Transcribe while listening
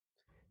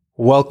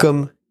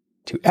Welcome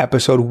to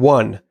episode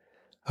 1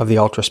 of the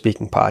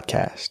Ultraspeaking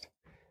podcast.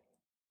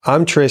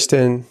 I'm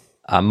Tristan.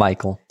 I'm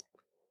Michael.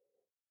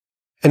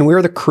 And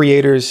we're the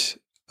creators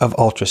of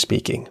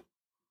Ultraspeaking,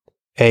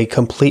 a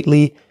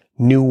completely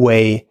new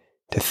way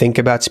to think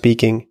about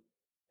speaking,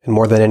 and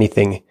more than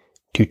anything,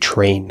 to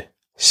train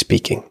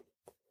speaking.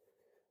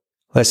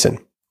 Listen,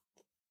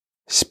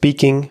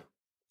 speaking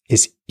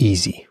is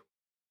easy.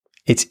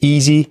 It's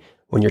easy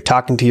when you're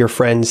talking to your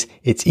friends.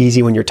 It's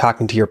easy when you're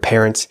talking to your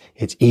parents.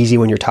 It's easy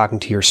when you're talking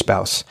to your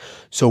spouse.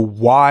 So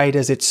why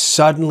does it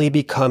suddenly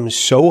become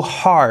so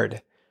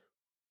hard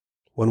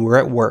when we're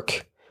at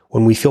work,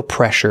 when we feel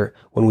pressure,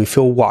 when we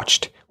feel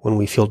watched, when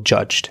we feel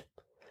judged?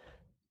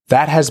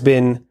 That has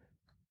been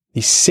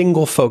the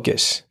single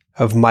focus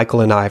of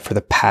Michael and I for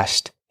the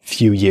past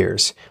few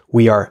years.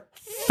 We are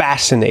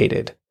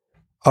fascinated,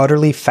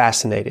 utterly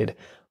fascinated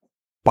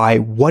by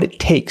what it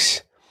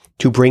takes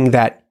to bring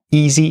that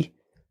easy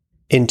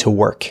into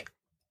work,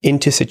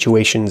 into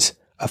situations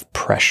of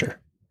pressure.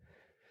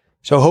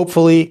 So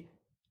hopefully,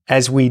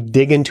 as we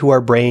dig into our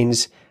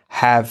brains,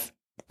 have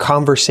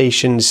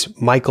conversations,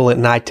 Michael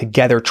and I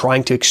together,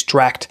 trying to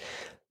extract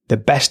the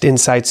best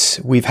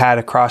insights we've had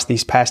across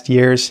these past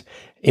years,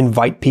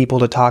 invite people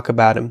to talk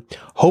about them.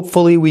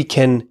 Hopefully we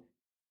can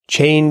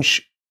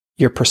change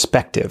your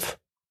perspective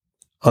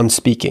on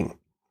speaking,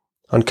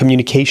 on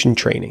communication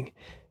training,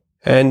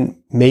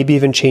 and maybe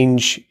even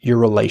change your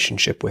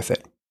relationship with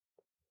it.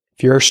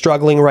 If you're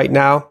struggling right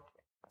now,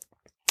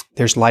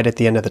 there's light at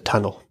the end of the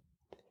tunnel.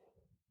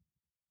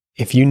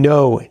 If you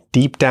know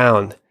deep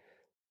down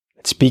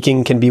that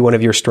speaking can be one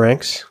of your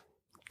strengths,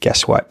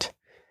 guess what?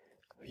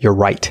 You're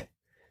right.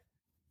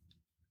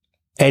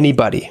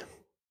 Anybody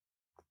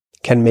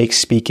can make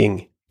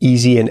speaking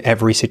easy in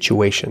every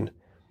situation.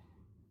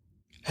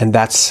 And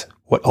that's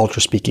what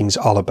Ultraspeaking is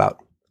all about.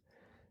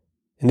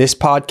 In this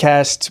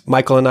podcast,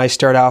 Michael and I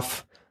start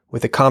off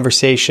with a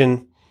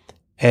conversation,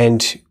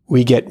 and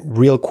we get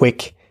real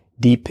quick,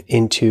 deep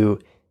into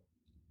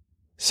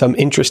some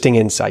interesting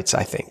insights,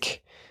 I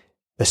think.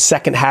 The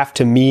second half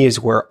to me is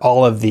where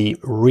all of the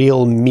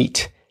real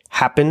meat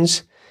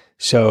happens.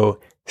 So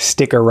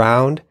stick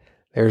around.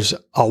 There's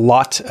a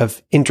lot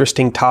of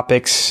interesting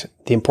topics,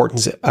 the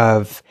importance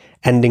of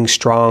ending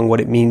strong, what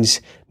it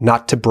means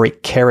not to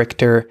break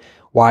character,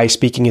 why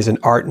speaking is an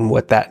art and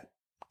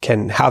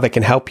how that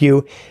can help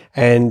you,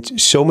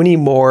 and so many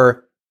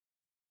more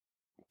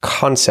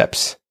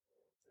concepts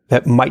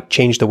that might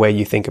change the way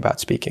you think about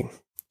speaking.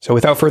 So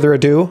without further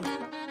ado,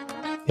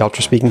 the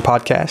Ultraspeaking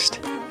podcast,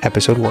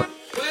 episode 1.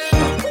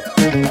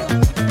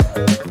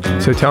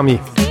 So tell me,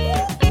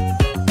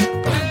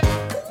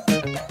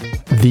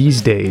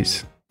 these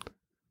days,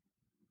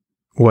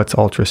 what's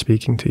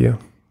Ultraspeaking to you?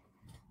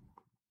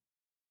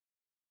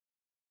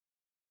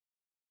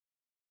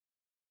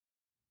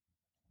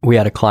 We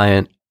had a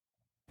client,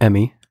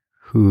 Emmy,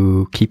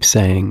 who keeps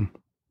saying,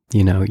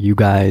 you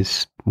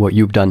guys, what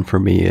you've done for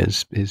me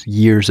is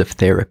years of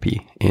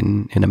therapy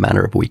in a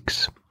matter of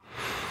weeks.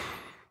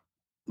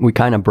 We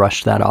kind of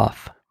brushed that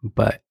off,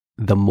 but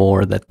the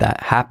more that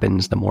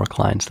happens, the more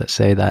clients that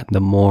say that, the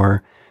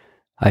more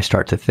I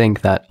start to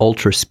think that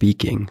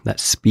Ultraspeaking, that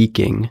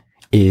speaking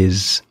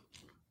is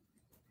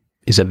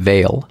a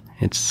veil.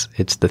 It's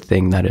the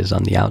thing that is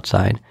on the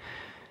outside.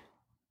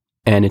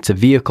 And it's a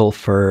vehicle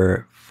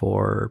for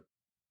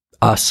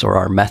us or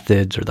our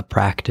methods or the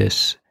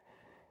practice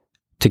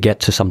to get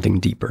to something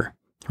deeper,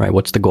 right?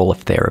 What's the goal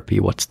of therapy?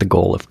 What's the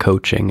goal of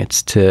coaching?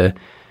 It's to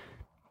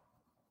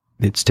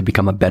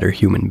become a better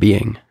human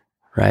being,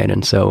 right?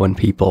 And so when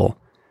people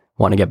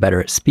want to get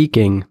better at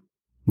speaking,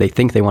 they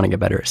think they want to get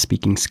better at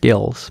speaking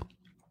skills.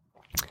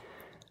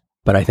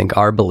 But I think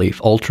our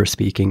belief,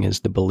 Ultraspeaking,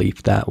 is the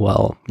belief that,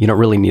 well, you don't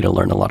really need to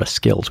learn a lot of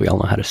skills. We all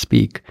know how to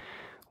speak.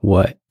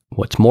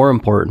 What's more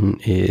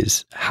important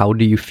is, how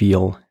do you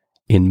feel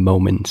in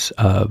moments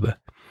of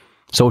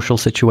social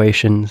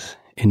situations,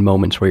 in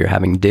moments where you're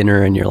having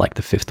dinner and you're like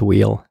the fifth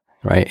wheel,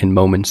 right? In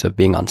moments of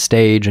being on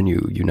stage and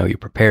you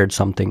prepared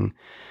something.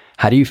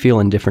 How do you feel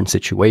in different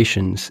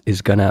situations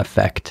is going to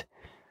affect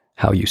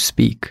how you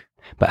speak.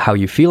 But how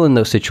you feel in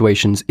those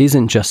situations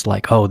isn't just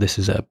like, oh, this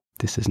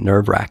is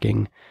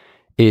nerve-wracking.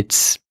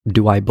 It's,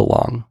 do I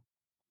belong?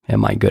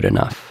 Am I good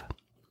enough?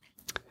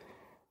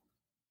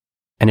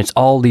 And it's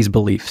all these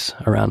beliefs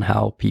around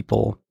how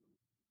people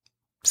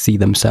see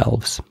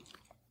themselves.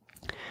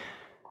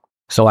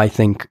 So I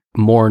think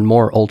more and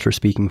more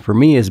Ultraspeaking for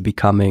me is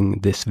becoming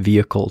this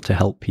vehicle to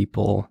help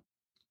people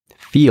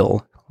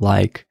feel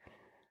like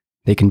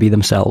they can be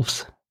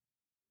themselves.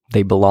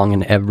 They belong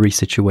in every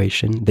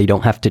situation. They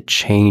don't have to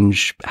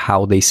change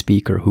how they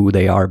speak or who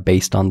they are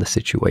based on the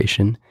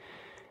situation.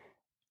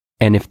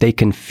 And if they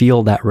can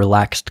feel that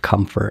relaxed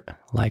comfort,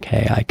 like,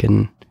 hey, I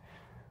can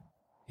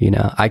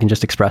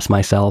just express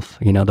myself,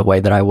 the way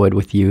that I would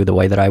with you, the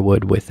way that I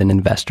would with an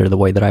investor, the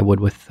way that I would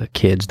with the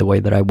kids, the way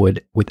that I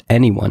would with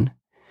anyone,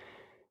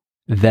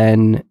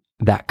 then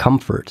that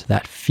comfort,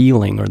 that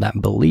feeling or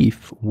that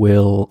belief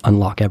will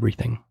unlock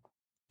everything.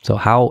 So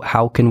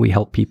how can we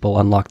help people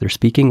unlock their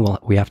speaking? Well,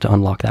 we have to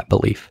unlock that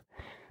belief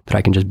that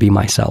I can just be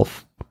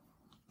myself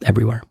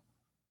everywhere.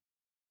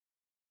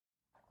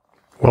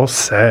 Well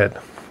said.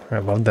 I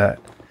love that.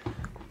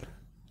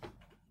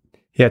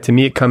 Yeah, to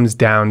me, it comes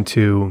down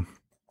to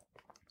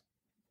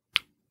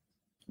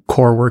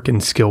core work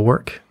and skill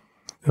work.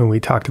 And we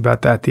talked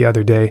about that the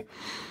other day.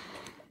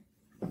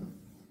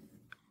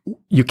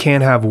 You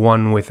can't have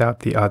one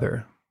without the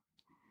other.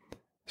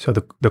 So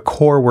the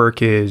core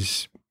work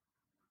is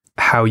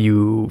how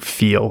you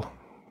feel.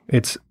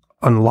 It's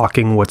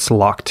unlocking what's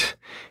locked,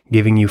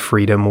 giving you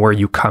freedom, where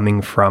you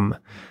coming from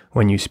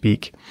when you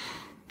speak.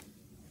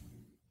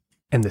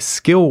 And the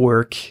skill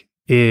work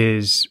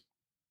is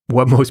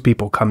what most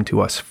people come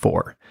to us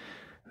for.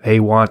 They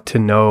want to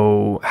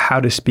know how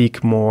to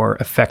speak more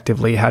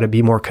effectively, how to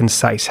be more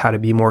concise, how to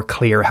be more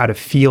clear, how to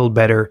feel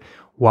better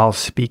while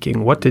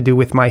speaking, what to do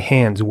with my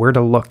hands, where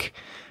to look,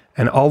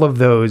 and all of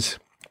those.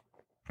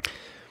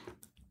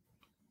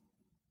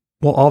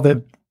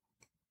 Well,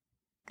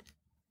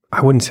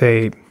 I wouldn't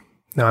say,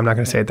 no, I'm not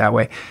going to say it that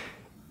way.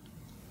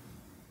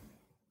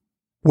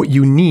 What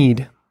you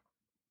need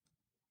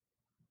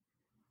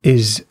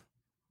is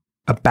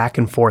a back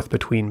and forth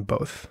between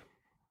both.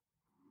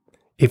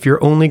 If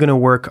you're only going to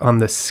work on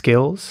the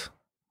skills,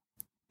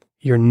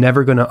 you're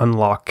never going to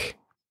unlock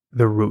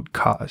the root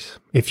cause.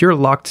 If you're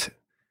locked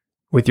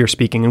with your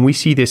speaking, and we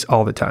see this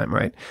all the time,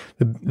 right?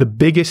 The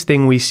biggest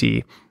thing we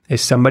see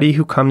is somebody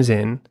who comes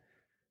in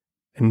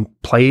and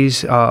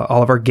plays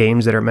all of our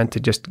games that are meant to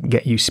just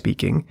get you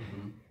speaking,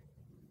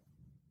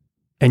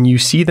 and you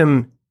see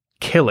them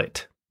kill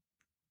it.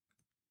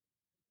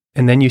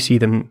 And then you see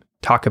them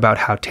talk about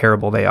how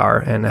terrible they are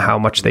and how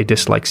much they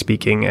dislike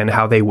speaking and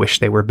how they wish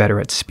they were better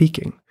at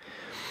speaking.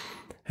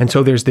 And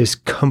so there's this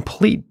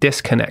complete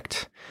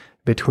disconnect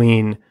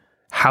between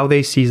how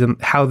they see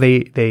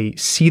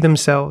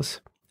themselves,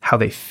 how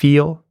they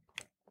feel,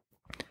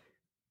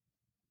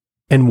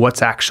 and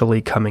what's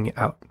actually coming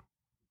out.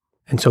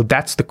 And so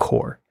that's the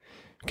core,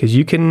 because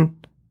you can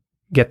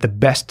get the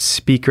best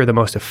speaker, the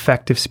most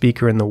effective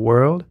speaker in the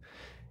world.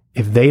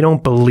 If they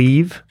don't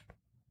believe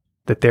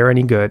that they're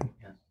any good,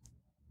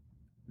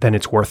 then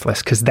it's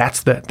worthless, because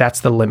that's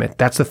the limit.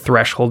 That's the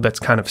threshold that's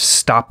kind of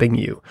stopping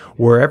you.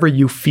 Wherever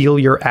you feel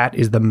you're at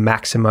is the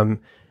maximum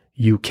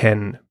you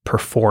can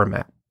perform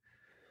at.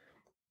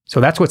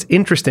 So that's what's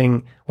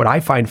interesting. What I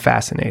find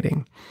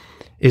fascinating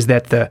is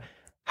that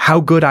how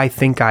good I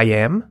think I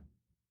am,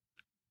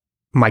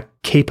 my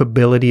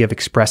capability of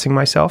expressing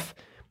myself,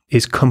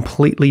 is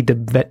completely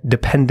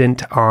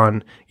dependent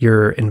on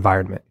your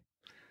environment.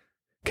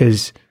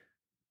 Because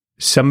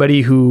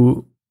somebody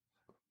who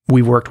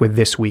we worked with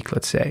this week,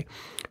 let's say,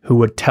 who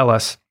would tell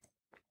us,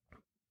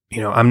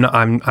 I'm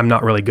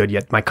not really good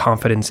yet. My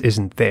confidence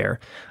isn't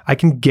there. I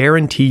can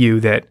guarantee you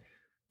that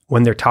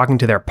when they're talking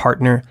to their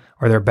partner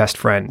or their best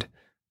friend,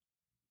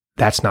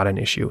 that's not an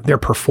issue. They're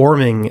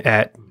performing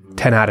at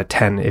 10 out of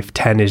 10 if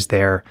 10 is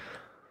the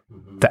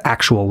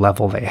actual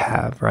level they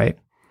have, right?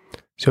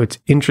 So it's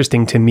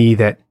interesting to me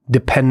that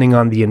depending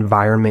on the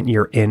environment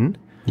you're in,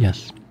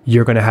 yes,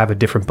 you're going to have a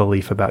different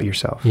belief about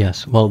yourself.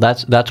 Yes. Well,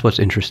 that's what's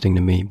interesting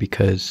to me,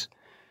 because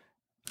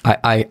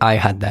I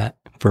had that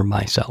for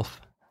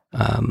myself.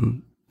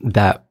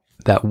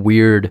 That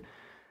weird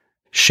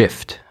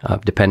shift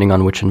of, depending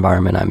on which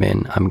environment I'm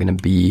in, I'm going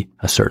to be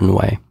a certain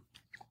way.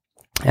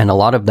 And a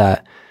lot of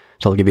that,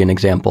 so I'll give you an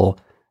example.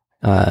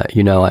 We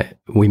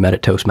met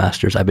at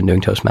Toastmasters. I've been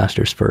doing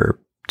Toastmasters for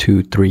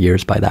 2-3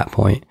 years by that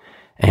point.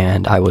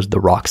 And I was the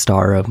rock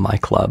star of my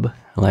club.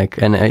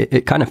 And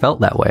it kind of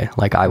felt that way.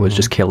 Like I was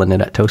just killing it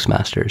at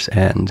Toastmasters.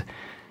 And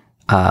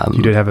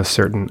you did have a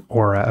certain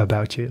aura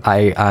about you.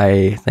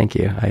 I thank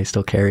you. I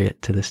still carry it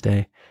to this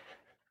day.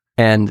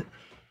 And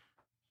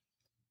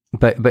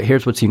but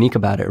here's what's unique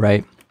about it,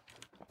 right?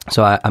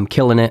 So I'm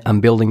killing it.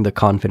 I'm building the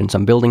confidence.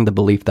 I'm building the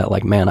belief that,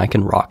 like, man, I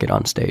can rock it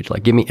on stage.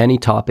 Like, give me any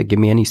topic, give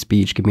me any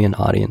speech, give me an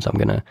audience. I'm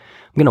gonna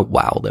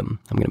wow them.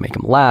 I'm gonna make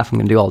them laugh. I'm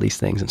gonna do all these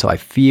things. And so I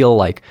feel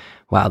like,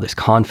 wow, this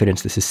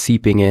confidence, this is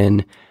seeping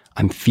in.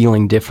 I'm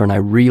feeling different. I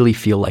really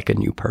feel like a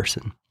new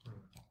person.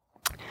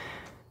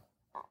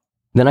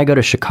 Then I go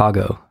to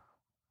Chicago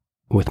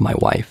with my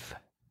wife,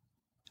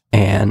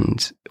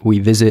 and we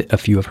visit a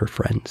few of her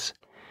friends.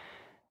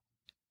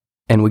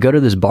 And we go to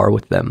this bar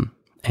with them,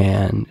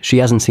 and she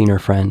hasn't seen her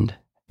friend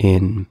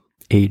in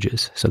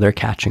ages, so they're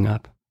catching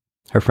up.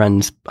 Her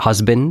friend's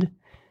husband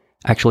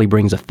actually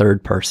brings a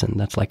third person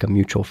that's like a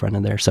mutual friend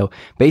of theirs. So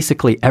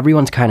basically,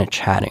 everyone's kind of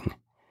chatting,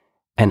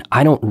 and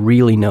I don't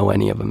really know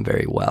any of them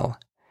very well.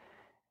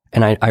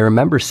 And I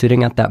remember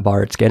sitting at that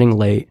bar. It's getting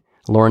late.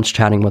 Lauren's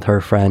chatting with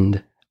her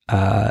friend.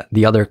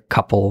 The other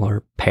couple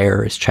or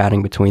pair is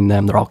chatting between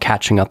them. They're all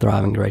catching up. They're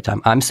having a great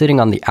time. I'm sitting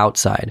on the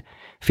outside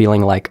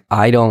feeling like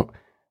I don't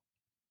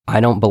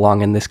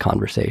belong in this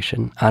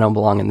conversation. I don't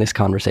belong in this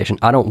conversation.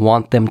 I don't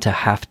want them to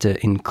have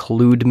to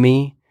include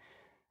me.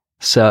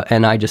 So,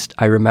 and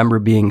I remember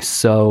being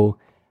so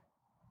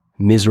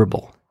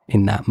miserable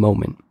in that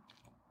moment.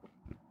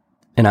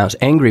 And I was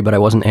angry, but I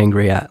wasn't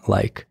angry at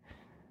like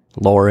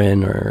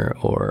Lauren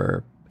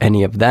or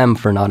any of them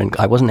for not,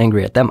 I wasn't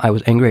angry at them. I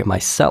was angry at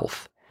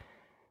myself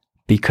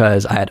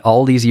because I had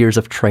all these years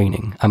of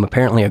training. I'm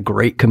apparently a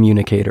great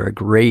communicator, a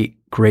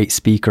great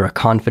speaker, a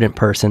confident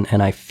person,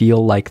 and I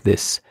feel like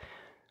this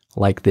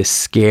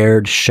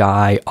scared,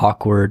 shy,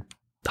 awkward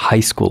high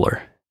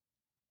schooler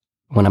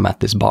when I'm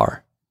at this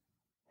bar.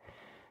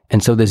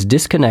 And so this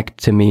disconnect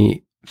to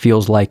me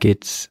feels like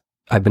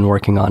I've been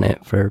working on it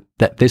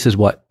this is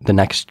what the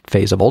next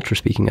phase of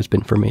Ultraspeaking has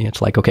been for me.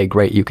 It's like, okay,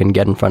 great, you can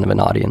get in front of an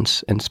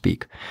audience and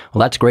speak.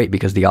 Well, that's great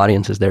because the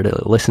audience is there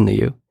to listen to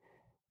you.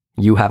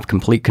 You have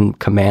complete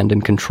command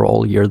and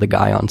control. You're the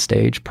guy on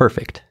stage.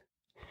 Perfect.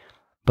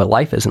 But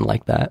life isn't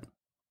like that.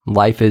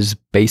 Life is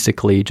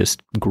basically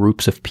just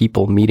groups of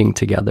people meeting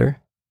together,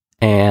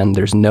 and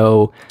there's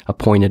no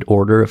appointed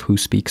order of who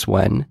speaks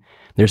when.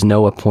 There's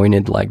no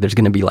appointed, there's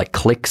going to be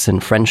cliques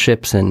and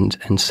friendships.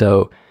 And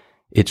so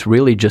it's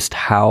really just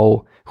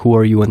who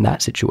are you in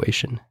that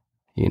situation?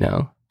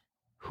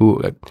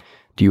 Who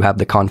do you have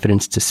the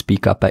confidence to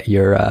speak up at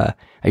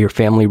your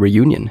family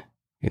reunion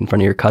in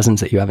front of your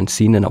cousins that you haven't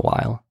seen in a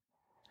while?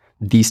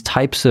 These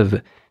types of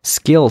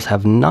skills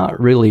have not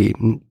really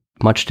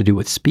much to do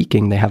with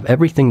speaking. They have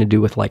everything to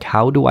do with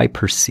how do I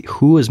perceive,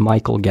 who is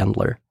Michael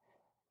Gendler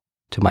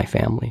to my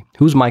family?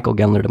 Who's Michael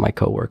Gendler to my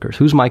coworkers?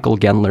 Who's Michael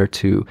Gendler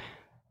to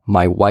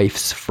my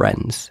wife's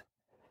friends?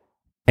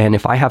 And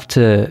if I have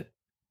to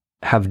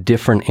have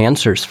different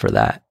answers for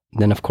that,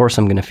 then of course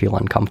I'm going to feel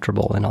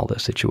uncomfortable in all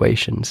those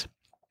situations.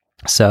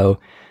 So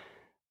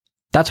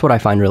that's what I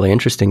find really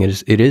interesting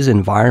is it is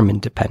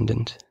environment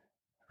dependent,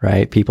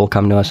 right? People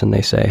come to us and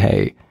they say,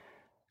 hey,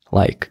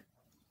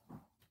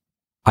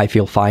 I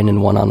feel fine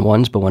in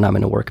one-on-ones, but when I'm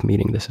in a work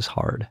meeting, this is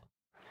hard.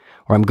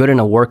 Or I'm good in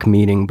a work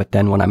meeting, but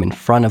then when I'm in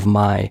front of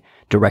my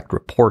direct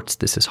reports,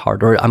 this is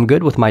hard. Or I'm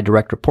good with my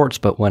direct reports,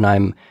 but when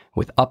I'm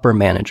with upper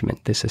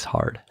management, this is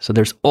hard. So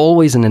there's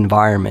always an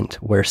environment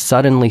where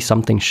suddenly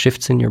something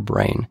shifts in your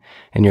brain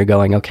and you're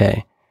going,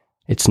 okay,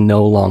 it's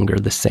no longer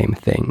the same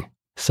thing.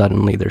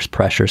 Suddenly there's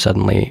pressure.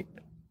 Suddenly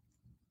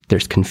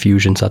there's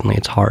confusion. Suddenly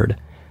it's hard.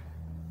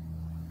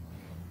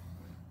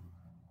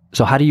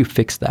 So how do you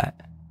fix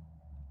that?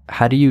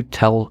 How do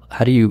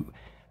you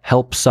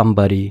help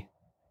somebody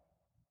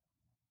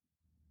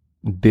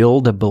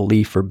build a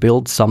belief or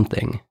build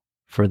something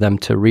for them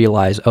to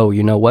realize, oh,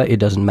 you know what? It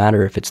doesn't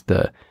matter if it's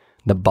the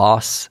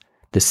boss,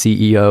 the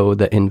CEO,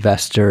 the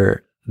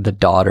investor, the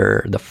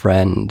daughter, the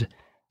friend,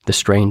 the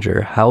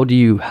stranger. How do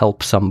you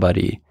help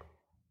somebody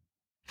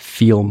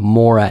feel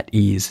more at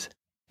ease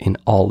in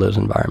all those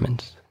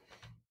environments?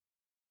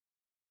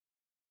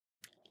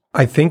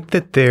 I think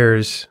that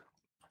there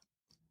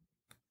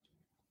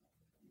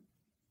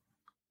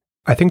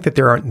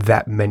aren't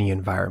that many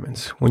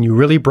environments. When you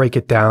really break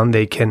it down,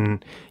 you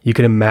can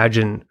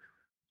imagine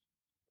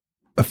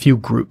a few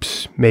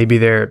groups. Maybe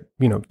they're,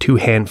 two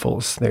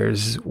handfuls.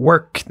 There's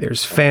work,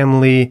 there's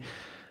family,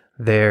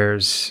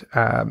 there's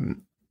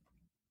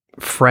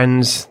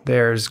friends,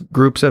 there's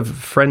groups of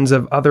friends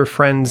of other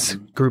friends,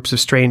 groups of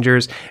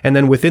strangers. And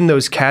then within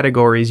those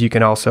categories, you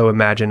can also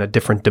imagine a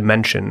different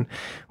dimension,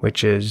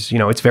 which is,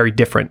 it's very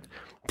different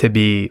to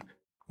be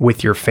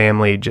with your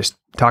family, just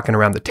talking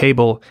around the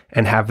table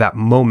and have that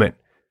moment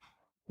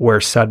where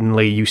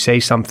suddenly you say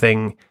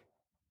something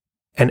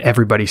and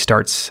everybody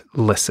starts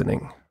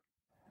listening.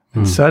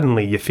 And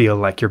suddenly you feel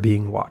like you're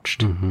being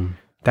watched. Mm-hmm.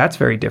 That's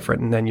very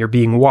different. And then you're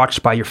being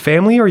watched by your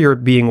family or you're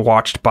being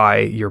watched by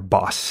your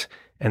boss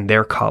and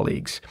their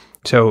colleagues.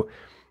 So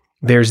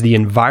there's the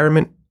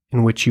environment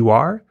in which you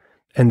are,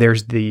 and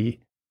there's the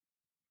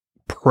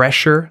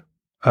pressure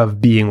of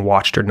being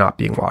watched or not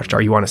being watched.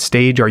 Are you on a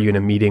stage? Are you in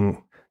a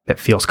meeting that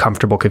feels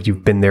comfortable because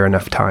you've been there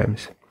enough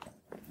times?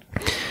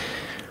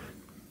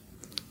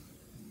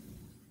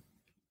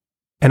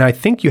 And I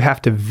think you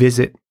have to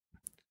visit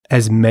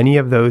as many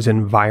of those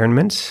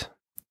environments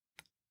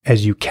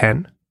as you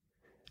can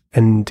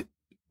and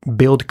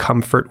build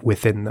comfort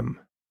within them.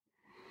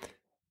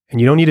 And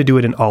you don't need to do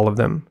it in all of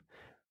them,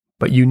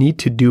 but you need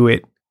to do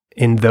it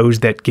in those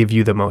that give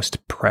you the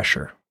most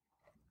pressure.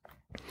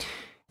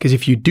 Because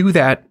if you do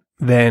that,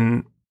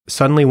 then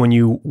suddenly when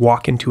you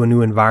walk into a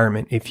new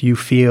environment, if you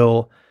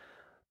feel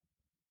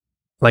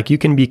like you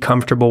can be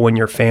comfortable when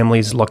your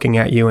family's looking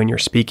at you and you're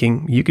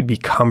speaking, you could be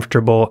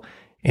comfortable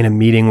in a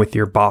meeting with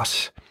your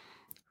boss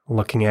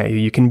looking at you,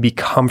 you can be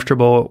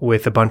comfortable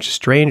with a bunch of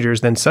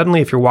strangers, then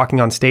suddenly if you're walking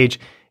on stage,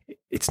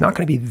 it's not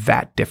going to be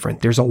that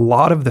different. There's a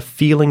lot of the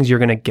feelings you're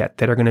going to get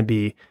that are going to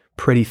be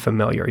pretty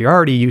familiar. You're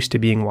already used to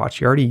being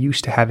watched. You're already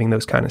used to having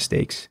those kind of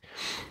stakes.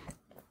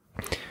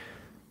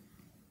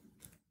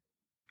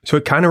 So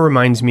it kind of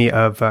reminds me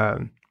of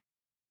a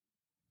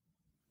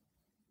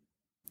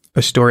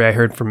story I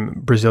heard from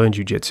Brazilian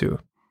Jiu-Jitsu.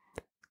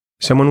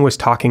 Someone was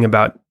talking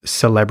about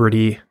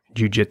celebrity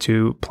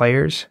Jiu-Jitsu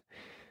players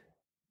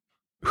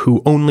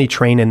who only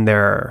train in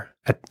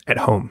at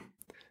home.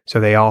 So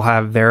they all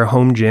have their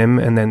home gym,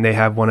 and then they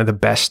have one of the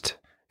best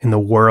in the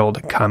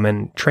world come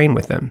and train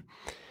with them.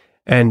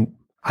 And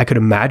I could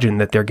imagine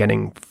that they're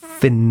getting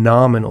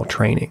phenomenal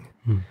training.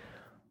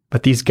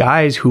 But these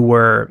guys who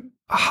were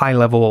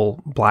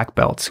high-level black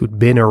belts who'd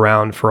been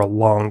around for a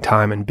long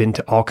time and been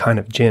to all kind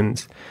of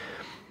gyms,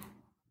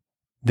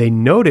 they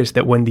notice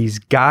that when these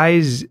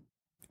guys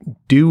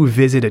do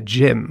visit a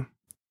gym,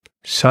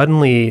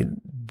 suddenly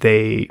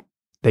they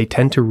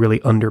tend to really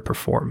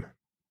underperform.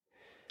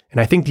 And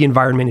I think the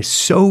environment is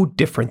so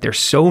different. There's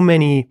so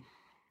many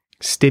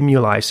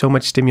stimuli, so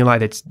much stimuli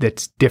that's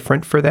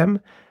different for them,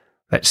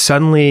 that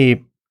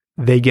suddenly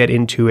they get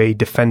into a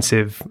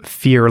defensive,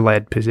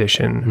 fear-led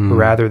position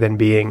rather than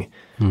being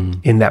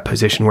in that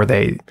position where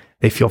they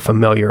feel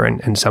familiar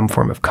and some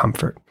form of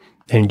comfort.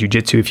 And in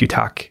jiu-jitsu, if you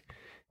talk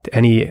to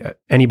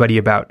anybody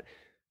about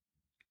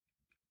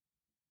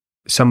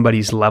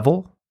somebody's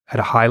level at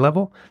a high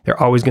level,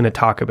 they're always going to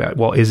talk about,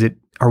 well,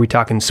 are we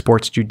talking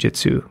sports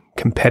jiu-jitsu,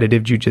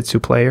 competitive jiu-jitsu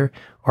player,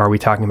 or are we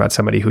talking about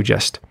somebody who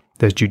just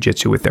does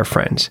jiu-jitsu with their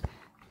friends?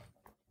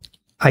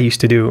 I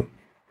used to do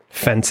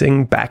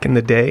fencing back in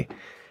the day,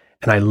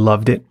 and I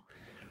loved it.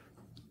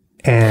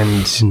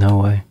 And no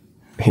way.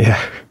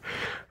 Yeah,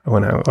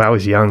 when I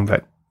was young,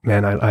 but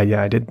man,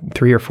 I did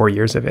 3 or 4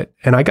 years of it,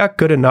 and I got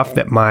good enough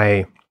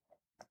that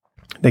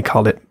they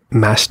called it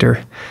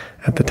master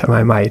at the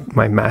time.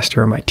 My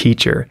master or my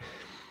teacher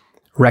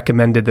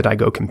recommended that I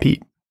go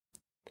compete,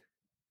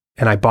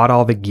 and I bought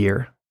all the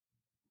gear,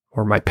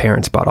 or my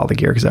parents bought all the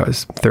gear because I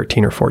was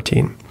 13 or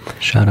 14.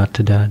 Shout out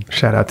to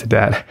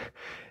dad.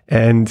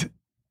 And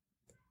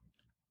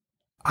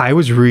I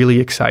was really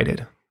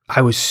excited.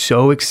 I was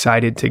so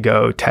excited to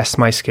go test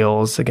my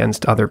skills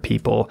against other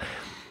people.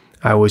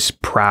 I was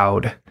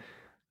proud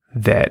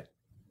that,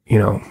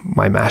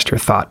 my master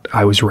thought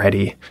I was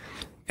ready.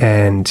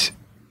 And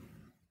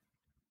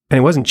it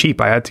wasn't cheap.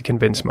 I had to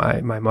convince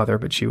my mother,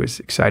 but she was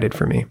excited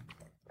for me.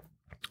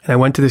 And I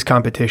went to this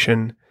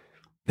competition,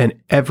 and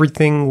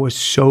everything was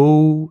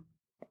so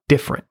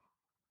different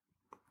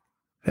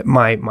that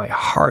my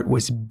heart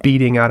was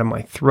beating out of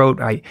my throat.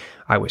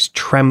 I was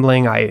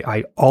trembling.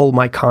 All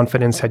my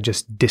confidence had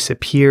just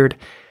disappeared.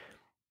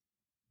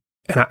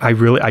 And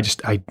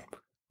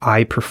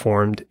I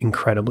performed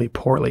incredibly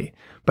poorly.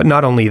 But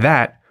not only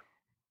that,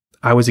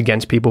 I was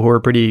against people who were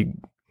pretty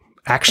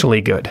actually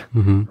good,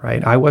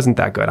 right? I wasn't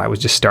that good. I was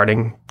just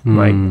starting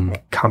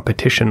my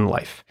competition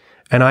life,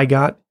 and I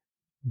got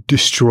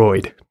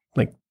destroyed,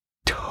 like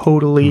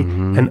totally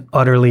and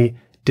utterly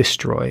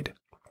destroyed.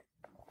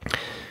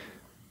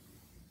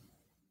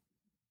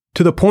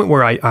 To the point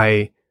where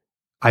I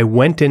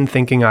went in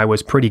thinking I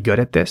was pretty good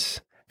at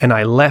this, and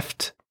I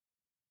left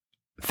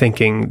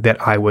thinking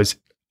that I was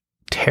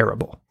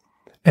terrible.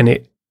 And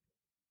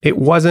it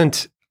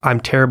wasn't I'm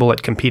terrible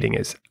at competing,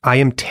 I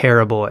am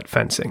terrible at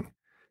fencing.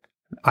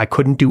 I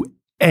couldn't do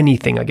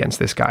anything against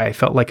this guy. I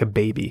felt like a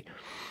baby.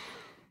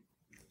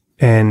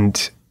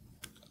 And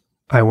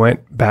I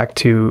went back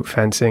to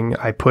fencing.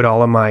 I put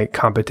all of my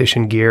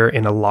competition gear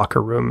in a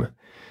locker room.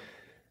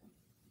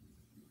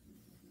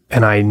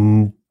 And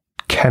I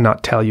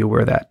cannot tell you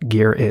where that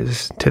gear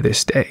is to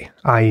this day.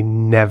 I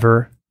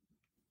never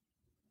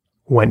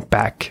went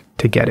back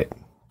to get it.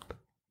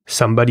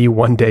 Somebody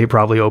one day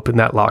probably opened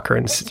that locker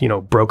and,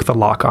 broke the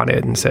lock on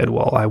it and said,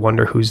 well, I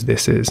wonder whose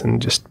this is,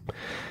 and just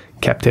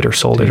kept it or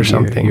sold it or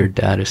something. Your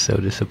dad is so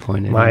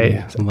disappointed.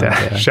 My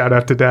dad. Shout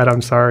out to Dad.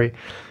 I'm sorry.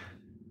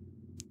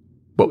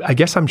 But I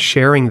guess I'm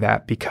sharing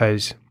that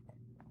because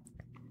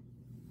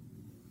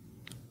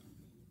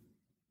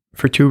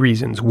for two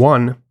reasons.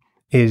 One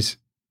is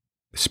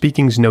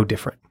speaking's no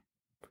different,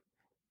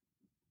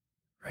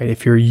 right?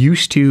 If you're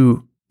used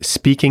to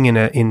speaking in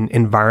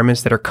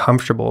environments that are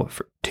comfortable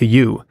to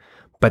you,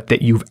 but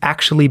that you've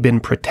actually been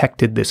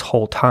protected this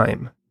whole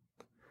time,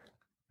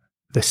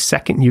 the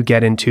second you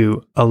get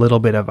into a little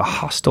bit of a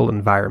hostile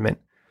environment,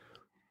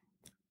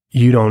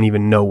 you don't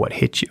even know what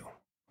hit you,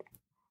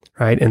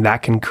 right? And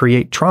that can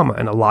create trauma.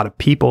 And a lot of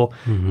people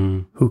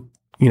who,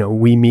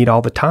 we meet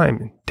all the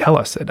time tell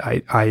us that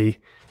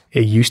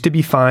it used to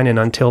be fine, and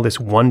until this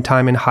one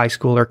time in high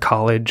school or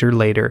college or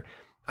later,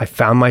 I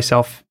found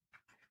myself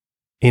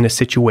in a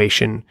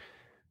situation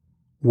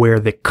where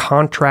the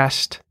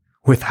contrast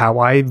with how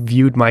I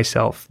viewed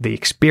myself, the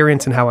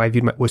experience and how I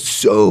viewed was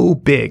so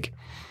big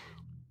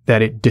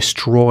that it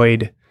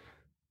destroyed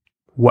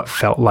what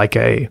felt like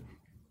a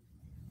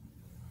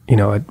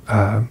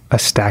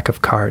stack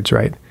of cards,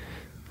 right?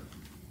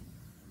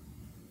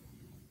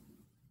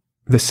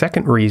 The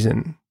second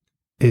reason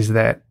is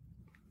that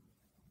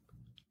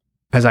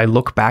as I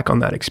look back on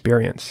that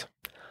experience,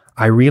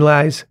 I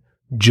realize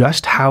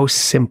just how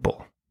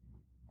simple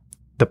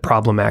the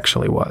problem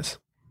actually was.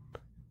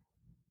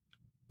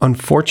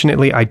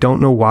 Unfortunately, I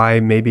don't know why.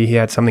 Maybe he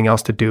had something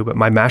else to do, but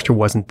my master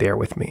wasn't there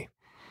with me.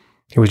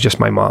 It was just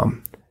my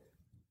mom.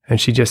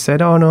 And she just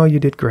said, oh no, you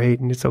did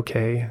great and it's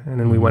okay. And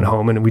then we went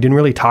home and we didn't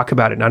really talk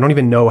about it. And I don't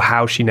even know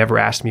how she never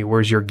asked me,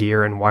 where's your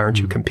gear and why aren't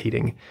you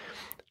competing?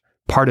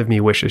 Part of me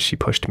wishes she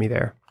pushed me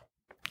there,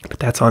 but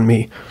that's on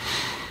me.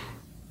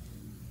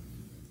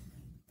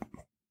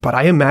 But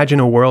I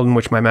imagine a world in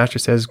which my master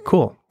says,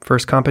 cool,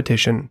 first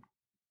competition,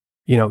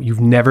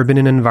 you've never been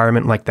in an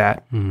environment like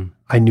that.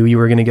 I knew you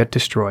were going to get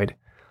destroyed.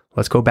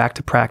 Let's go back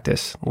to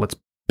practice. Let's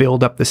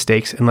build up the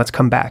stakes and let's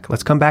come back.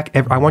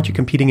 I want you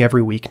competing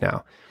every week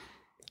now.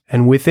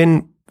 And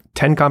within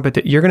 10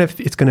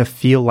 it's going to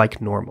feel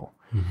like normal.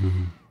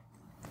 Mm-hmm.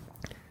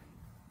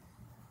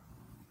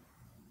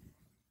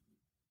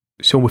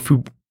 So if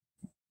we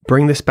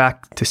bring this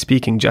back to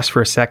speaking just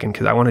for a second,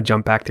 because I want to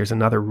jump back, there's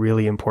another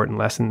really important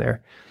lesson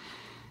there.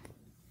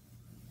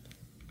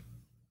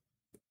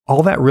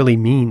 All that really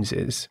means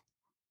is,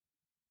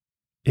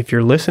 if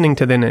you're listening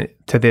to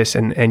this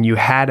and you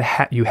have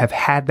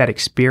had that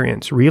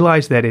experience,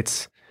 realize that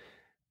it's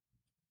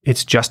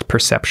just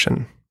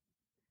perception.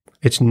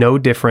 It's no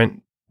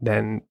different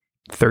than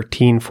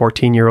 13,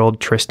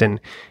 14-year-old Tristan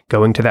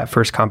going to that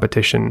first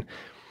competition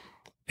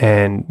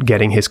and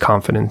getting his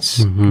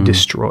confidence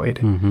destroyed.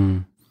 Mm-hmm.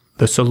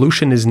 The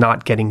solution is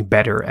not getting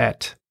better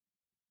at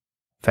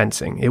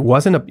fencing. It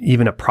wasn't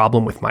even a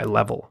problem with my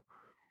level.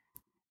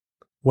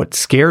 What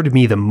scared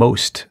me the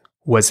most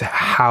was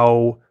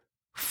how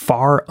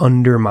far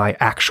under my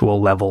actual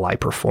level I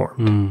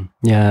performed.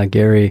 Yeah,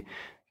 Gary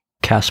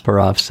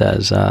Kasparov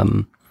says,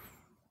 I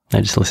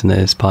just listened to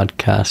his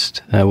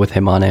podcast with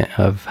him on it,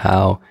 of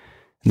how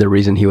the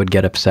reason he would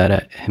get upset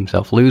at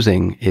himself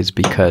losing is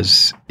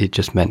because it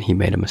just meant he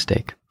made a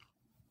mistake.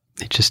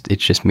 It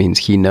just means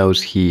he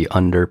knows he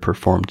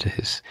underperformed to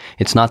his.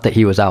 It's not that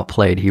he was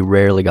outplayed. He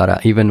rarely got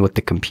out. Even with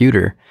the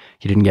computer,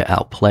 he didn't get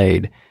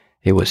outplayed.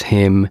 It was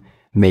him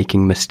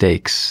making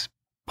mistakes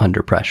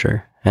under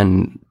pressure.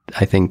 And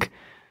I think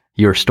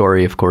your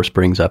story, of course,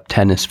 brings up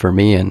tennis for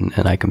me, and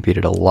I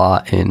competed a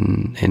lot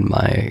in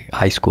my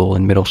high school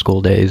and middle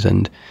school days,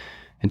 and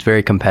it's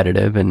very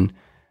competitive. And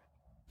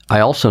I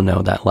also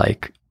know that,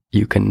 like,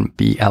 you can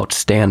be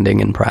outstanding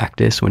in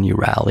practice when you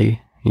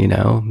rally, you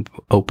know,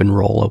 open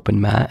roll,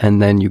 open mat,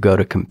 and then you go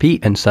to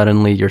compete and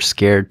suddenly you're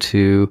scared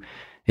to,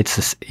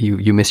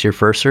 you miss your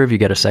first serve, you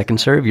get a second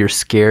serve, you're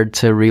scared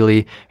to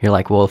really, you're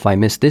like, well, if I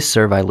miss this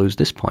serve, I lose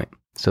this point.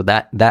 So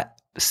that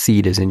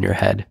seed is in your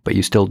head, but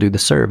you still do the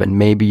serve, and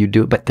maybe you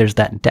do it, but there's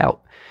that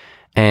doubt.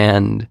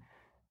 And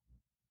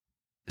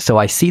so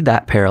I see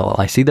that parallel.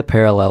 I see the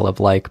parallel of,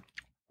 like,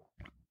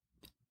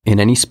 in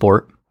any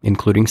sport,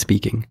 including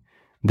speaking,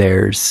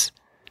 there's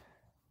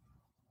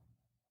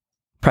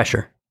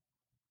pressure.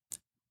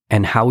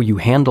 And how you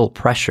handle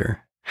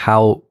pressure,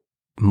 how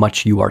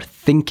much you are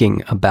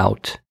thinking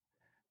about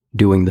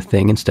doing the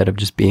thing instead of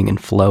just being in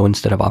flow,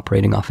 instead of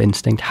operating off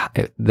instinct,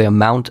 the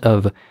amount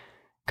of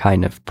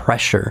kind of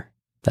pressure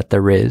that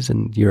there is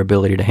and your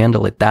ability to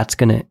handle it, that's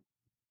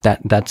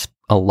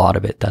a lot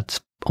of it.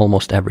 That's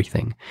almost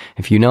everything.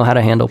 If you know how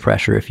to handle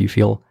pressure, if you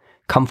feel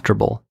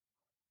comfortable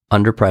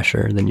under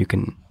pressure, then you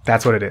can.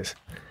 That's what it is.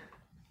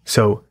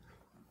 So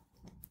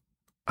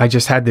I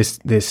just had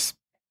this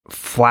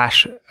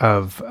flash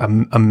of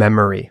a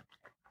memory.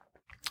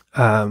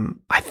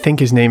 I think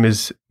his name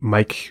is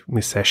Mike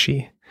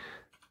Musashi,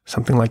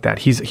 something like that.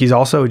 He's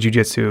also a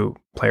jiu-jitsu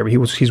player,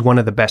 but he's one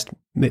of the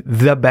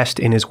best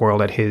in his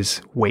world at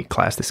his weight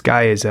class. This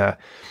guy is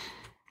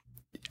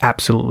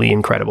absolutely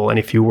incredible. And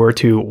if you were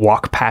to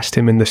walk past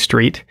him in the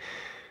street,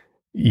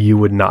 you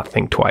would not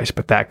think twice,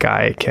 but that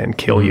guy can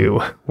kill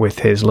you with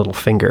his little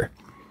finger.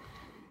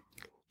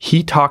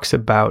 He talks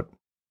about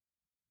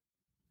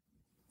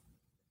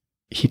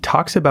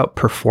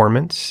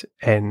performance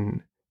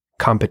and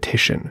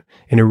competition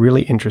in a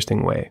really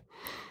interesting way.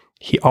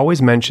 He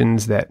always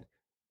mentions that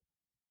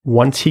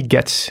once he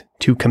gets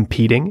to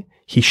competing,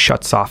 he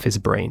shuts off his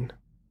brain.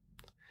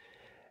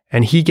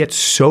 And he gets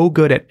so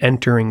good at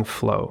entering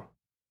flow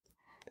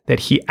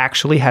that he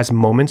actually has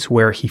moments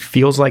where he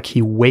feels like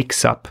he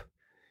wakes up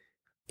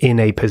in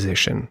a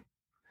position.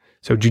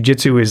 So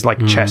jiu-jitsu is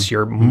like chess.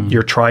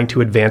 You're trying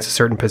to advance a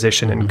certain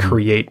position and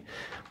create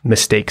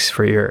mistakes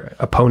for your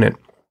opponent.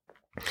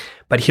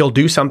 But he'll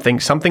do something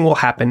will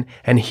happen,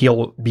 and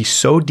he'll be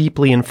so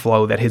deeply in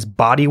flow that his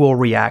body will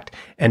react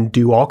and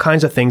do all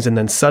kinds of things. And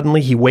then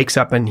suddenly he wakes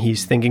up and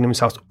he's thinking to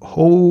himself,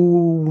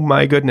 oh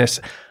my goodness,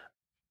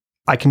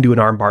 I can do an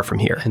arm bar from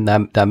here. And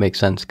that makes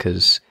sense,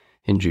 because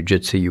in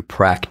jiu-jitsu, you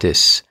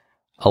practice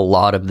a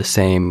lot of the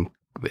same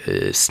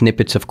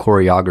snippets of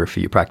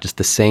choreography. You practice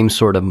the same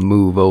sort of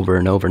move over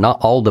and over. Not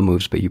all the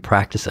moves, but you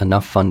practice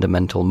enough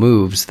fundamental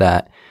moves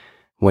that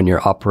when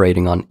you're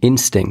operating on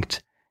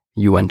instinct,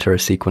 you enter a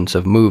sequence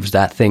of moves,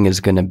 that thing is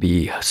going to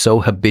be so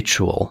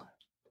habitual,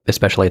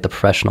 especially at the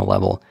professional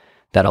level,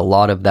 that a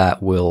lot of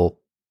that will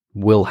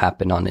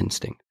happen on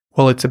instinct.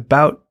 Well, it's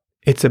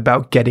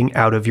about getting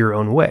out of your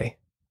own way,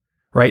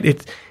 right?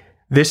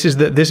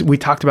 We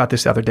talked about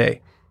this the other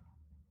day.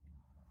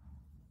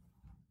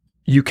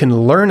 You can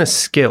learn a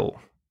skill,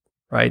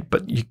 right?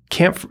 But you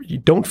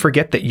don't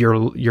forget that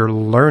you're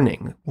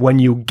learning. When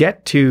you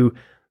get to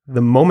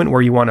the moment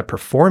where you want to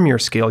perform your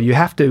skill, you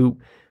have to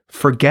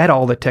forget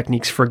all the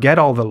techniques, forget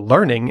all the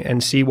learning,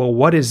 and see, well,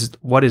 what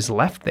is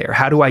left there?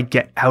 How do I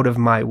get out of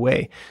my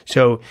way?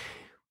 So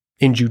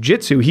in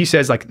jiu-jitsu, he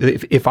says, like,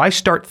 if I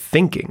start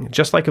thinking,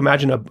 just like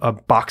imagine a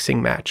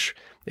boxing match,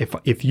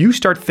 if you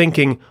start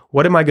thinking,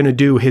 what am I going to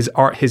do? His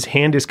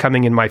hand is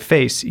coming in my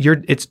face.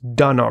 It's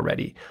done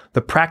already.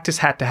 The practice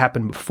had to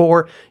happen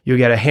before. You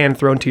get a hand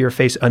thrown to your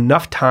face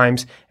enough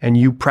times, and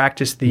you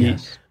practice the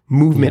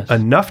movement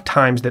enough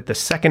times that the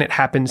second it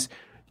happens,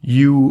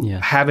 you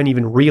haven't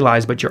even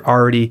realized, but you've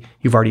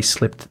already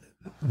slipped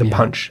the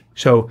punch.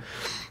 So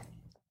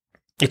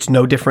it's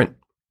no different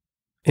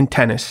in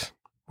tennis.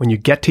 When you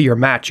get to your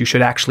match, you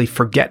should actually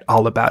forget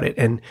all about it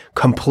and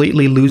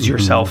completely lose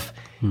yourself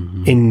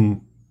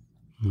in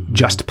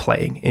just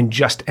playing, in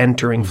just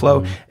entering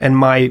flow. And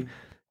my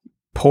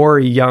poor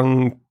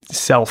young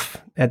self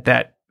at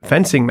that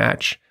fencing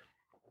match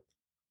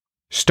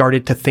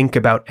started to think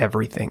about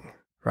everything,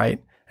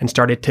 right? And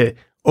started to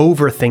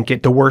overthink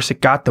it. The worse it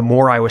got, the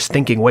more I was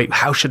thinking, wait,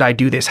 how should I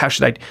do this? How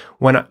should I?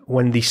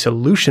 When the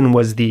solution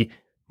was the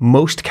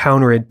most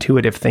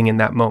counterintuitive thing in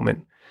that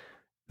moment,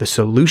 the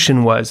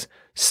solution was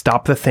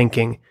stop the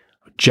thinking,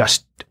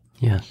 just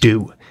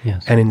do.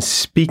 Yes. And in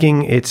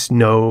speaking, it's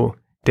no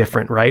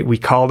different, right? We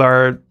called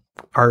our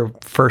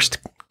first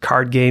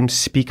card game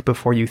Speak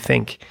Before You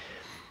Think,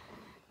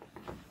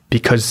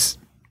 because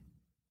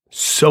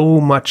so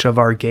much of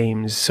our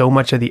games, so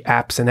much of the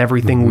apps and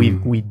everything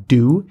we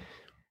do,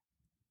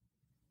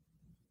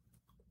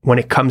 when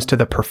it comes to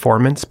the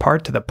performance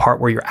part, to the part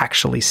where you're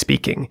actually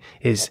speaking,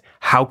 is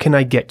how can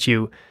I get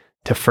you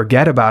to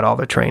forget about all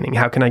the training?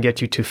 How can I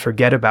get you to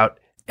forget about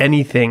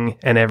anything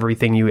and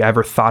everything you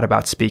ever thought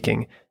about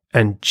speaking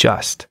and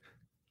just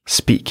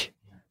speak?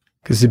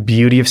 Because the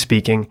beauty of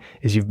speaking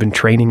is you've been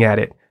training at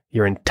it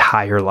your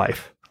entire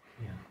life.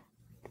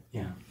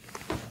 Yeah.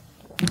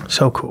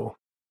 So cool.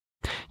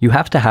 You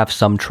have to have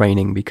some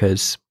training,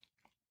 because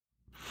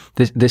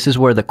this is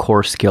where the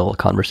core skill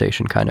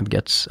conversation kind of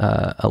gets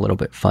a little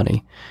bit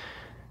funny.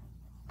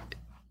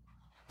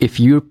 If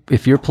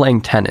you're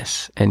playing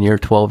tennis and you're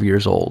 12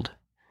 years old,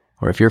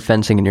 or if you're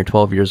fencing and you're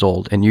 12 years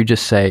old, and you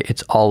just say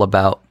it's all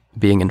about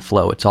being in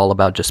flow, it's all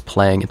about just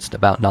playing, it's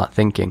about not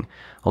thinking,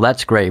 well,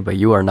 that's great, but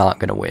you are not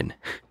going to win.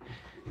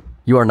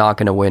 You are not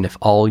going to win if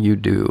all you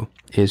do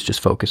is just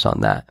focus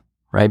on that,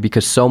 right?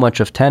 Because so much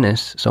of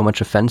tennis, so much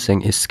of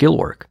fencing is skill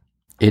work.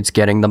 It's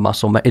getting the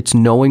muscle, it's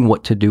knowing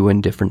what to do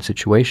in different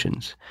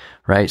situations,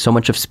 right? So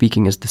much of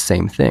speaking is the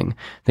same thing.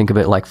 Think of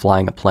it like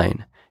flying a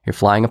plane. You're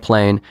flying a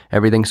plane,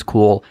 everything's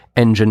cool,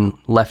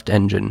 left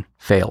engine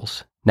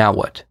fails. Now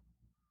what?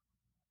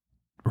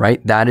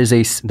 Right? That is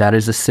a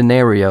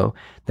scenario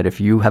that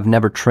if you have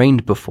never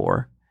trained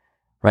before,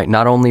 right?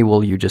 Not only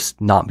will you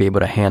just not be able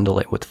to handle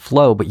it with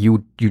flow, but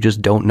you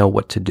just don't know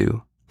what to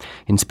do.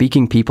 In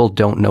speaking, people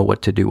don't know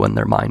what to do when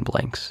their mind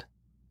blanks.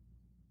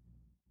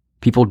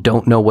 People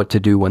don't know what to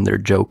do when their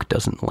joke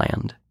doesn't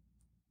land.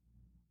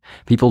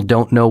 People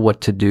don't know what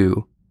to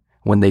do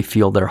when they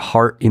feel their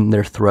heart in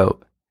their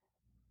throat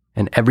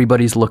and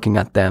everybody's looking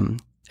at them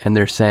and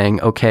they're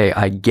saying, okay,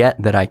 I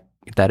get that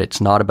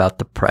it's not about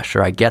the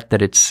pressure. I get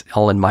that it's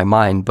all in my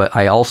mind, but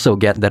I also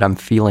get that I'm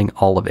feeling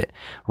all of it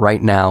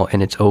right now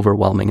and it's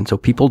overwhelming. And so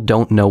people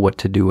don't know what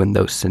to do in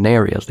those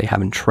scenarios. They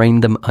haven't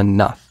trained them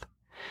enough.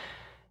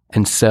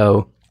 And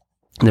so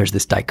there's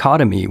this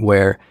dichotomy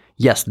where,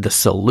 yes, the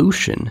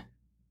solution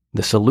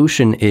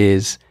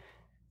is,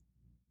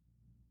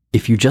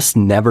 if you just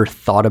never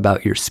thought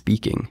about your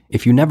speaking,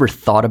 if you never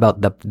thought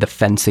about the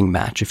fencing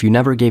match, if you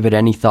never gave it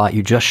any thought,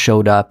 you just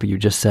showed up, you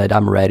just said,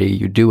 I'm ready,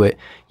 you do it,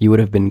 you would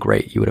have been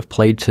great. You would have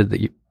played to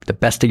the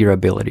best of your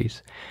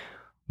abilities.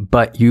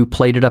 But you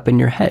played it up in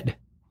your head.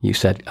 You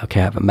said,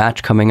 okay, I have a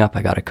match coming up,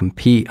 I got to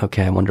compete.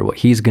 Okay, I wonder what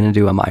he's going to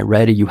do. Am I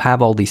ready? You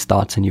have all these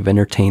thoughts and you've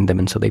entertained them,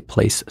 and so they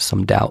place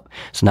some doubt.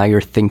 So now you're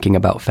thinking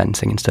about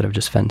fencing instead of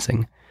just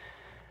fencing.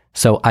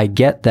 So I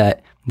get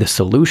that the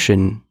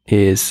solution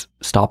is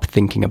stop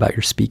thinking about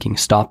your speaking.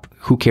 Stop.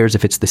 Who cares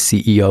if it's the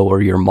CEO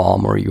or your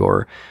mom or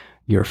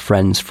your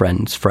friend's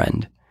friend's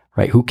friend,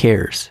 right? Who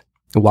cares?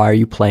 Why are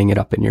you playing it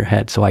up in your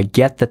head? So I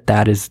get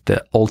that is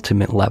the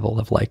ultimate level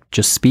of like,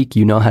 just speak.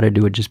 You know how to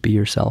do it. Just be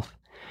yourself.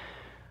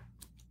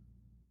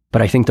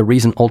 But I think the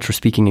reason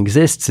Ultraspeaking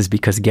exists is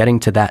because getting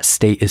to that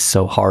state is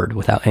so hard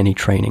without any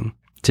training.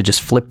 To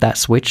just flip that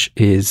switch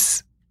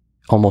is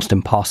almost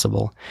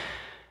impossible.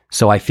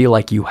 So I feel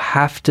like you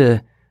have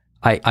to,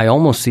 I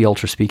almost see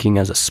Ultraspeaking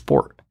as a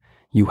sport.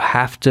 You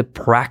have to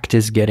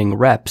practice getting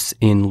reps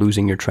in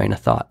losing your train of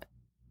thought.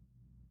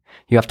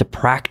 You have to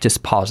practice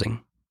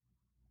pausing.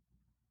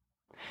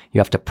 You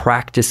have to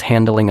practice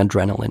handling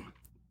adrenaline.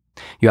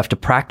 You have to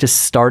practice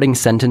starting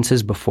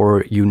sentences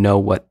before you know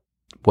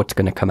what's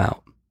going to come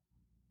out.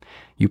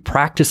 You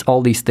practice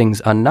all these things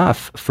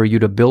enough for you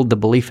to build the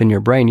belief in your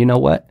brain, you know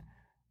what?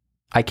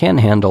 I can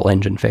handle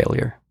engine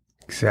failure.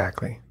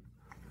 Exactly.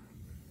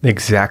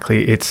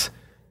 It's,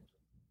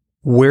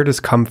 where does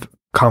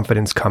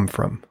confidence come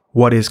from?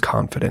 What is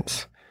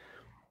confidence?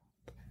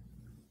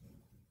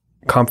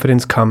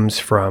 Confidence comes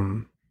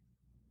from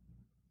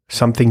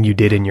something you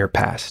did in your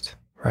past,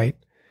 right?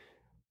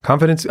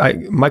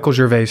 Michael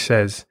Gervais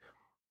says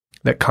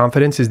that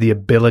confidence is the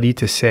ability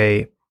to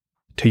say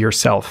to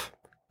yourself,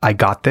 I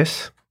got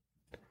this.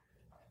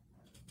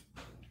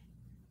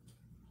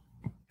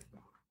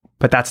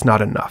 But that's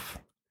not enough.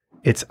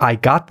 It's I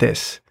got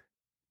this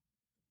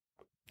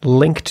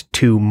linked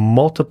to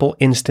multiple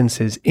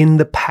instances in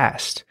the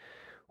past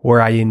where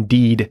I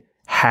indeed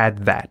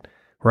had that,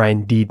 where I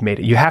indeed made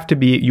it. You have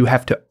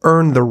to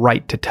earn the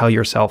right to tell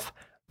yourself,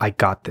 I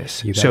got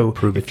this. You got to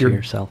prove it to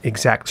yourself.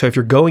 Exactly. So if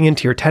you're going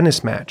into your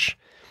tennis match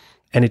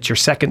and it's your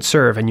second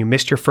serve and you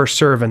missed your first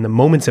serve and the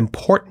moment's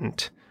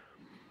important,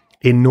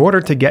 in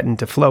order to get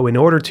into flow, in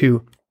order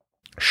to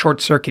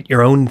short circuit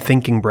your own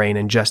thinking brain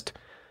and just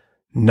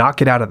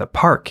knock it out of the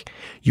park,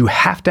 you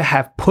have to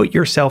have put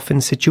yourself in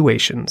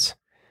situations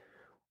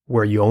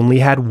where you only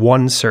had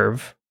one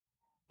serve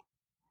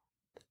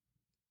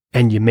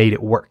and you made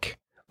it work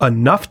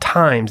enough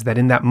times that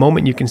in that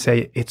moment you can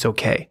say, it's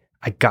okay,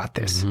 I got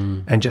this,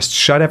 and just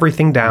shut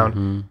everything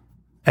down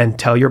and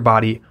tell your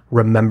body,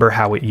 remember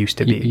how it used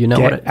to be. You know,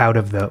 get out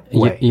of the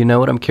way. You know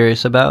what I'm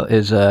curious about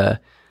is the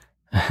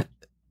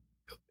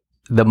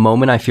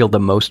moment I feel the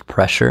most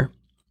pressure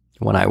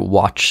when I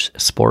watch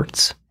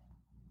sports.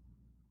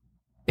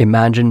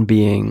 Imagine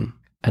being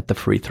at the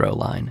free throw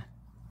line.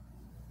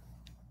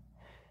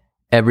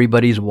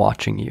 Everybody's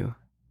watching you.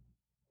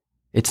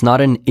 It's not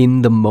an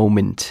in the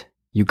moment,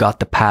 you got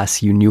the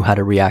pass, you knew how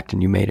to react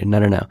and you made it.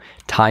 No.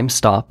 Time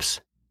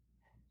stops.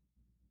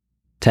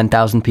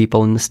 10,000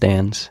 people in the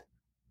stands.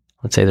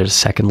 Let's say there's a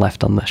second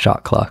left on the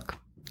shot clock.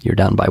 You're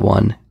down by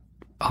 1.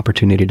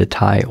 Opportunity to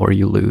tie or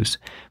you lose.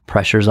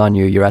 Pressure's on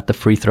you. You're at the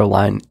free throw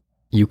line.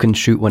 You can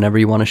shoot whenever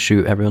you want to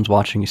shoot. Everyone's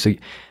watching you. So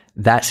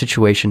that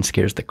situation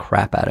scares the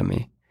crap out of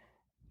me,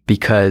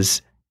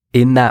 because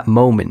in that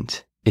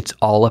moment, it's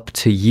all up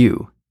to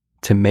you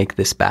to make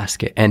this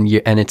basket. And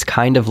it's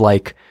kind of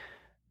like,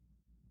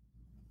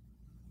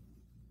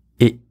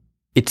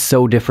 it's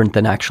so different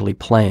than actually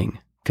playing,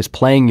 because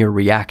playing, you're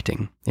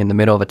reacting. In the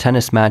middle of a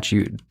tennis match,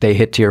 they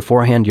hit to your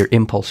forehand, your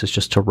impulse is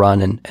just to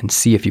run and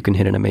see if you can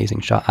hit an amazing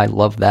shot. I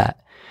love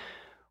that.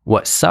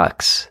 What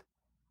sucks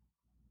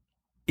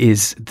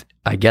is,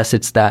 I guess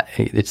it's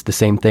the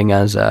same thing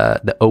as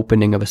the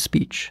opening of a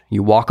speech.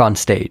 You walk on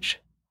stage.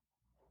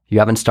 You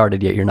haven't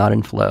started yet. You're not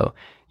in flow.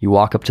 You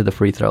walk up to the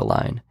free throw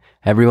line.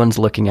 Everyone's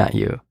looking at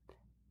you.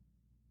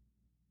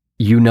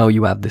 You know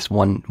you have this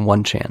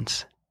one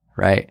chance,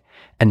 right?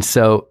 And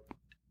so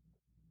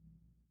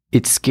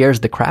it scares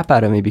the crap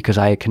out of me, because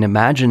I can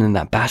imagine in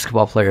that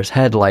basketball player's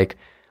head, like,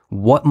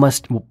 what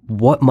must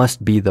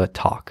be the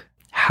talk?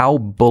 How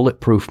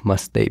bulletproof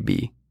must they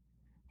be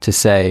to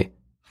say,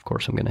 of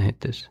course I'm going to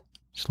hit this.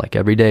 It's like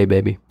every day,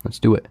 baby. Let's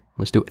do it.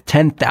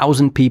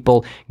 10,000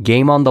 people,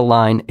 game on the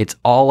line. It's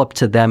all up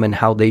to them and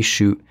how they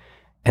shoot.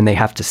 And they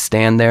have to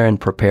stand there and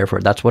prepare for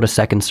it. That's what a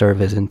second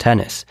serve is in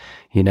tennis.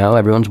 You know,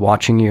 everyone's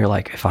watching you. You're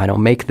like, if I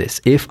don't make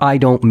this,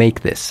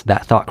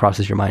 that thought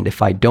crosses your mind.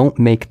 If I don't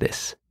make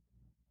this,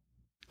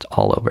 it's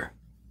all over.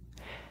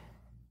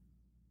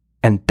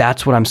 And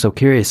that's what I'm so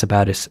curious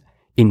about, is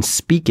in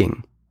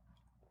speaking,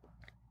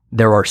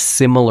 there are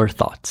similar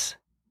thoughts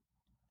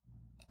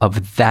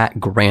of that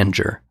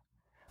grandeur,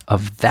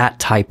 of that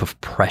type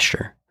of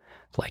pressure.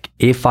 Like,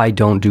 if I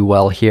don't do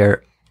well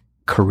here,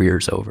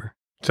 career's over.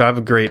 So I have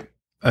a great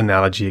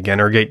analogy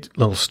again, or a great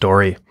little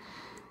story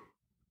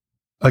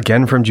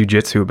again from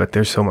jiu-jitsu, but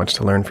there's so much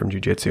to learn from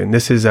jiu-jitsu. And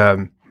this is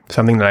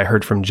something that I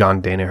heard from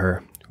John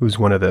Danaher, who's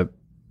one of the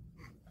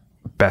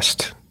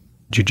best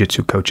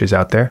jiu-jitsu coaches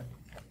out there.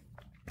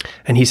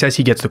 And he says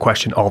he gets the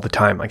question all the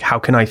time, like, how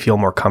can I feel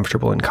more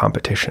comfortable in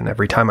competition?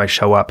 Every time I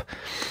show up,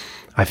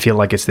 I feel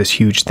like it's this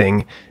huge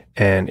thing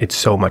and it's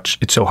so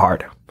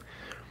hard.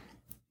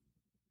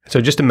 So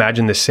just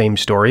imagine the same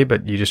story,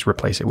 but you just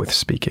replace it with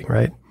speaking,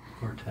 right?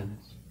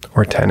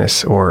 Or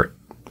tennis, or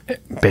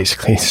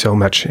basically so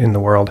much in the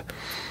world.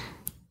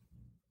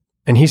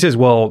 And he says,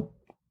 well,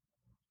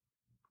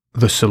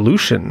 the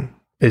solution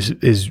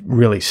is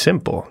really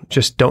simple.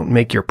 Just don't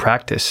make your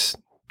practice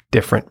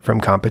different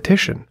from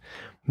competition.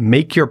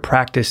 Make your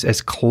practice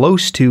as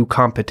close to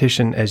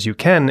competition as you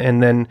can,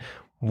 and then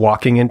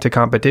walking into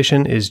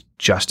competition is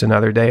just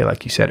another day,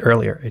 like you said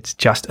earlier. It's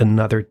just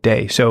another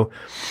day. So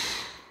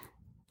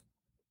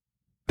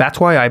that's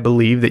why I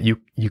believe that you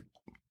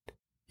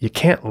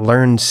can't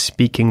learn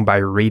speaking by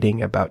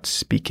reading about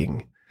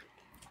speaking.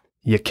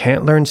 You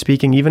can't learn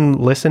speaking. Even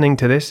listening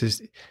to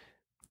this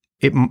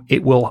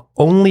it will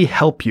only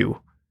help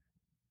you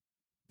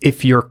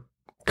if you're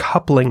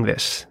coupling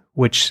this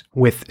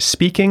with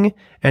speaking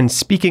and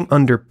speaking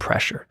under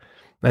pressure.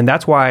 And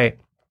that's why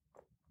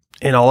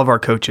in all of our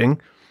coaching,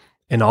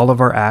 in all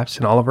of our apps,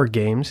 in all of our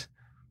games,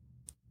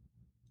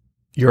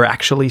 you're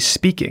actually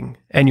speaking,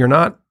 and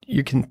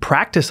you can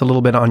practice a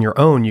little bit on your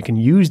own. You can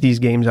use these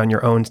games on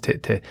your own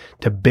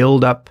to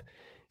build up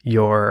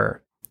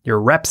your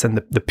reps and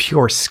the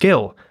pure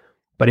skill.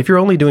 But if you're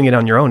only doing it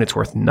on your own, it's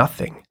worth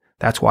nothing.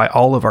 That's why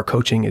all of our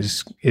coaching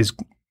is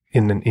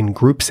in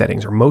group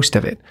settings, or most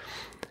of it.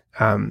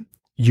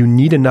 You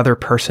need another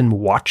person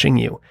watching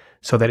you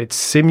so that it's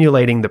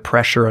simulating the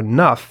pressure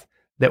enough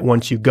that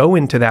once you go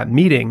into that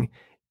meeting,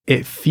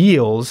 it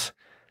feels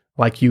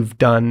like you've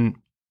done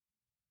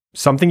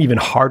something even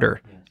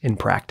harder in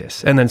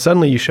practice. And then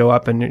suddenly you show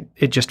up and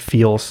it just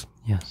feels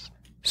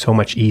so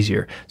much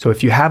easier. So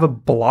if you have a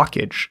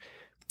blockage,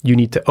 you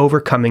need to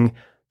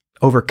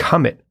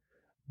overcome it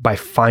by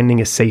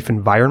finding a safe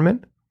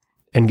environment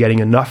and getting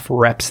enough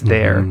reps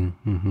there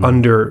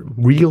under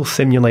real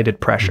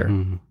simulated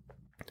pressure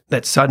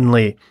that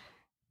suddenly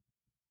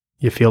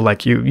you feel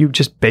like you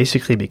just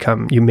basically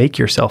you make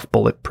yourself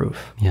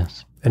bulletproof.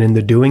 Yes. And in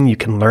the doing, you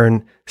can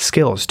learn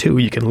skills too.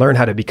 You can learn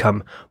how to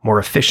become more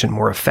efficient,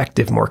 more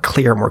effective, more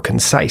clear, more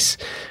concise,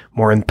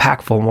 more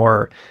impactful,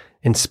 more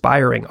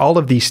inspiring. All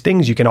of these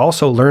things you can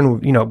also learn,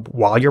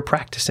 while you're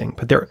practicing,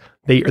 but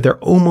they're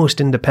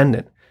almost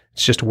independent.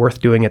 It's just worth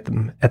doing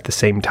them at the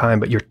same time,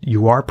 but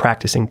you are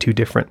practicing two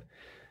different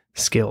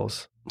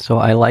skills. So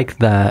I like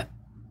that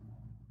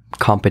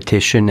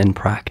competition and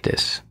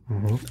practice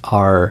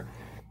are,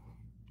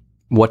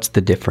 what's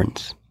the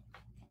difference?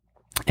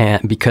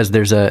 And because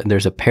there's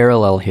a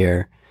parallel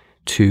here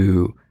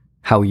to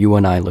how you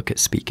and I look at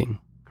speaking,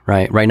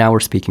 right? Right now we're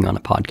speaking on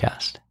a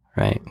podcast,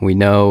 right? We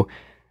know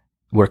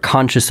we're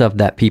conscious of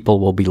that people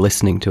will be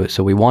listening to it.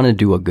 So we want to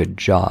do a good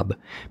job.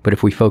 But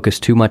if we focus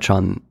too much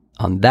on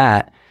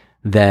that,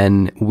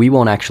 then we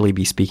won't actually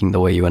be speaking the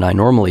way you and I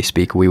normally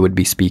speak. We would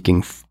be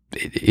speaking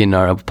in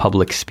a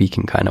public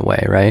speaking kind of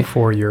way, right?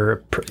 For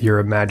your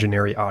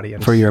imaginary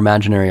audience. For your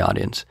imaginary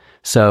audience.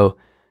 So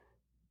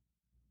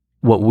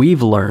what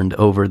we've learned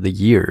over the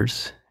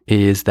years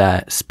is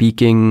that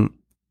speaking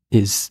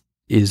is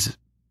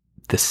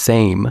the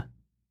same.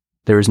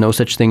 There is no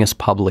such thing as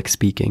public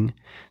speaking.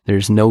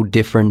 There's no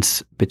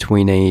difference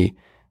between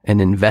an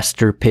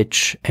investor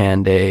pitch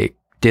and a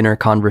dinner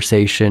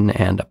conversation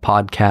and a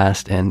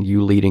podcast and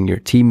you leading your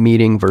team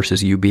meeting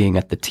versus you being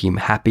at the team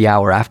happy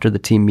hour after the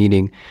team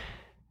meeting.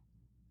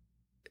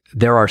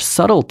 There are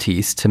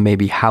subtleties to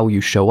maybe how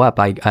you show up.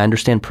 I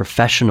understand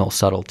professional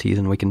subtleties,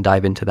 and we can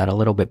dive into that a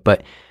little bit,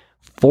 but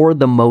for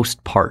the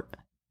most part,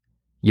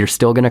 you're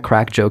still going to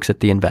crack jokes at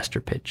the investor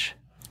pitch.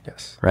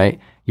 Yes. Right?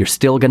 You're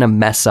still going to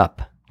mess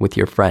up with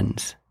your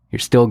friends. You're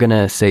still going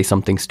to say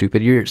something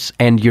stupid.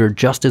 You're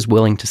just as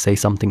willing to say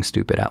something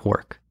stupid at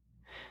work.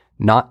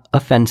 Not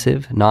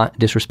offensive, not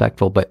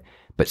disrespectful, but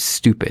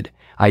stupid.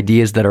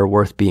 Ideas that are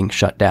worth being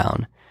shut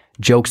down.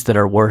 Jokes that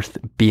are worth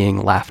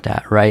being laughed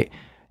at, right?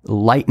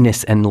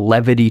 Lightness and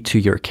levity to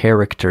your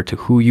character, to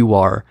who you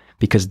are,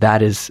 because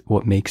that is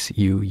what makes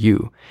you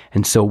you.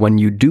 And so when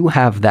you do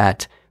have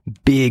that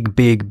big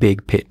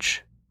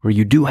pitch, where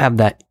you do have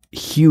that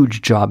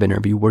huge job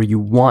interview, where you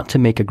want to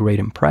make a great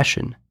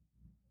impression,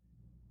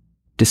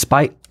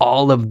 despite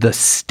all of the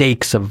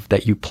stakes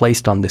that you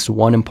placed on this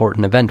one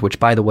important event, which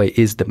by the way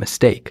is the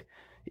mistake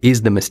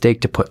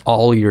to put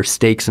all your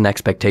stakes and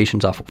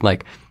expectations off.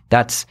 Like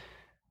that's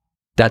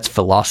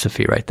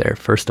philosophy right there.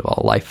 First of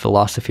all, life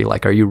philosophy.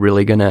 Like, are you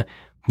really going to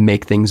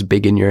make things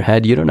big in your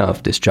head? You don't know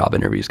if this job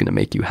interview is going to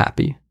make you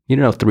happy. You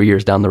don't know 3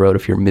 years down the road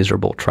if you're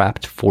miserable,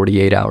 trapped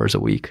 48 hours a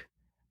week,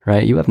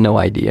 right? You have no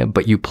idea,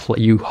 but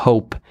you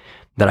hope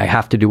that I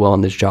have to do well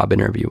in this job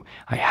interview.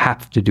 I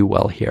have to do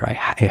well here.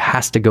 It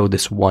has to go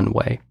this one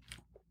way.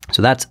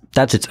 So that's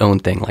its own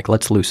thing. Like,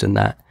 let's loosen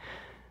that.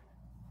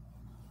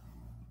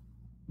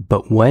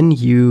 But when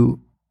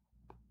you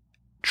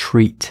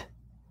treat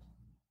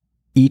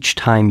each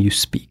time you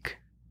speak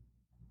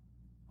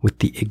with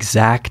the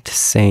exact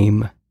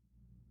same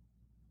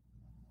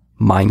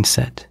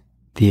mindset,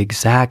 the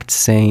exact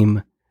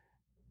same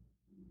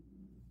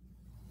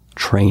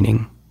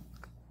training,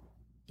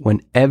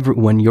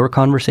 when your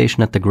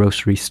conversation at the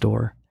grocery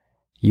store,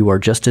 you are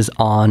just as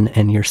on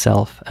and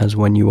yourself as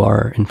when you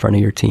are in front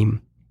of your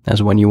team,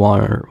 as when you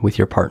are with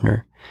your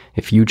partner.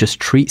 If you just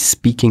treat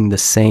speaking the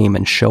same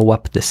and show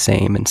up the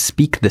same and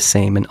speak the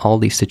same in all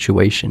these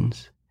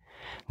situations,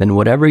 then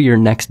whatever your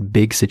next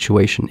big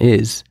situation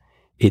is,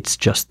 it's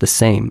just the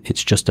same.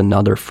 It's just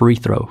another free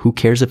throw. Who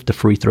cares if the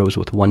free throw is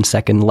with 1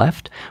 second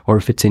left or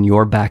if it's in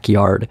your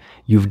backyard?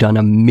 You've done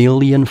 1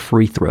 million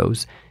free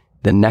throws.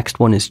 The next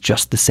one is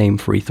just the same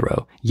free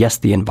throw. Yes,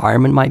 the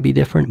environment might be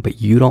different,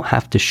 but you don't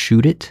have to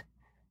shoot it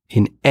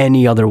in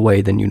any other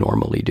way than you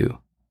normally do.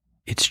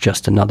 It's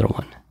just another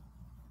one.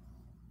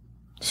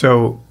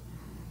 So,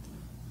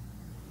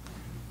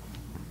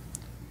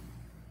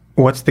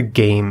 what's the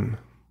game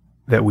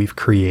that we've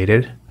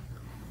created?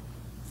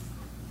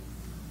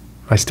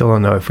 I still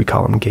don't know if we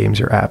call them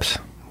games or apps.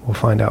 We'll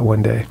find out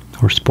one day.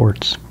 Or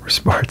sports.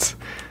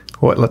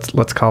 What?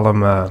 Let's call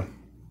them.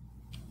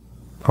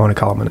 I want to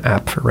call them an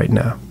app for right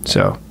now.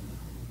 So,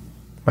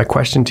 my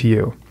question to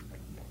you: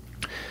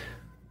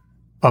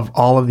 of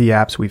all of the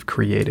apps we've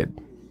created,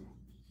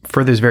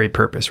 for this very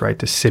purpose, right,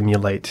 to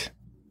simulate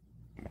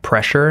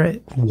pressure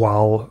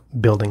while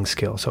building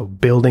skill, so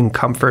building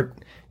comfort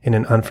in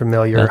an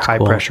unfamiliar, high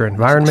pressure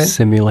environment.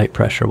 Simulate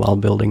pressure while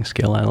building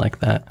skill. I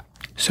like that.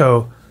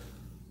 So,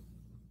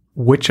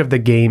 which of the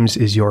games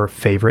is your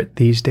favorite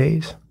these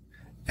days?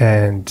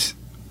 And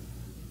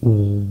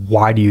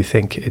why do you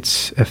think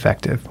it's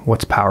effective?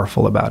 What's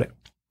powerful about it?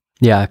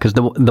 Yeah, because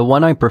the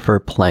one I prefer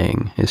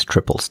playing is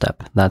Triple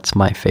Step. That's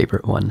my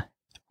favorite one.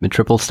 The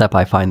Triple Step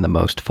I find the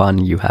most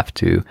fun. You have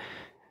to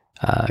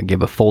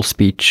give a full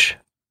speech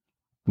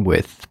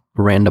with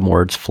random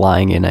words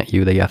flying in at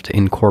you that you have to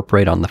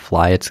incorporate on the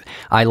fly.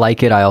 I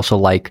like it. I also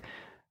like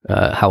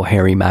how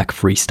Harry Mack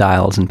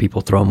freestyles and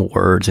people throw him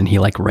words and he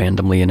like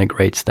randomly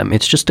integrates them.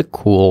 It's just a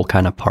cool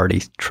kind of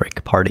party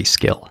trick, party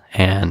skill.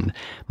 And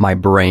my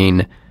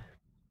brain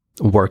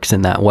works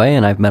in that way.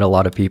 And I've met a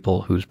lot of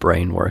people whose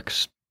brain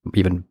works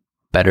even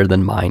better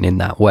than mine in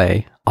that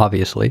way,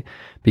 obviously,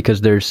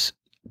 because there's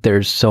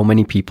so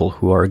many people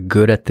who are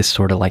good at this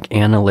sort of like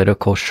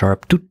analytical,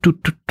 sharp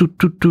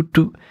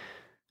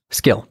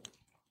skill.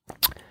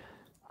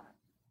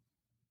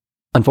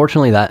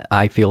 Unfortunately, that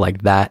I feel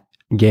like that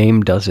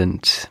game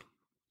doesn't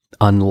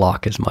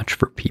unlock as much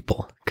for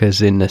people,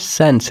 because in a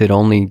sense, it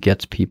only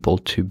gets people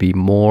to be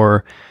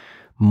more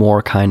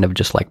kind of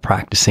just like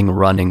practicing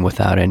running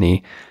without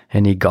any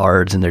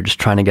guards, and they're just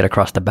trying to get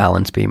across the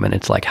balance beam, and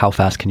it's like, how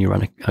fast can you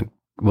run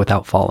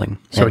without falling?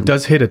 So it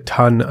does hit a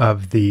ton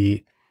of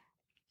the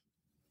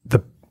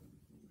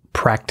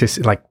practice,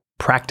 like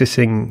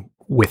practicing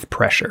with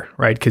pressure,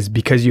 right?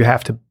 Because you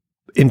have to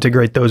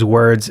integrate those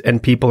words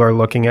and people are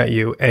looking at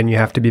you and you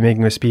have to be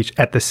making a speech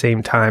at the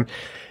same time.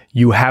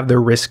 You have the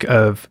risk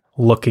of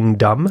looking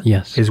dumb.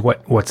 Yes. Is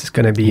what's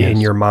going to be in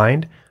your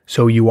mind.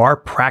 So you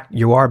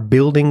are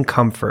building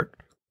comfort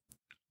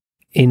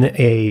in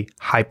a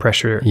high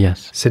pressure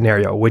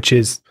scenario, which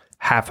is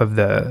half of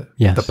the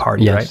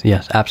party, right?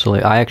 Yes,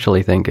 absolutely. I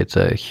actually think it's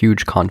a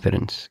huge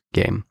confidence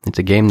game. It's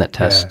a game that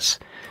tests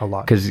a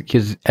lot,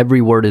 because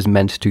every word is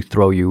meant to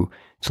throw you.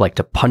 It's like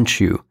to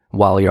punch you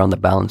while you're on the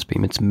balance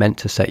beam. It's meant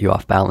to set you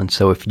off balance.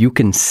 So if you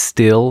can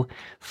still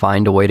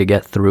find a way to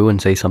get through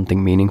and say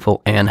something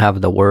meaningful and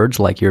have the words,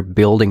 like you're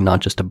building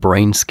not just a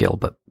brain skill,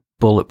 but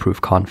bulletproof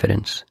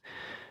confidence.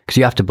 Because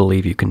you have to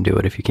believe you can do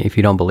it. If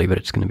you don't believe it,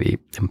 it's going to be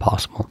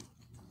impossible.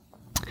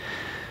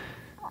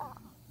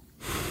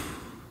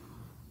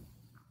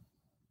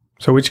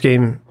 So which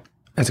game,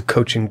 as a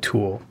coaching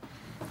tool,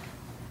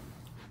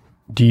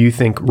 do you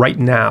think right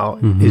now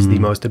is the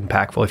most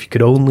impactful? If you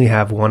could only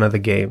have one of the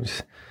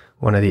games,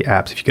 one of the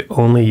apps, if you could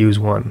only use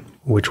one,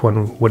 which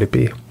one would it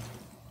be?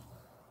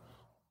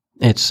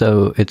 It's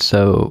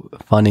so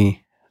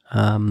funny.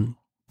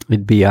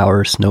 It'd be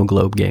our snow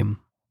globe game,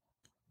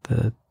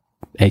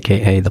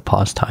 AKA the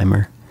pause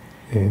timer.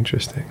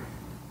 Interesting.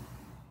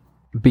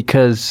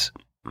 Because,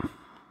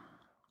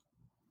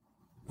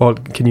 well,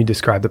 can you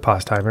describe the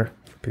pause timer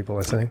for people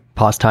listening?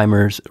 Pause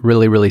timer's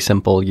really, really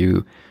simple.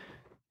 You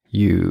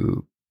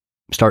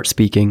start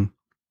speaking.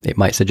 It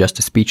might suggest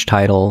a speech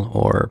title,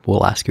 or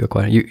we'll ask you a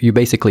question. You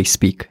basically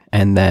speak,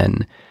 and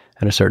then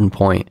at a certain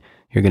point,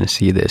 you're going to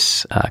see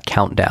this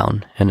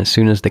countdown. And as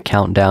soon as the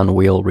countdown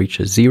wheel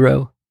reaches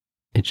 0,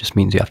 it just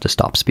means you have to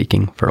stop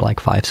speaking for like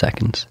 5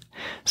 seconds.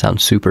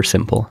 Sounds super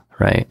simple,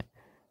 right?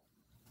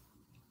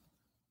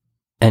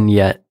 And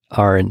yet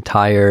our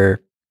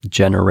entire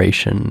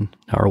generation,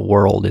 our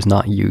world is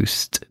not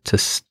used to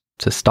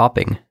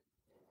stopping.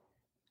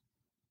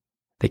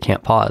 They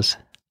can't pause.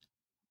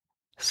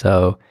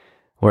 So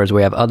whereas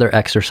we have other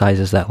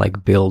exercises that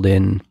like build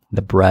in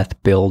the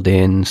breath, build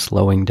in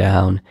slowing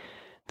down,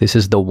 this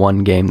is the one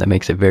game that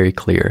makes it very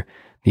clear.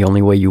 The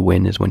only way you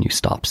win is when you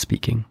stop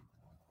speaking.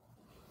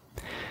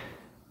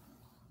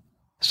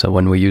 So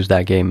when we use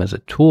that game as a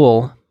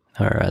tool,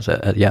 or as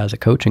a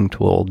coaching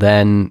tool,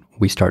 then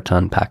we start to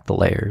unpack the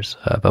layers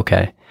of,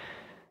 okay,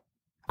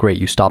 great,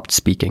 you stopped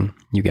speaking,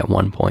 you get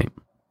 1 point.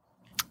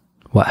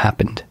 What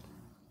happened?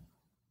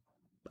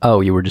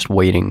 Oh, you were just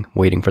waiting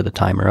for the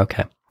timer.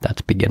 Okay,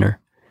 that's beginner.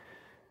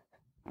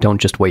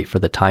 Don't just wait for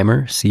the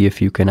timer. See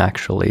if you can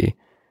actually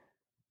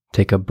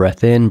take a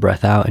breath in,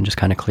 breath out, and just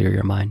kind of clear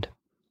your mind.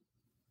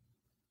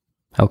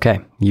 Okay,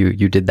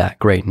 you did that.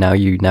 Great. Now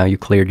you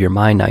cleared your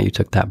mind. Now you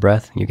took that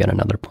breath. You get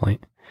another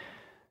point.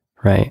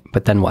 Right?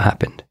 But then what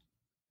happened?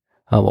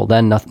 Oh, well,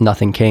 then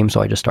nothing came,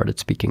 so I just started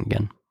speaking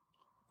again.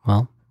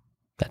 Well,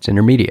 that's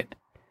intermediate.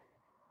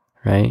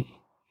 Right?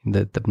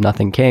 The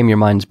nothing came, your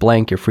mind's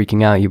blank, you're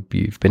freaking out,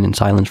 you've been in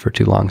silence for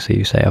too long, so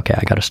you say, okay,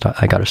 I gotta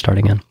start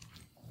again.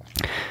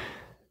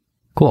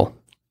 Cool.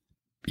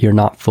 You're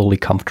not fully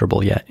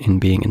comfortable yet in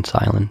being in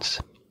silence.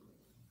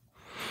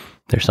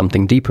 There's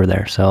something deeper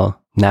there. So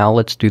now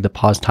let's do the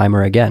pause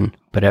timer again.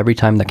 But every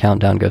time the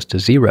countdown goes to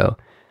 0,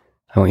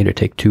 I want you to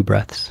take 2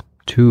 breaths,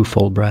 2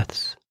 full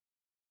breaths.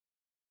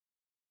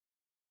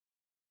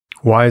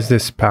 Why is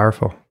this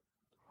powerful?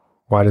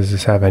 Why does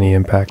this have any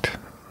impact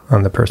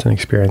on the person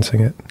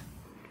experiencing it?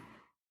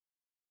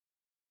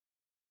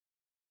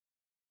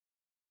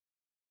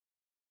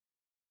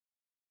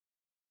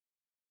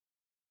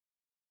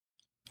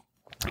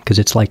 Because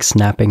it's like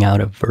snapping out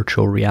of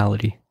virtual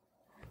reality.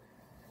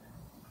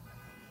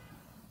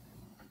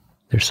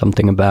 There's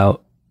something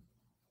about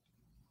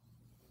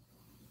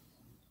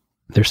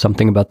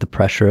the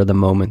pressure of the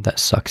moment that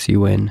sucks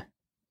you in,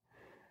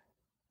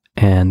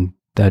 and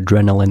the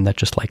adrenaline that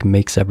just like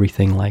makes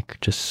everything like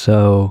just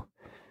so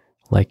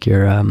like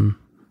you're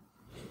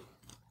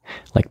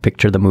like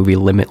picture the movie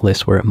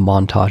Limitless, where it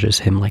montages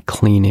him like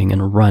cleaning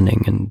and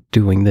running and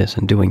doing this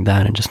and doing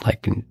that, and just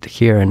like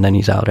here, and then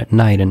he's out at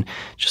night, and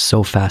just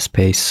so fast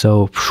paced,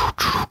 so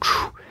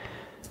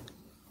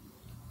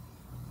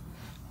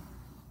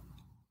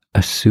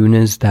as soon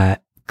as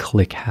that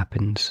click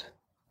happens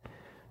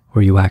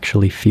where you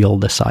actually feel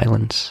the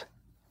silence,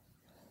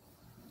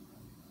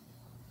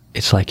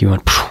 it's like you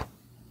went,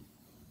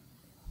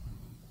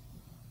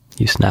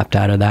 you snapped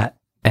out of that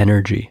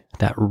energy,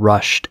 that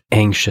rushed,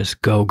 anxious,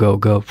 go, go,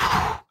 go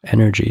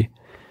energy.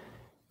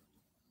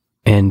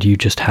 And you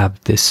just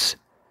have this,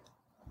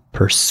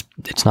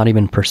 it's not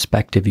even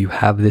perspective. You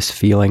have this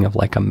feeling of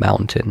like a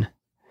mountain,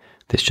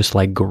 this just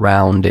like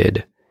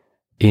grounded,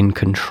 in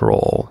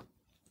control.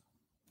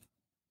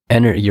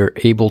 And you're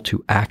able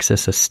to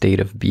access a state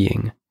of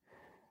being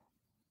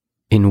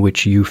in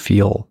which you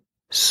feel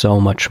so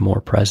much more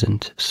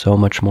present, so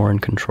much more in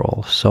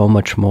control, so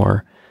much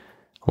more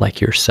like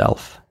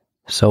yourself,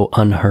 so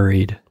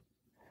unhurried.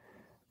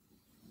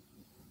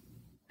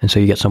 And so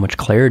you get so much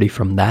clarity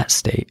from that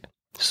state,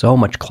 so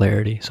much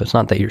clarity. So it's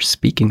not that your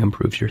speaking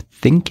improves, your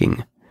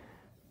thinking.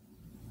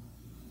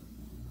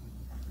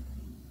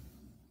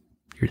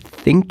 Your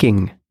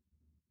thinking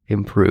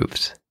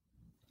improves.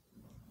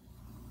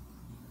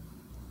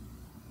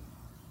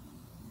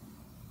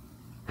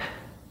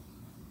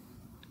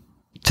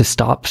 To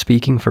stop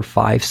speaking for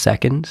 5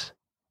 seconds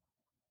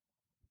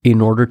in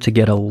order to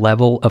get a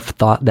level of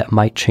thought that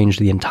might change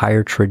the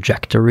entire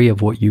trajectory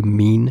of what you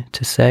mean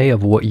to say,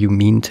 of what you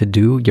mean to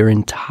do, your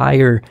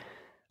entire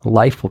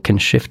life can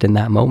shift in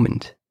that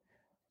moment.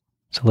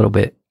 It's a little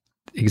bit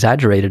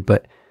exaggerated,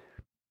 but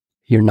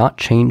you're not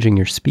changing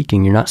your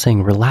speaking. You're not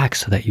saying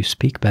relax so that you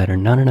speak better.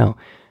 No.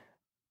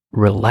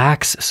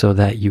 Relax so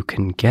that you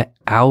can get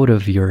out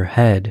of your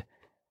head,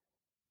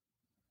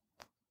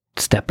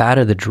 step out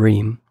of the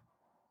dream,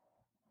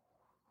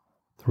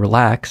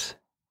 relax,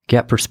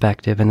 get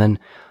perspective, and then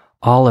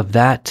all of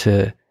that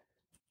to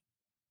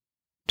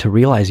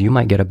realize you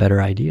might get a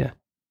better idea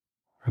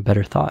or a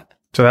better thought.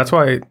 So that's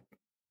why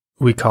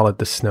we call it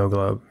the snow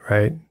globe,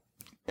 right?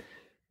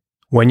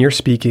 When you're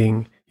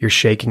speaking, you're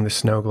shaking the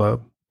snow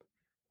globe,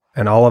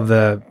 and all of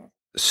the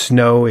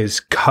snow is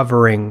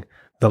covering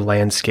the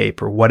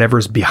landscape or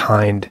whatever's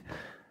behind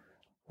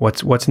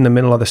what's in the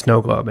middle of the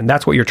snow globe. And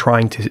that's what you're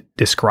trying to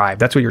describe.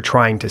 That's what you're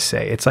trying to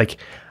say. It's like,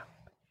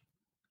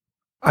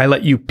 I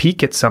let you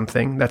peek at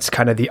something. That's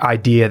kind of the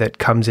idea that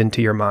comes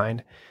into your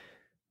mind.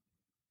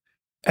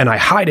 And I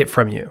hide it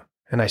from you.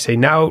 And I say,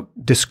 now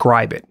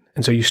describe it.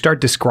 And so you start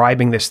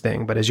describing this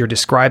thing, but as you're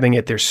describing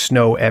it, there's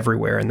snow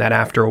everywhere. And then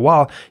after a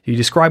while, you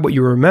describe what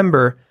you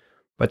remember,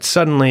 but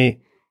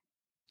suddenly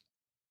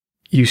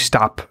you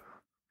stop,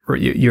 or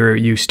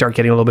you start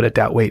getting a little bit of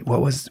doubt. Wait, what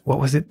was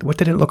it? What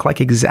did it look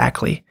like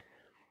exactly?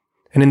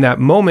 And in that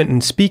moment in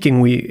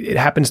speaking, it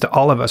happens to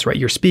all of us, right?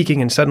 You're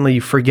speaking and suddenly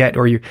you forget,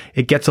 or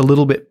it gets a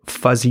little bit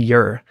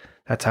fuzzier.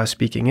 That's how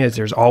speaking is.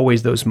 There's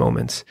always those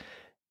moments.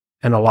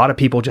 And a lot of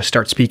people just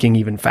start speaking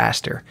even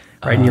faster,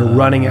 right? And you're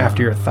running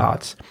after your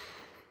thoughts.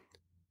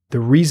 The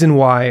reason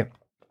why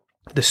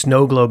the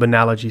snow globe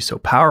analogy is so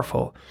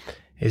powerful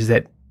is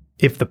that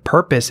if the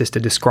purpose is to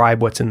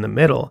describe what's in the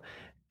middle,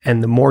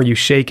 and the more you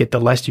shake it,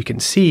 the less you can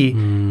see,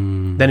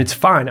 then it's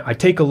fine. I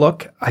take a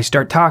look, I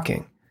start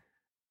talking.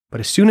 But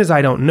as soon as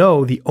I don't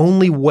know, the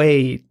only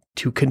way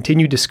to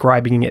continue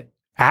describing it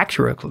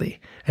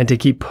accurately and to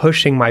keep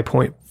pushing my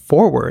point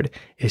forward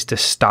is to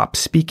stop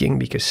speaking,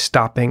 because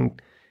stopping,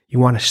 you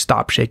want to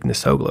stop shaking the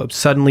snow globe.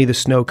 Suddenly the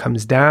snow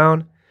comes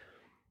down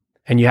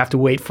and you have to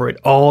wait for it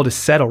all to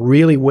settle,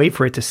 really wait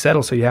for it to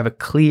settle so you have a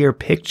clear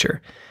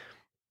picture.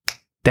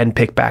 Then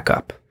pick back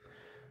up,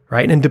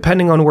 right? And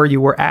depending on where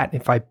you were at,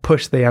 if I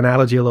push the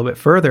analogy a little bit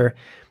further,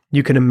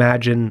 you can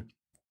imagine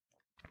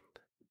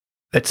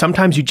that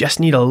sometimes you just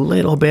need a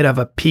little bit of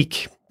a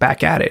peek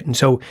back at it. And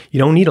so you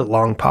don't need a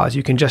long pause.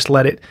 You can just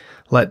let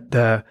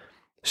the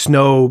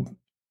snow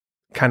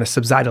kind of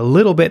subside a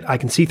little bit. I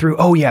can see through,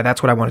 oh yeah,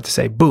 that's what I wanted to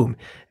say. Boom.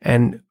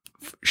 And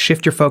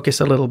shift your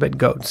focus a little bit,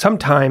 go.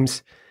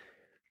 Sometimes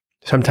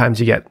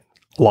you get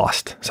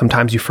lost.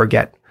 Sometimes you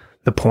forget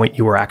the point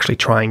you were actually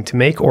trying to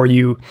make, or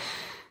you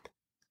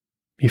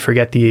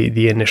forget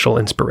the initial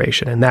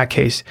inspiration. In that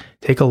case,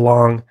 take a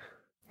long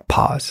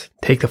pause,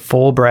 take a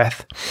full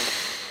breath,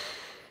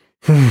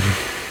 and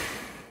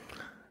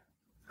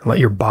let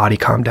your body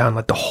calm down,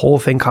 let the whole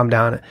thing calm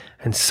down,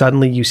 and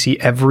suddenly you see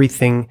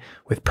everything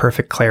with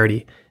perfect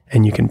clarity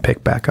and you can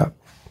pick back up.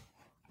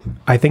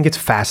 I think it's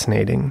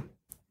fascinating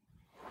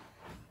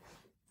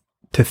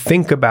to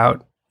think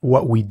about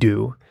what we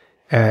do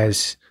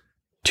as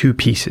two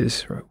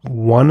pieces.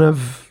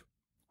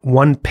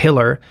 One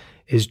pillar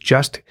is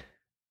just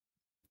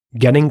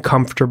getting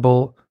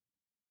comfortable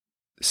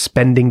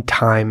spending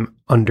time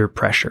under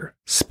pressure,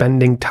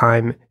 spending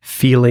time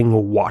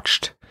feeling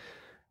watched,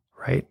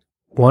 right?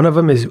 One of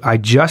them is, I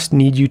just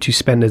need you to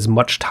spend as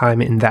much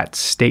time in that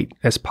state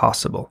as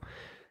possible.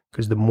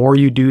 Because the more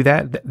you do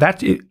that,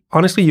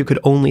 honestly, you could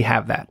only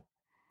have that.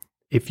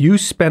 If you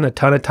spend a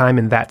ton of time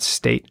in that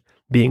state,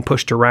 being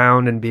pushed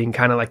around and being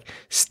kind of like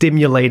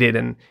stimulated,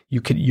 and you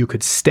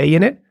could stay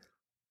in it,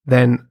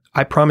 then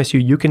I promise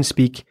you can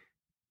speak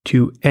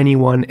to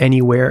anyone,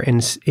 anywhere,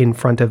 in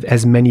front of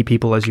as many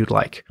people as you'd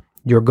like.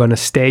 You're going to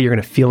stay, you're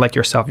going to feel like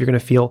yourself, you're going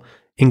to feel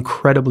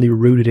incredibly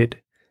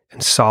rooted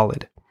and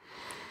solid.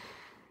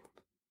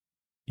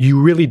 You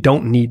really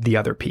don't need the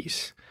other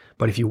piece.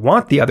 But if you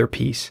want the other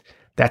piece,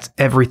 that's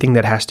everything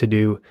that has to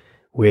do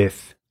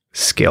with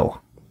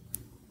skill,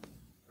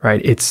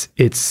 right?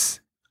 It's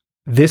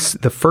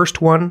the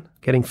first one,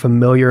 getting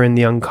familiar in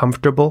the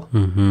uncomfortable,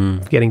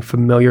 getting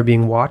familiar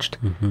being watched,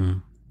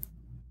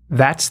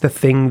 that's the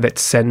thing that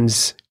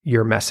sends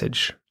your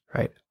message,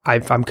 right?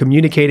 I'm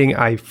communicating,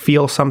 I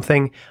feel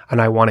something,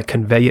 and I want to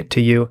convey it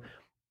to you,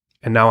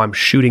 and now I'm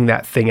shooting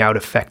that thing out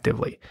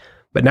effectively.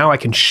 But now I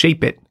can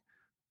shape it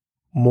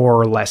more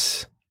or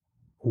less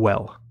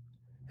well.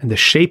 And the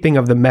shaping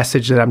of the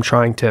message that I'm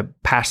trying to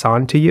pass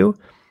on to you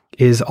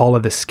is all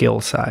of the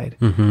skill side.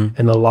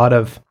 And a lot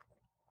of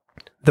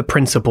the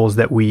principles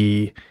that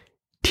we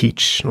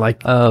teach,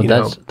 like,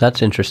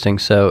 that's interesting.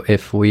 So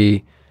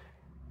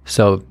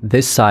so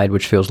this side,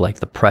 which feels like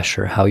the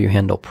pressure, how you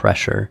handle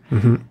pressure,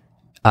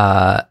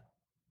 that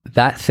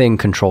thing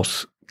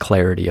controls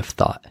clarity of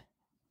thought,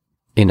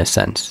 in a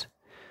sense.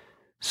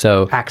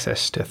 So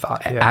access to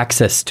thought,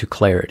 access to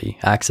clarity,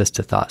 access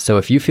to thought. So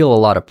if you feel a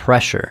lot of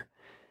pressure,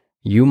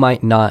 you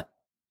might not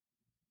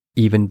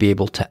even be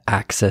able to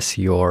access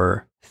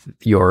your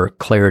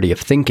clarity of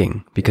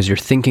thinking because your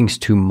thinking's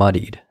too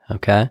muddied.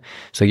 Okay.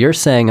 So you're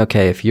saying,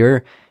 okay, if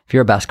you're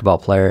a basketball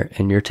player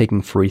and you're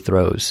taking free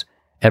throws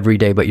every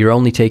day, but you're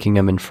only taking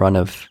them in front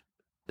of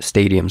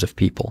stadiums of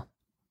people.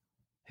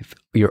 If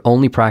your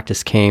only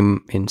practice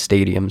came in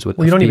stadiums with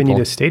you don't people, even need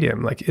a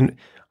stadium.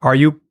 Are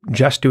you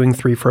just doing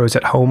free throws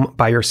at home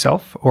by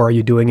yourself, or are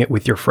you doing it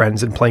with your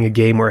friends and playing a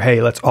game where,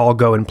 hey, let's all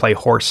go and play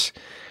horse,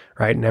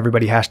 right? And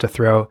everybody has to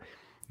throw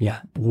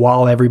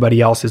while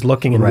everybody else is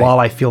looking and while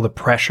I feel the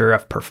pressure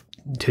of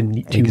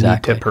need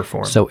to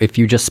perform. So if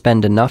you just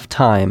spend enough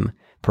time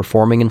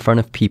performing in front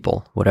of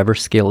people, whatever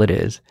skill it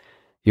is,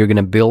 you're going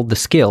to build the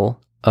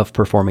skill of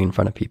performing in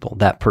front of people.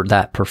 That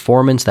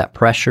performance, that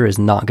pressure is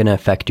not going to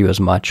affect you as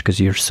much because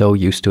you're so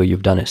used to it.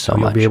 You've done it so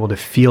much. You'll be able to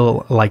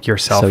feel like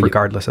yourself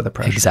regardless of the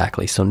pressure.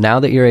 Exactly. So now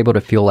that you're able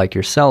to feel like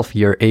yourself,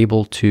 you're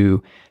able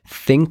to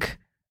think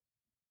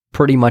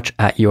pretty much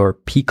at your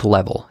peak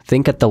level.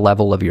 Think at the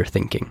level of your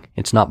thinking.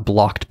 It's not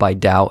blocked by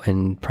doubt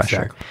and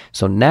pressure. Exactly.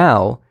 So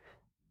now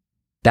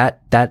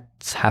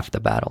that's half the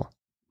battle.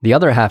 The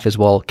other half is,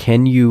 well,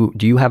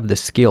 do you have the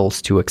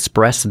skills to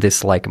express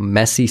this like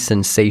messy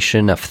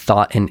sensation of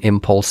thought and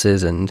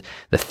impulses and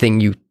the thing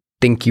you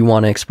think you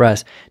want to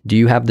express? Do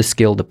you have the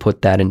skill to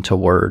put that into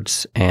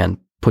words and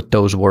put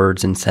those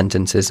words in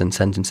sentences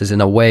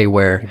in a way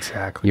where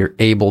you're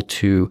able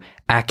to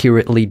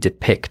accurately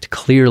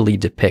clearly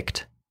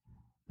depict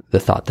the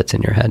thought that's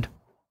in your head?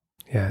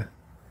 Yeah.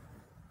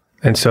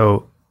 And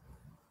so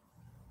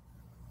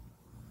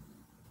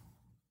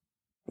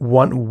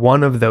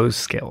one of those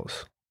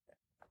skills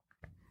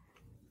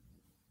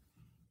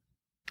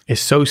is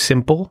so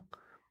simple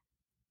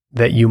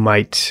that you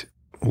might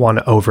want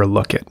to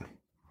overlook it.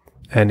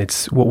 And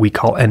it's what we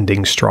call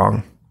ending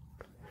strong.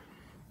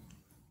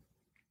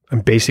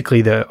 And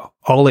basically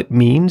all it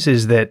means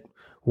is that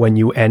when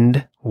you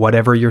end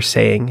whatever you're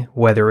saying,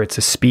 whether it's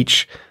a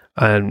speech,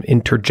 an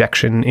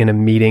interjection in a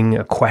meeting,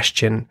 a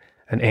question,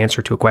 an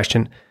answer to a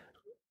question,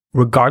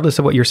 regardless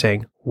of what you're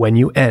saying, when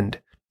you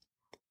end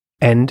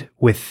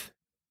with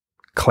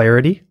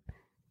clarity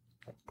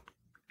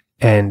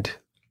and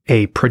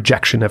a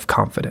projection of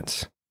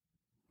confidence.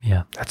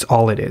 Yeah. That's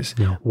all it is.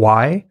 Yeah.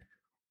 Why?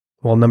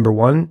 Well, number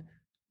one,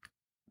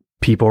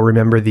 people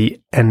remember the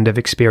end of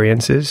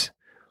experiences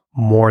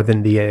more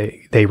than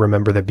they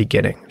remember the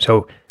beginning.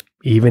 So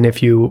even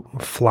if you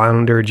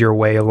floundered your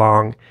way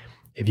along,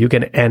 if you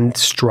can end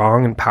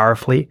strong and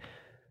powerfully,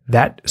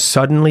 that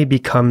suddenly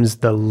becomes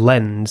the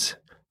lens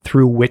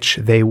through which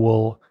they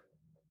will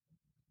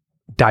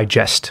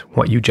digest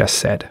what you just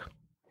said.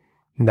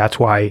 And that's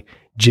why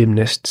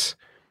gymnasts,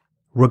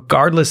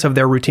 regardless of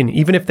their routine,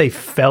 even if they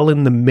fell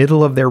in the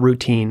middle of their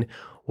routine,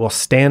 will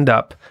stand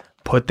up,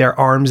 put their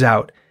arms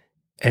out,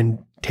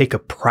 and take a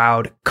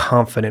proud,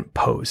 confident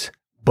pose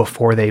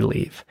before they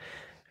leave.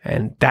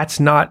 And that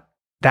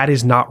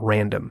is not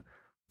random.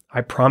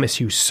 I promise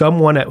you,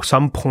 someone at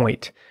some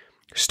point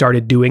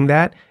started doing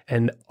that,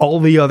 and all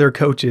the other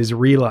coaches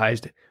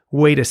realized,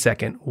 wait a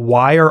second,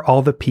 why are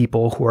all the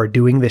people who are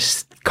doing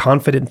this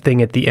confident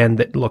thing at the end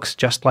that looks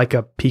just like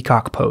a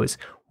peacock pose,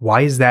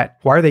 why is that?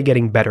 Why are they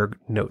getting better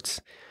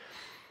notes?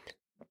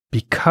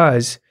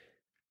 Because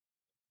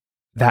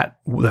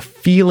the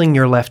feeling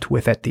you're left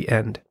with at the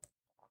end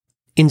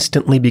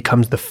instantly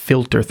becomes the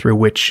filter through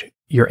which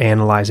you're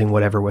analyzing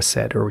whatever was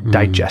said or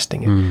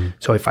digesting it.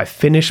 So if I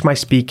finish my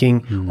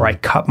speaking or I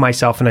cut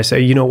myself and I say,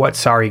 you know what,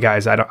 sorry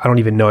guys, I don't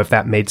even know if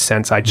that made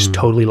sense. I just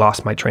totally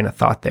lost my train of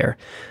thought there.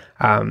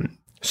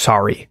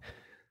 Sorry.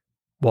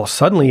 Well,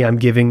 suddenly I'm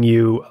giving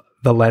you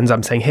the lens.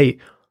 I'm saying, hey,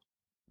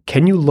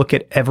 can you look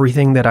at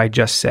everything that I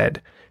just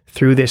said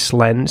through this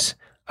lens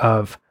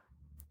of,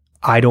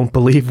 I don't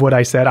believe what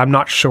I said. I'm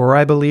not sure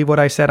I believe what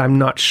I said. I'm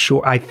not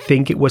sure. I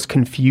think it was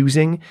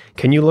confusing.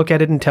 Can you look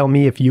at it and tell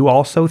me if you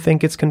also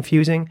think it's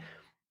confusing?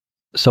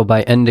 So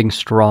by ending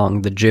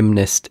strong, the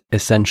gymnast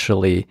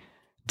essentially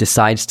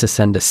decides to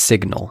send a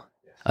signal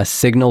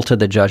to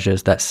the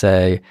judges that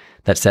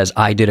says,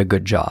 I did a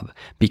good job.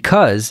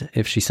 Because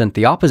if she sent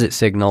the opposite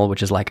signal,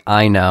 which is like,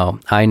 I know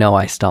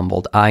I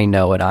stumbled, I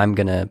know it, I'm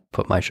going to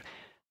put my...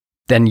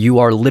 then you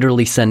are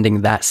literally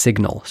sending that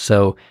signal.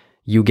 So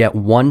you get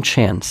one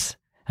chance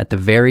at the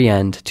very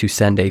end to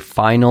send a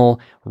final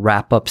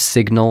wrap-up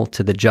signal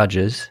to the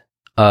judges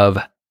of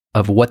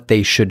what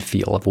they should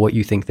feel, of what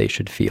you think they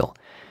should feel.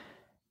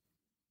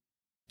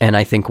 And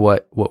I think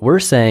what we're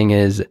saying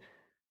is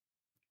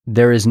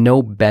there is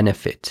no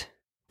benefit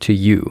to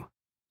you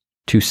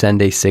to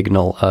send a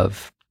signal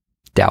of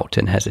doubt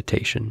and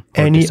hesitation.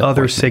 Any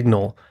other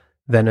signal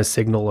than a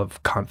signal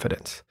of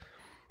confidence.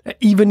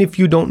 Even if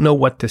you don't know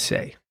what to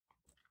say,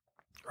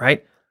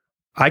 right?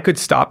 I could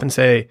stop and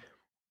say,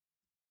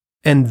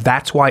 and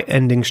that's why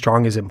ending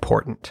strong is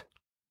important.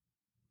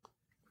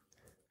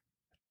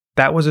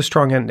 That was a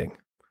strong ending,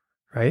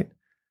 right?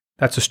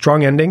 That's a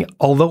strong ending.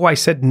 Although I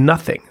said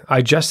nothing,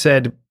 I just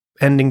said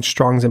ending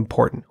strong is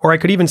important. Or I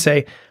could even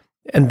say,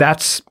 and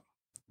that's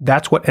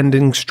what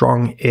ending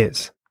strong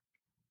is.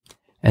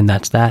 And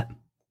that's that.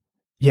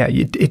 Yeah,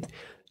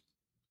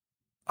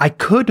 I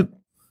could,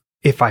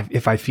 if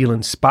I feel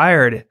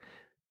inspired,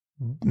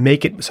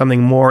 make it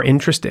something more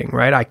interesting,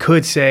 right? I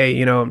could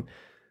say,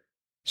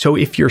 so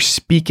if you're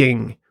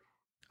speaking,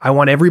 I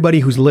want everybody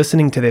who's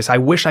listening to this, I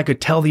wish I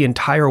could tell the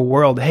entire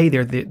world, hey,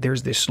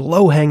 there's this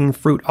low-hanging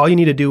fruit. All you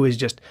need to do is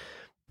just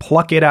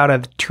pluck it out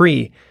of the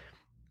tree.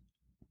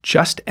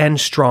 Just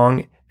end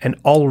strong, and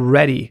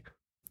already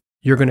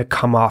you're going to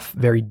come off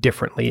very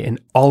differently in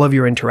all of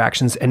your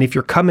interactions. And if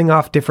you're coming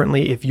off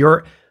differently, if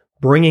you're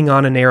bringing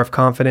on an air of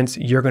confidence,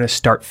 you're going to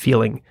start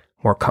feeling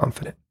more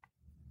confident.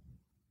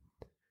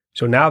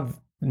 So now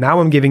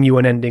I'm giving you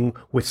an ending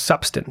with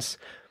substance.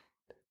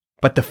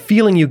 But the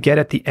feeling you get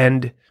at the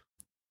end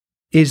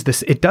is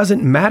this. It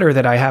doesn't matter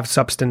that I have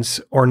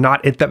substance or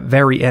not at the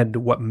very end.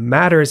 What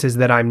matters is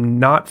that I'm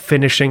not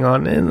finishing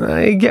on, and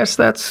I guess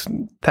that's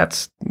I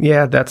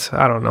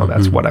don't know.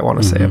 That's what I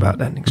want to say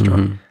about ending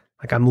strong.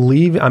 Like I'm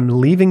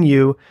leaving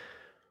you.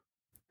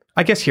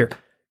 I guess here,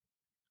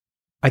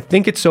 I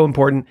think it's so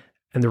important.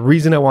 And the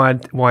reason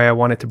why I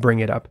wanted to bring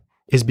it up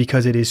is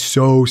because it is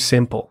so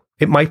simple.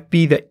 It might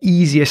be the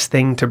easiest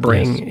thing to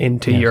bring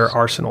into your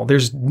arsenal.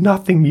 There's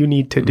nothing you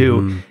need to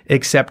do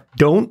except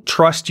don't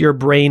trust your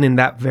brain in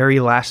that very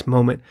last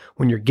moment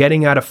when you're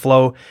getting out of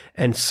flow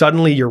and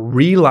suddenly you're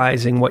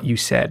realizing what you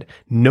said.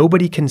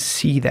 Nobody can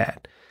see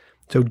that.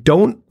 So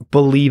don't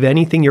believe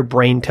anything your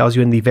brain tells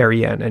you in the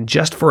very end. And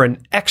just for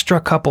an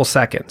extra couple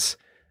seconds,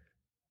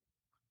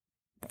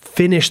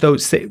 finish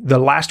the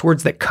last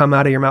words that come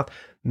out of your mouth.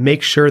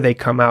 Make sure they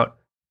come out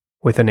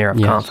with an air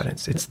of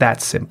confidence. It's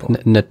that simple.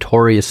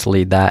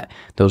 Notoriously,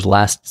 those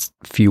last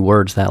few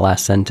words, that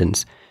last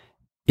sentence,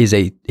 is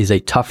a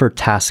tougher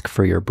task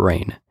for your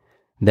brain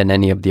than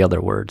any of the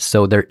other words.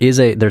 So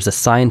there's a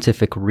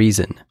scientific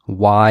reason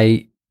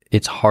why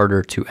it's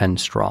harder to end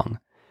strong.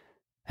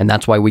 And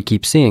that's why we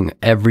keep seeing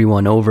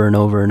everyone over and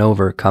over and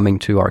over coming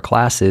to our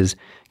classes,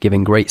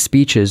 giving great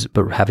speeches,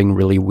 but having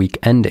really weak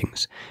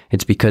endings.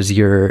 It's because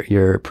your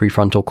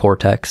prefrontal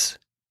cortex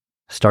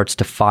starts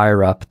to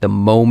fire up the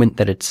moment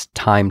that it's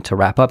time to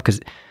wrap up, because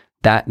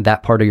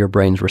that part of your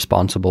brain's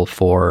responsible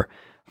for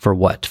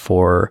what?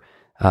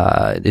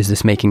 Is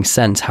this making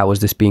sense? How is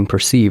this being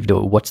perceived?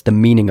 What's the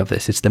meaning of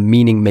this? It's the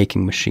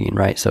meaning-making machine,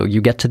 right? So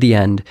you get to the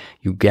end,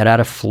 you get out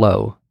of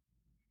flow.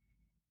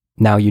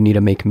 Now you need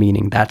to make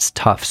meaning. That's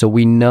tough. So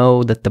we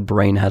know that the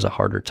brain has a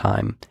harder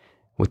time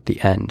with the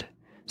end.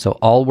 So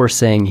all we're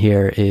saying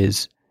here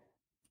is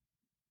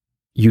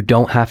you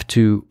don't have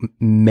to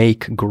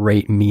make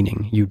great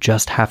meaning. You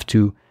just have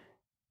to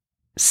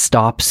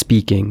stop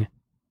speaking,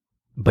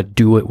 but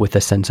do it with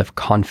a sense of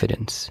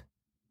confidence.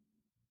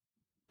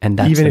 And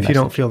that's even if you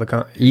don't feel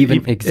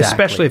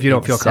especially if you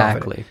don't feel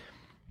confident.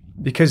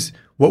 Because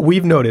what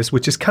we've noticed,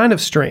 which is kind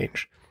of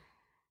strange,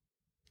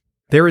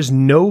 there is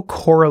no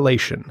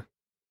correlation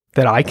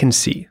that I can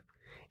see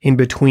in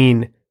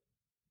between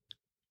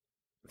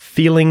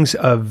feelings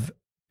of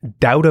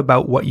doubt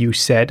about what you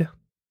said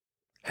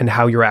and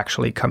how you're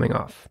actually coming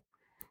off.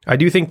 I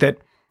do think that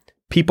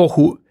people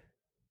who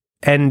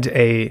end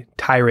a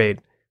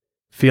tirade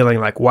feeling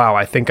like, wow,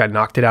 I think I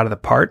knocked it out of the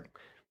park,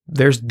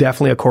 there's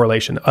definitely a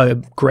correlation. A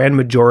grand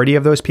majority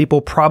of those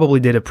people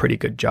probably did a pretty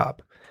good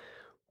job.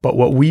 But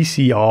what we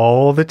see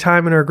all the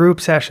time in our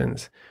group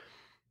sessions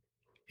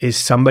is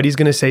somebody's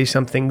going to say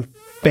something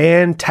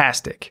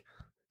fantastic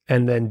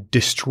and then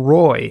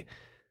destroy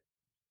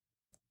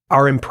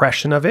our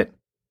impression of it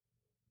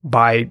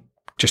by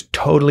just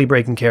totally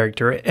breaking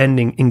character,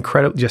 ending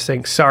incredible, just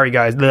saying, sorry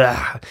guys,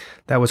 that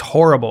was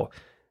horrible.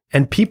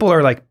 And people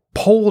are like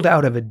pulled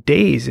out of a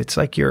daze. It's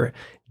like you're,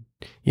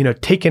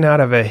 taken out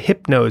of a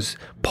hypnose,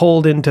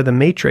 pulled into the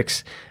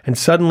matrix, and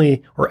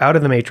suddenly, or out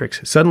of the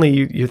matrix,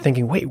 suddenly you're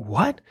thinking, wait,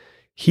 what?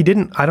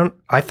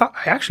 I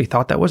actually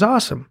thought that was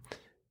awesome.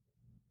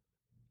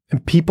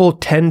 And people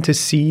tend to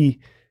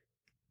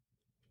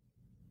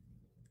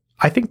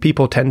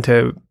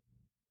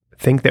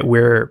think that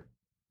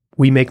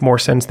we make more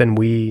sense than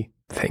we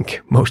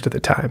think most of the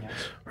time,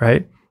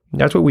 right?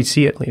 That's what we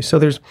see, at least.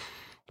 So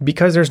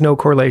because there's no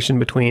correlation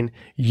between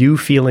you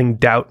feeling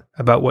doubt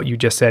about what you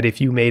just said, if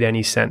you made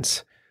any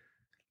sense,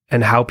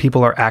 and how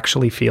people are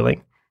actually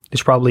feeling,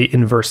 is probably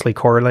inversely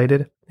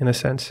correlated in a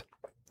sense.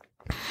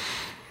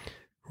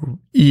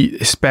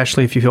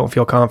 Especially if you don't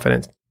feel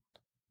confident,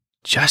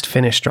 just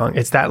finish strong.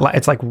 It's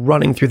like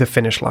running through the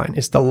finish line.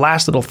 It's the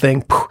last little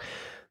thing.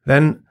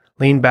 Then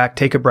lean back,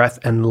 take a breath,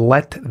 and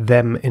let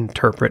them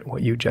interpret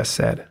what you just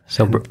said.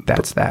 So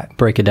that's that.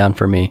 Break it down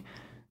for me.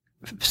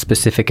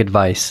 Specific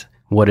advice.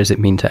 What does it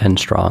mean to end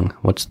strong?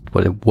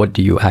 What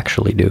do you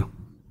actually do?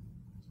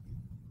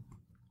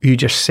 You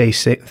just say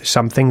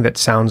something that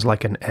sounds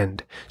like an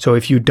end. So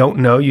if you don't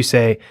know, you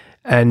say,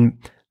 and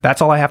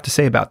that's all I have to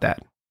say about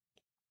that.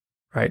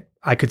 Right?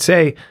 I could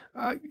say,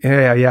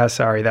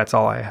 sorry, that's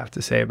all I have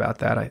to say about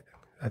that.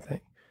 I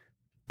think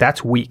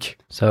that's weak.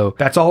 So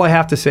that's all I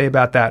have to say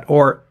about that.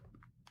 Or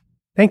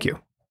thank you.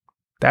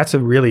 That's a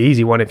really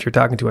easy one if you're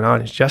talking to an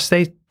audience. Just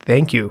say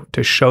thank you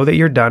to show that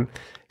you're done.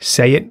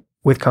 Say it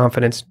with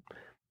confidence,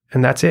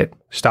 and that's it.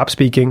 Stop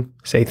speaking,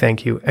 say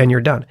thank you, and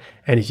you're done.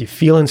 And if you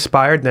feel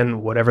inspired,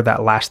 then whatever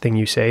that last thing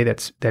you say,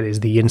 that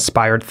is the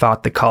inspired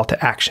thought, the call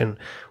to action,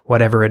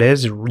 whatever it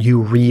is, you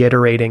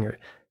reiterating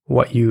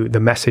the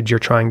message you're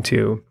trying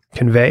to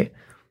convey,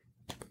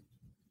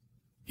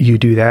 you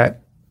do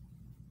that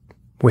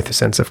with a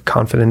sense of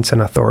confidence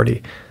and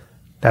authority.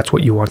 That's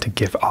what you want to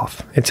give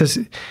off.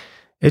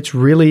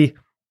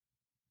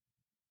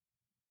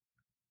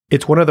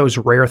 It's one of those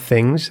rare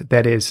things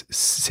that is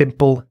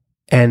simple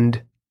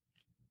and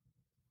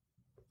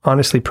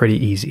honestly pretty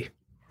easy.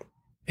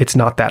 It's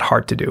not that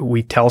hard to do.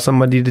 We tell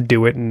somebody to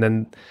do it, and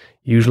then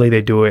usually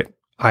they do it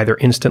either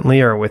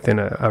instantly or within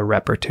a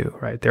rep or two,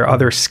 right? There are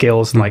other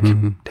skills like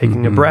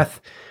taking a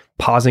breath,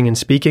 pausing and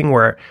speaking,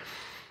 where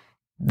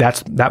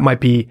that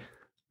might be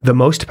the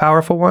most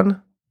powerful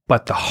one,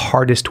 but the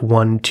hardest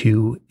one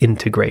to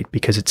integrate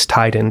because it's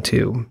tied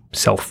into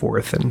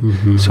self-worth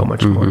and so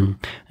much more.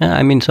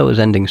 I mean, so is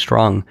ending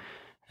strong.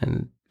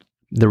 And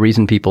the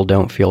reason people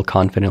don't feel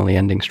confidently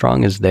ending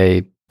strong is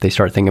they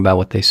start thinking about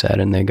what they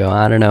said and they go,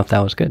 I don't know if that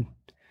was good.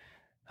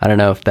 I don't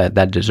know if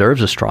that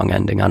deserves a strong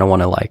ending. I don't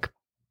want to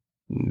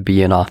be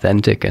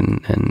inauthentic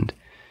and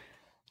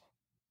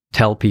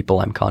tell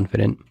people I'm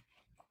confident.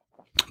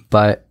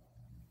 But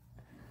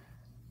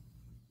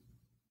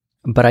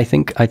I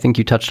think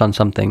you touched on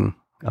something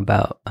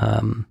about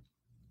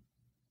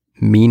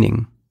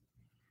meaning,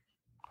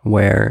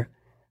 where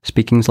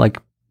speaking's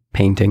like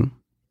painting.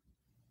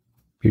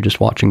 You're just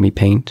watching me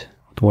paint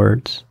with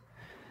words.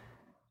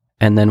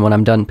 And then when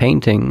I'm done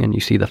painting and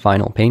you see the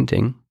final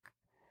painting,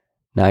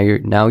 now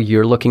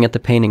you're looking at the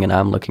painting and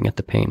I'm looking at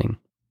the painting.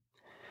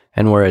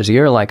 And whereas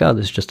you're like, oh,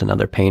 this is just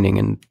another painting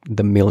in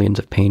the millions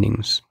of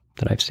paintings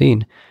that I've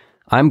seen,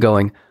 I'm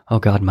going, oh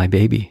God, my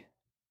baby.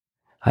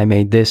 I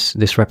made this.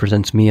 This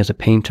represents me as a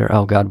painter.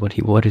 Oh God,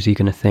 what is he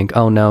going to think?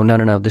 Oh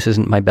no. This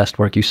isn't my best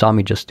work. You saw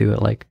me just do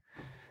it.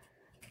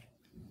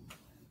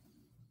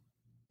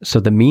 So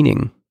the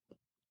meaning,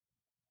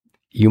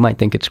 you might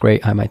think it's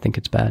great. I might think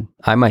it's bad.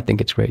 I might think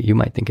it's great. You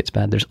might think it's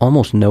bad. There's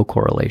almost no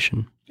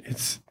correlation.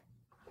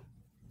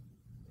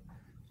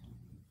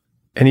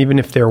 And even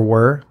if there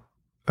were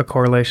a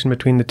correlation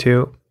between the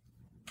two,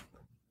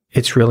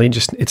 it's really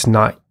just,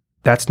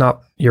 that's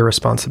not your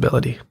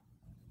responsibility.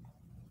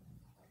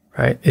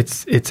 Right?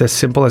 It's as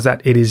simple as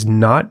that. It is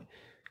not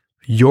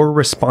your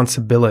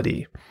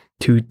responsibility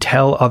to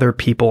tell other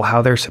people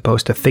how they're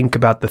supposed to think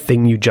about the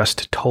thing you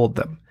just told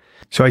them.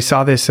 So I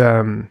saw this,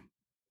 do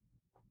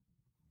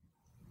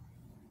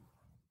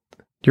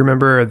you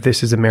remember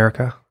This Is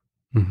America?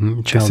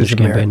 Mm-hmm. This Is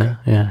America.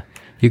 Yeah.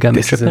 You got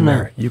me tripping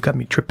up. You got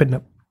me tripping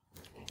up.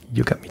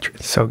 You got me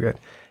tripping. So good.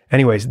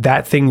 Anyways,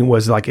 that thing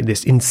was like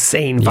this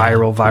insane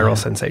viral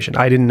sensation.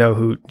 I didn't know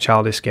who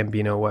Childish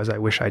Gambino was. I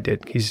wish I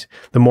did.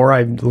 The more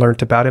I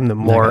learned about him, the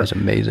more that guy's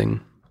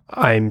amazing.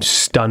 I'm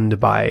stunned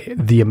by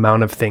the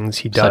amount of things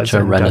he does. Such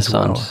a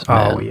renaissance.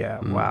 Well. Oh yeah.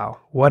 Wow.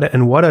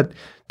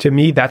 To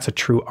me, that's a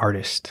true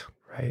artist,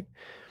 right?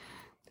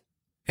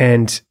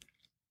 And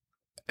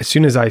as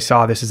soon as I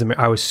saw This,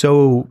 I was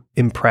so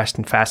impressed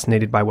and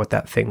fascinated by what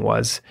that thing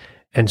was.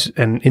 And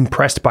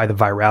impressed by the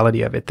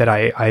virality of it that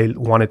I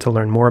wanted to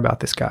learn more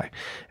about this guy.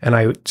 And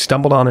I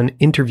stumbled on an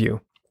interview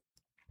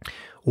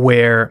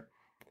where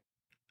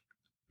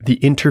the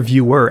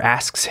interviewer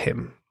asks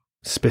him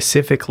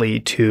specifically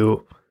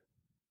to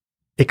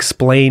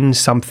explain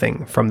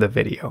something from the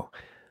video.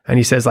 And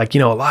he says, I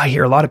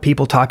hear a lot of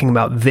people talking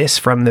about this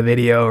from the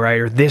video, right?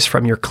 Or this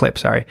from your clip,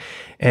 sorry.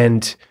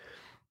 And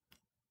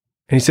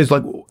he says,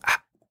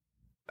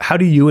 how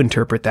do you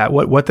interpret that?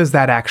 What does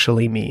that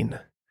actually mean?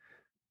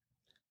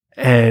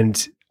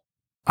 And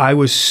I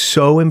was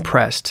so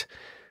impressed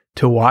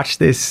to watch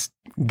this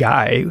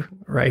guy,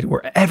 right,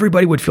 where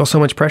everybody would feel so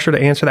much pressure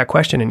to answer that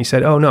question. And he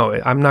said, oh no,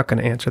 I'm not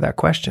going to answer that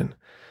question.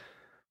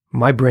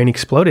 My brain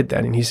exploded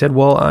then. And he said,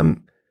 well,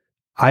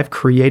 I've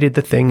created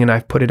the thing and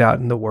I've put it out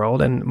in the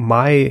world, and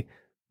my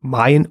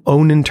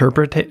own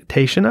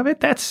interpretation of it,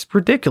 that's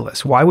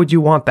ridiculous. Why would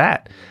you want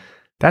that?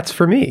 That's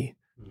for me.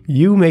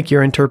 You make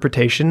your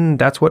interpretation.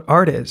 That's what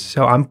art is.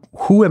 So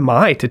who am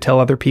I to tell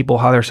other people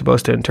how they're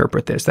supposed to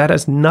interpret this? That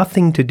has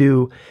nothing to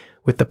do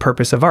with the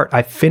purpose of art.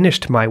 I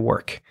finished my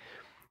work.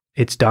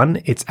 It's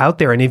done. It's out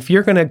there. And if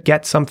you're going to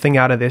get something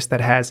out of this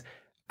that has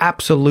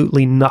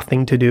absolutely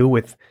nothing to do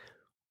with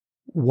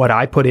what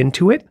I put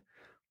into it,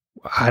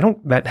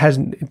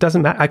 it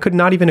doesn't matter. I could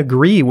not even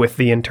agree with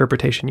the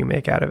interpretation you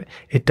make out of it.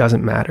 It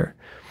doesn't matter.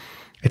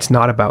 It's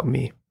not about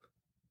me.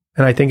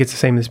 And I think it's the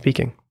same as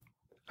speaking.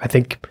 I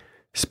think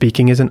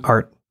speaking is an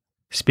art.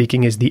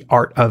 Speaking is the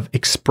art of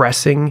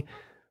expressing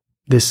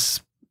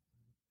this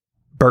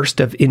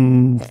burst of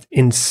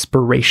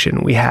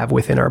inspiration we have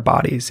within our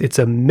bodies. It's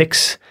a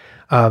mix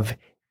of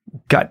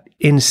gut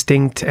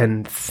instinct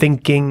and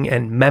thinking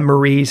and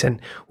memories, and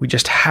we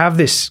just have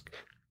this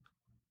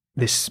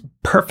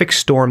perfect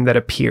storm that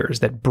appears,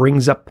 that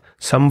brings up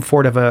some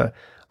sort of a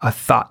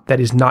thought that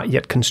is not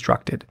yet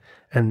constructed.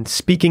 And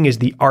speaking is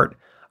the art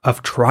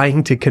of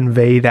trying to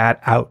convey that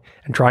out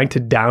and trying to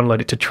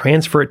download it, to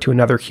transfer it to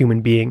another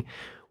human being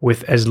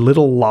with as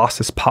little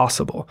loss as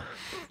possible.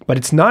 But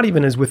it's not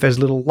even with as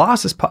little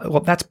loss as possible.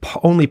 Well, that's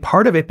only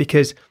part of it,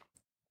 because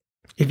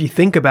if you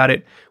think about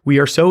it, we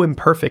are so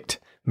imperfect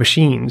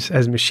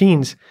as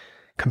machines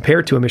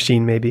compared to a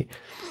machine maybe,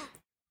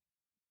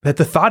 that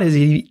the thought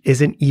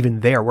isn't even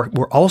there.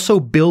 We're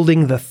also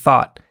building the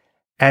thought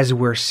as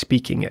we're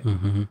speaking it.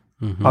 Mm-hmm,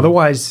 mm-hmm.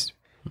 Otherwise,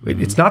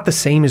 it's not the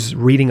same as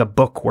reading a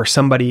book where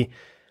somebody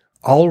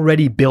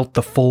already built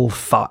the full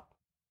thought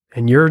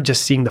and you're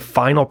just seeing the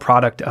final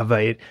product of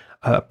a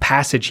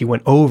passage he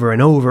went over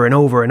and over and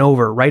over and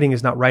over. Writing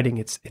is not writing,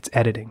 it's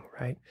editing,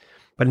 right?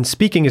 But in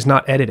speaking is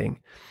not editing.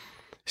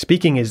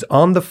 Speaking is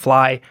on the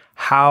fly.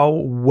 How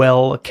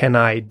well can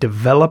I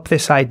develop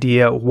this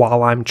idea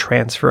while I'm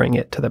transferring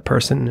it to the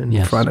person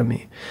in front of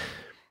me?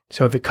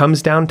 So if it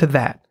comes down to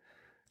that,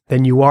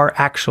 then you are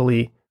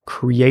actually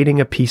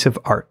creating a piece of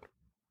art.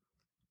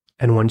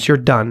 And once you're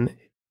done,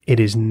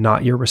 it is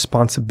not your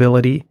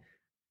responsibility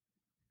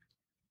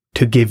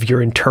to give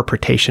your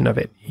interpretation of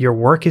it. Your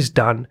work is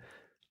done.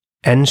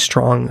 End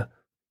strong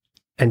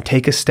and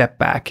take a step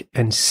back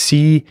and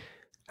see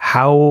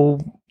how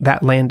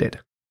that landed.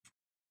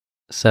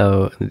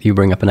 So you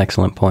bring up an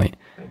excellent point.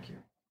 Thank you.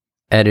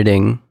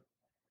 Editing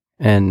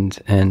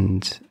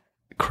and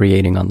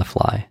creating on the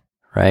fly,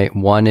 right?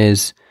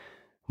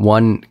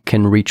 One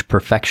can reach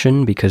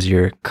perfection because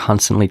you're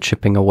constantly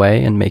chipping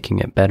away and making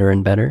it better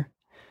and better.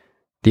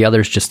 The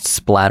others just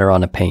splatter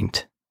on a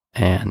paint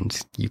and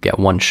you get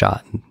one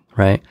shot,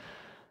 right?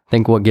 I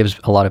think what gives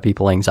a lot of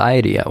people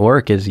anxiety at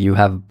work is you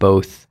have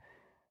both.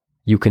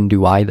 You can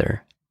do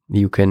either.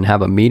 You can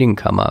have a meeting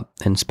come up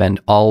and spend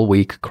all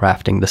week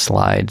crafting the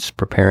slides,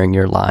 preparing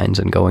your lines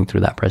and going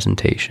through that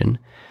presentation.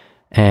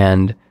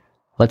 And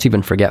let's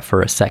even forget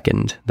for a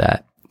second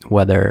that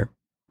whether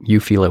you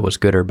feel it was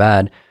good or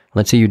bad,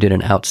 let's say you did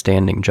an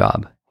outstanding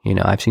job. You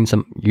know, I've seen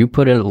you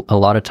put a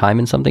lot of time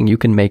in something, you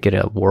can make it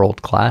a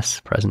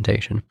world-class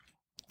presentation.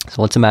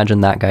 So let's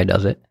imagine that guy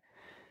does it.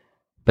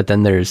 But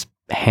then there's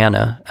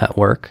Hannah at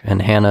work,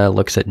 and Hannah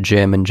looks at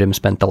Jim, and Jim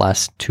spent the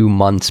last 2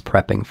 months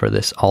prepping for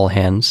this all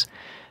hands.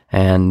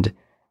 And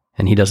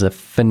he does a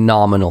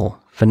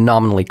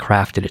phenomenally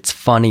crafted, it's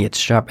funny, it's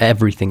sharp,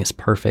 everything is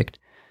perfect.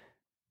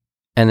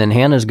 And then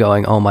Hannah's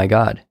going, oh my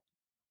God,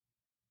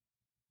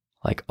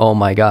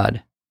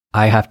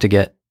 I have to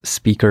get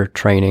speaker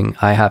training.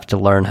 I have to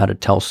learn how to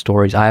tell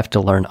stories. I have to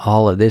learn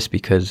all of this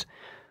because,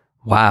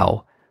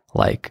 wow,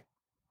 like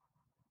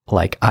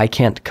I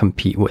can't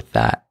compete with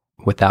that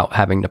without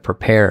having to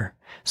prepare.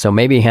 So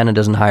maybe Hannah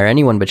doesn't hire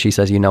anyone, but she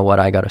says, you know what,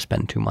 I got to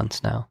spend 2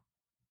 months now.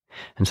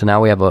 And so now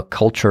we have a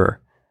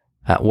culture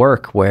at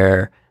work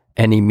where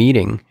any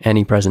meeting,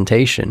 any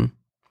presentation,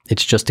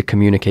 it's just to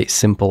communicate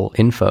simple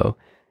info.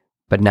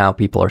 But now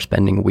people are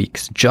spending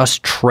weeks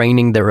just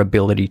training their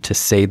ability to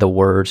say the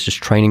words,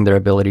 just training their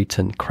ability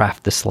to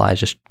craft the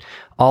slides, just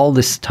all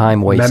this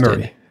time wasted.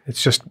 Memory.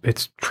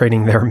 It's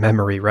training their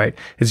memory, right?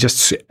 It's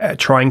just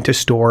trying to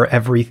store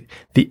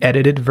the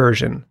edited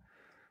version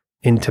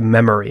into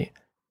memory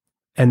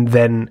and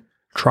then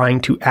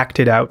trying to act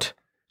it out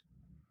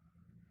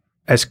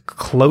as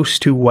close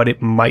to what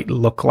it might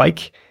look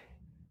like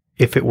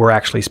if it were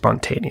actually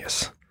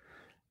spontaneous,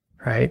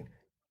 right?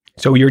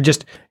 So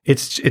it's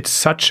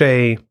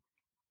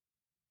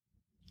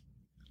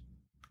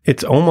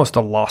almost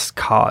a lost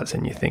cause,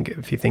 and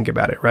if you think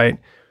about it, right?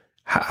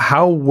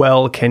 How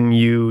well can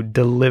you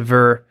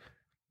deliver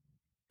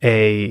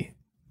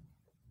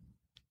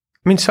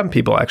some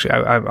people actually,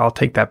 I'll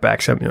take that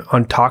back.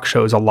 On talk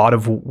shows, a lot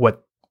of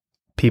what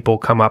people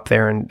come up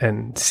there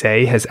and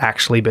say has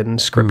actually been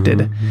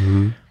scripted.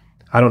 Mm-hmm.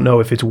 I don't know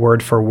if it's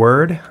word for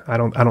word. I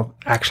don't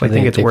actually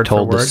think it's word for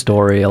word. They've told the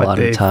story a lot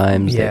of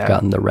times. They've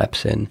gotten the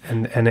reps in,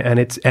 and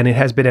it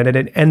has been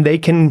edited, and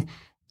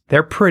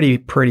they're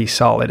pretty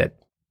solid at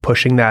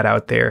pushing that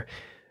out there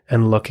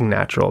and looking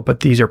natural.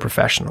 But these are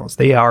professionals.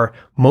 They are,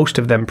 most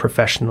of them,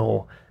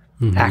 professional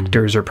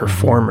actors or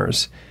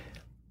performers.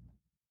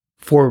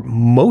 For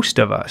most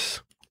of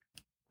us,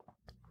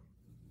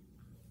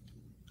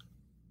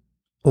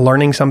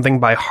 learning something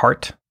by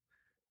heart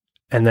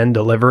and then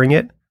delivering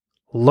it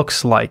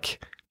looks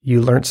like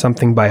you learned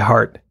something by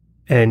heart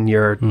and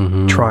you're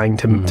trying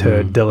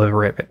to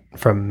deliver it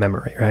from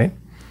memory, right?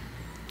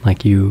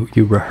 Like you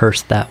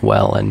rehearsed that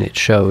well, and it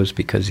shows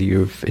because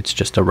it's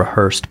just a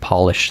rehearsed,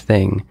 polished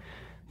thing,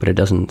 but it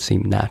doesn't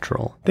seem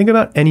natural. Think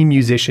about any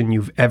musician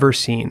you've ever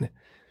seen.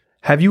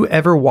 Have you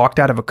ever walked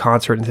out of a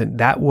concert and said,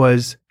 that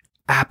was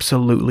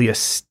absolutely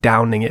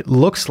astounding? It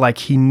looks like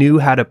he knew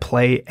how to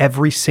play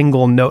every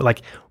single note.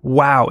 Like,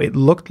 wow, it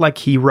looked like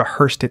he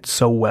rehearsed it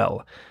so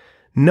well.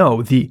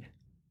 No,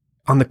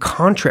 on the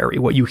contrary,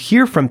 what you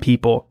hear from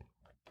people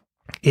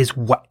is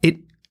what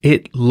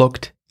it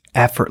looked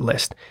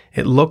effortless.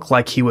 It looked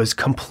like he was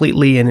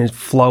completely in his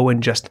flow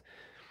and just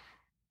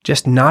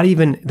not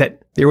even that.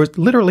 There was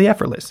literally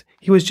effortless.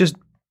 He was just,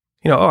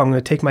 I'm going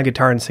to take my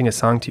guitar and sing a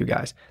song to you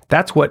guys.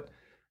 That's what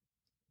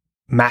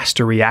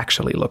mastery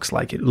actually looks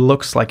like. It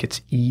looks like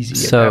it's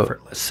easy and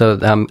effortless. So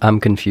I'm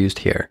confused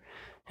here,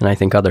 and I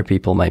think other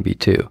people might be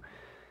too.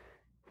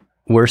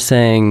 We're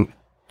saying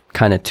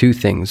kind of two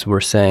things.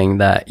 We're saying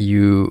that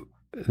the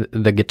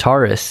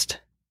guitarist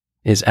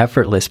is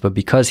effortless, but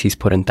because he's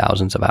put in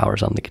thousands of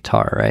hours on the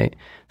guitar, right?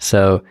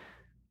 So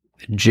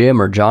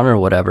Jim or John or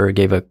whatever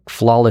gave a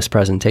flawless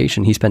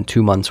presentation. He spent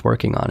 2 months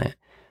working on it,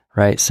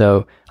 right?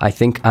 So I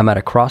think I'm at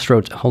a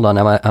crossroads. Hold on,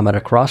 I'm at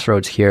a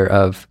crossroads here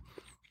of,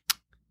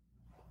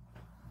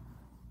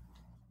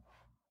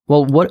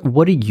 well,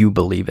 what do you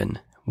believe in?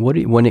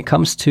 When it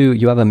comes to,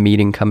 you have a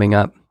meeting coming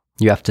up,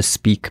 you have to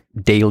speak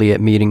daily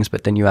at meetings,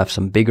 but then you have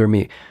some bigger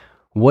meetings.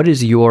 What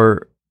is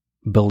your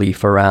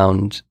belief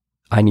around,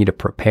 I need to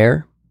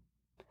prepare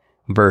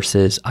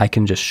versus I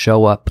can just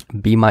show up,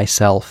 be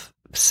myself,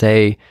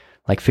 say,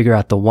 like figure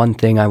out the one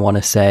thing I want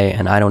to say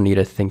and I don't need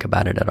to think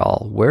about it at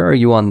all? Where are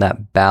you on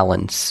that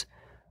balance?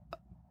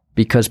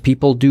 Because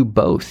people do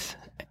both.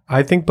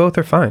 I think both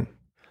are fine.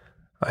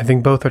 I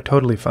think both are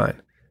totally fine.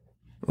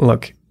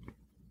 Look,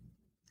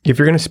 if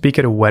you're going to speak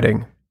at a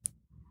wedding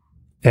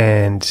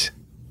and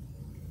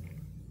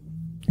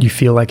you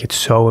feel like it's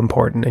so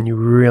important and you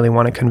really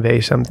want to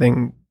convey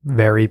something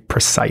very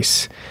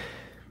precise,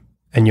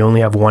 and you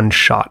only have one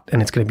shot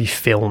and it's going to be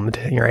filmed,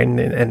 right?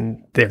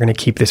 And they're going to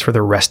keep this for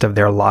the rest of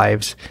their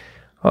lives.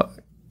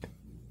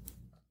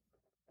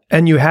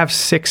 And you have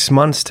 6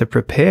 months to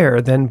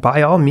prepare, then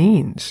by all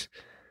means,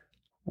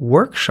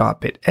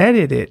 workshop it,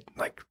 edit it,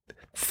 like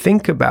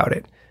think about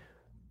it.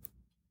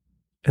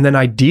 And then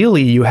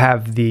ideally you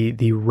have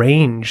the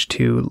range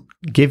to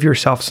give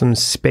yourself some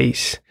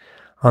space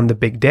on the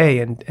big day.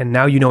 And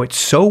now you know it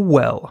so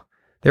well.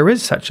 There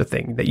is such a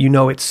thing that you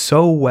know it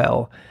so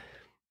well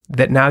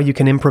that now you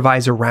can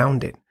improvise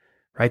around it,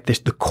 right?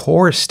 The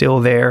core is still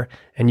there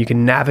and you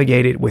can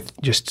navigate it with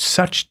just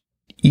such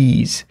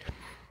ease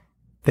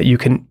that you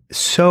can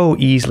so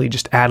easily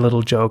just add a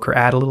little joke or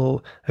add a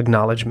little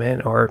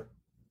acknowledgement or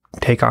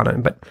take on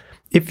it. But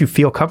if you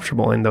feel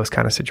comfortable in those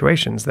kind of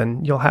situations,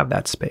 then you'll have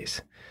that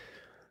space.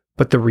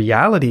 But the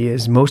reality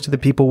is most of the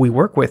people we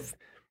work with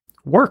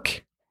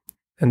work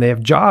and they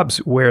have jobs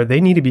where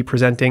they need to be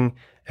presenting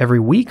every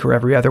week or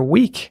every other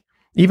week,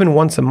 even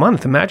once a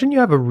month. Imagine you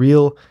have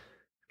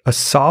a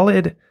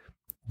solid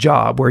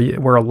job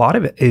where a lot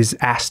of it is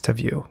asked of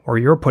you, or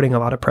you're putting a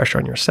lot of pressure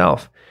on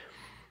yourself.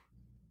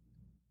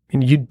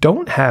 And you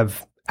don't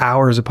have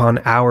hours upon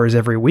hours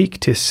every week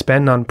to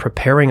spend on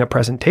preparing a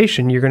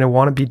presentation. You're going to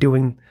want to be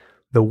doing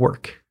the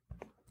work.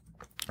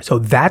 So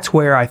that's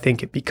where I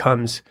think it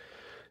becomes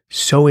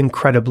so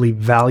incredibly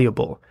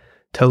valuable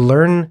to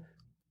learn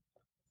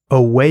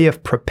a way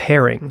of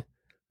preparing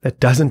that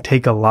doesn't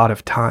take a lot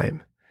of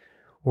time.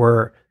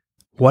 Or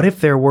what if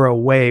there were a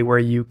way where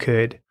you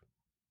could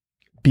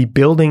be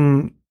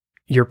building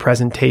your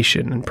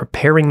presentation and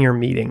preparing your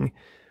meeting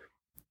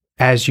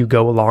as you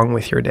go along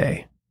with your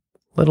day,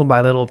 little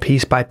by little,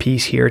 piece by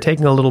piece here,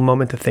 taking a little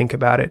moment to think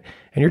about it.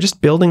 And you're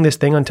just building this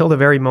thing until the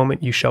very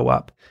moment you show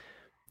up.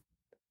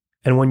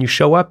 And when you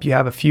show up, you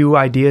have a few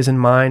ideas in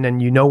mind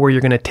and you know where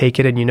you're going to take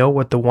it and you know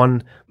what the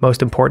one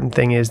most important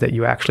thing is that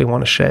you actually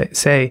want to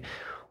say.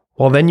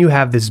 Well, then you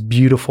have this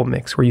beautiful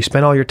mix where you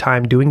spend all your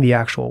time doing the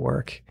actual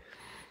work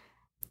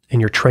and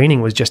your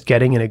training was just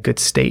getting in a good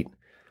state.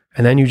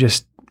 And then you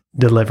just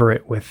deliver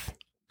it with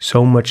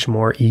so much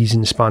more ease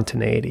and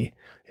spontaneity.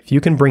 If you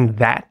can bring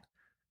that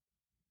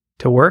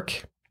to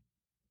work,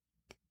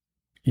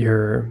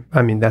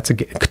 that's a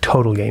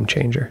total game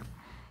changer.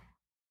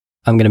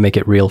 I'm going to make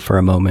it real for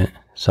a moment.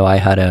 So I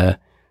had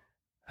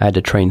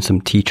to train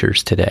some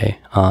teachers today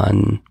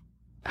on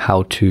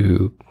how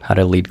to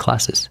lead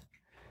classes.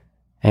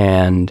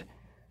 And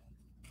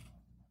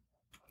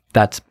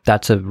that's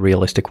a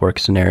realistic work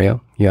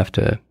scenario. You have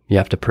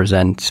to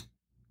present,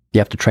 you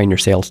have to train your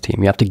sales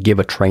team. You have to give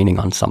a training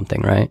on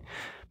something, right?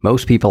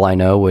 Most people I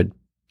know would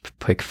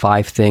pick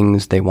 5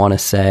 things they want to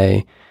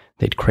say.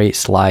 They'd create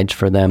slides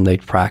for them.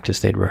 They'd practice,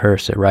 they'd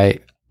rehearse it,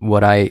 right?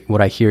 What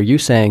I hear you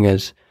saying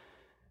is,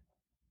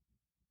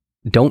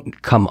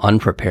 don't come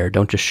unprepared.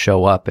 Don't just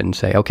show up and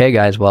say, okay,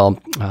 guys, well,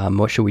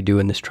 what should we do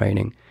in this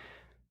training?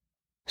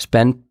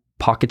 Spend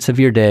pockets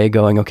of your day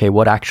going, okay,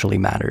 what actually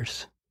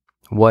matters?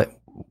 What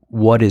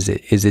is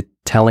it? Is it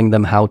telling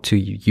them how to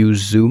use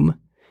Zoom?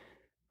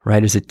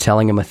 right? Is it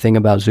telling them a thing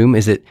about Zoom?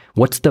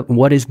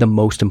 What is the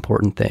most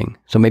important thing?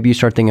 So maybe you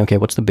start thinking, okay,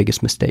 what's the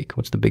biggest mistake?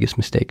 What's the biggest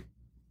mistake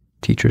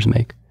teachers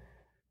make?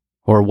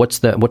 Or what's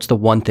the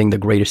one thing the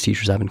greatest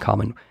teachers have in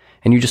common?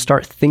 And you just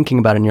start thinking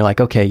about it and you're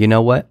like, okay, you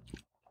know what?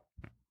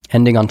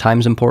 Ending on time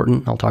is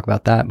important. I'll talk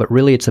about that. But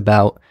really it's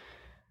about,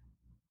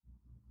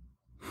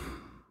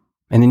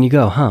 and then you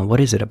go, what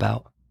is it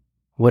about?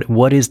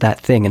 What is that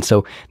thing? And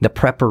so the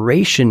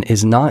preparation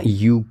is not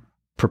you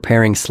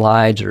preparing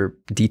slides or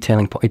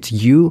detailing. It's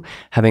you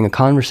having a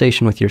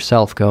conversation with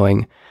yourself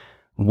going,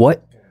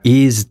 what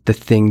is the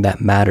thing that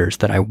matters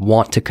that I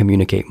want to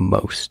communicate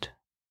most?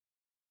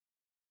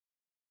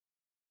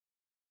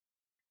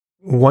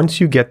 Once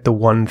you get the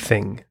one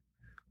thing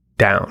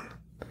down,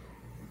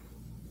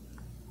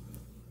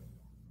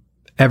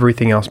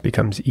 everything else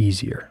becomes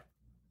easier.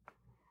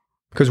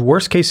 Because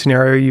worst case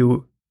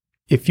scenario,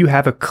 if you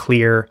have a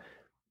clear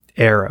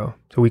arrow,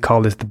 so we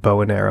call this the bow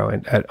and arrow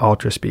at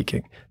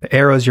Ultraspeaking. The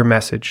arrow is your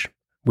message.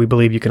 We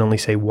believe you can only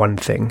say one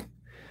thing.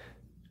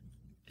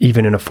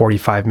 Even in a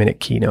 45-minute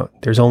keynote,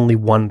 there's only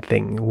one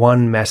thing,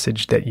 one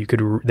message that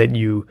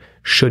you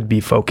should be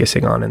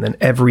focusing on, and then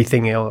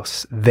everything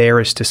else there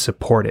is to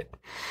support it.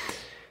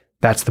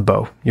 That's the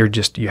bow.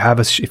 If you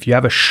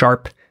have a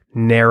sharp,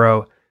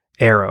 narrow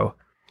arrow,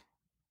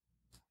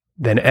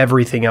 then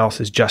everything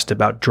else is just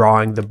about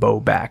drawing the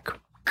bow back,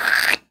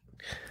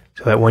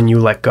 so that when you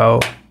let go,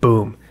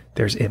 boom,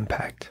 there's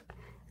impact.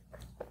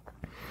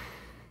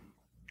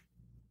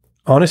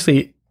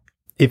 Honestly,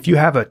 if you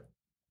have a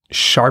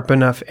sharp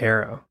enough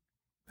arrow,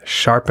 a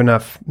sharp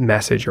enough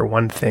message or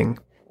one thing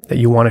that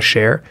you want to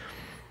share,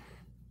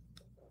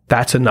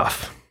 that's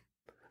enough.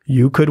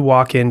 You could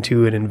walk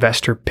into an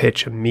investor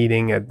pitch, a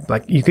meeting,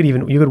 you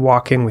could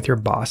walk in with your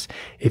boss.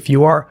 If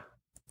you are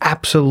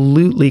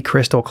absolutely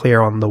crystal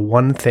clear on the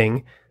one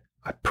thing,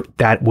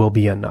 that will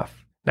be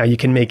enough. Now you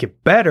can make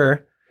it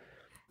better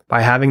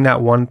by having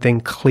that one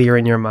thing clear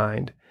in your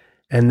mind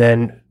and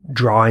then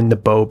drawing the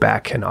bow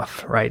back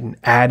enough, right? And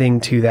adding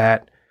to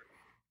that,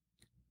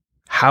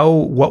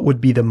 what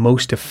would be the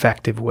most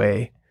effective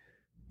way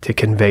to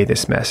convey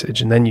this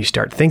message? And then you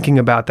start thinking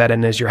about that.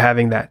 And as you're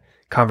having that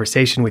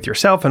conversation with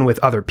yourself and with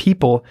other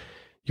people,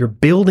 you're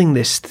building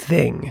this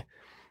thing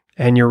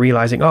and you're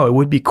realizing, oh, it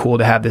would be cool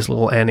to have this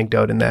little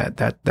anecdote in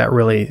that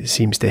really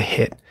seems to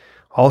hit.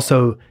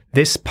 Also,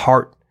 this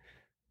part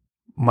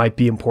might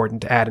be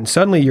important to add. And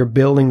suddenly you're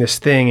building this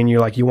thing and you're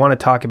like, you want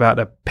to talk about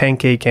a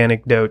pancake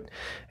anecdote,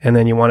 and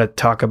then you want to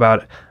talk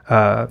about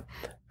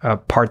a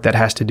part that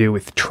has to do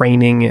with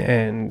training,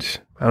 and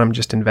I'm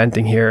just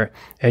inventing here,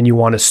 and you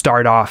want to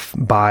start off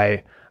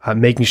by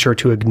making sure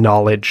to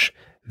acknowledge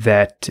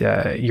that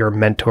your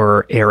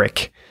mentor,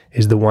 Eric,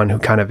 is the one who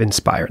kind of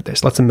inspired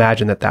this. Let's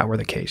imagine that were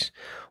the case.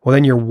 Well,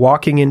 then you're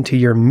walking into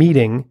your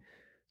meeting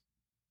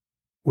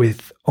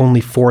with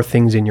only 4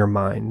 things in your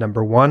mind.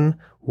 Number 1,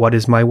 what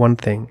is my one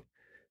thing?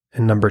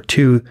 And number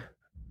 2,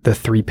 the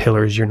 3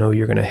 pillars you're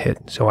going to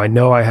hit. So I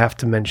know I have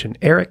to mention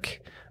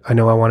Eric. I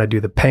know I want to do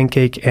the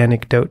pancake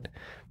anecdote,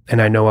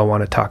 and I know I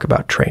want to talk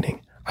about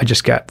training. I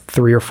just got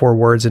 3 or 4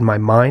 words in my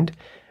mind,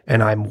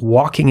 and I'm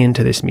walking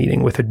into this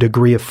meeting with a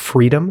degree of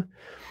freedom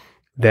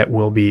that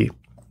will be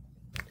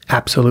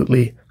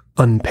absolutely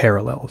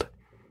unparalleled.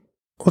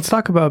 Let's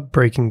talk about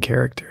breaking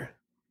character.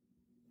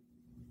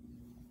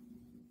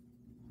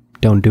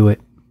 Don't do it.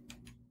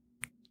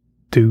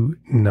 Do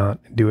not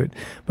do it.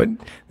 But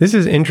this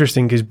is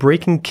interesting because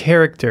breaking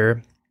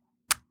character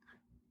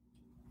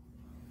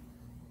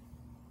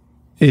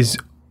is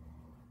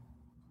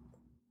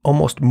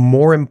almost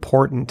more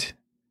important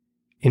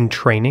in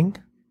training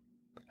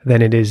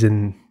than it is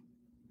in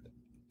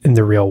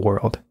the real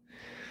world.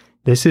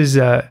 This is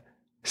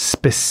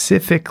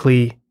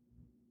specifically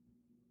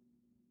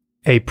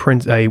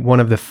one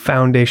of the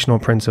foundational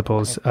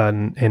principles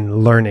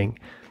in learning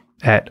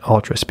at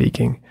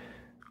Ultraspeaking.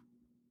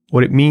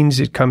 What it means,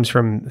 it comes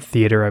from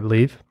theater, I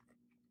believe.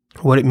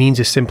 What it means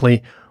is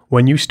simply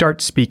when you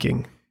start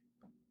speaking,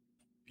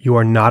 you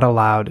are not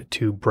allowed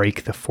to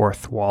break the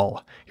fourth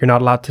wall. You're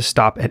not allowed to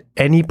stop at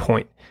any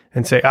point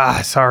and say,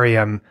 sorry,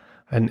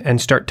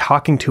 and start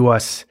talking to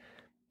us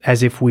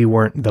as if we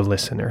weren't the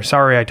listener.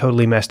 Sorry, I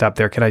totally messed up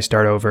there. Can I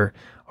start over?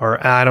 Or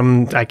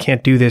Adam, I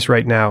can't do this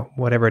right now.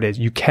 Whatever it is,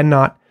 you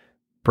cannot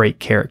break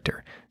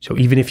character. So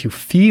even if you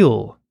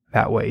feel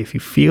that way, if you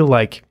feel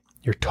like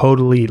you're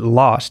totally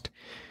lost,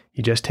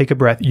 you just take a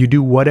breath. You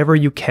do whatever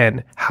you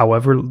can,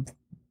 however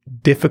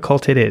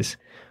difficult it is,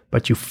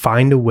 but you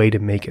find a way to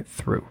make it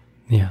through.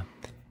 Yeah.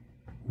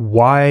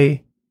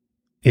 Why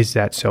is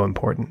that so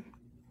important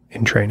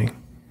in training?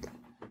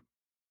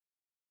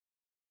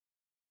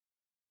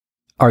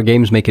 Our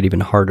games make it even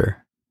harder.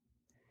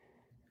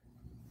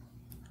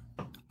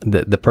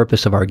 The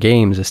purpose of our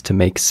games is to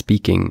make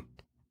speaking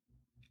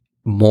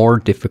more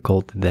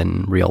difficult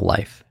than real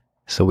life.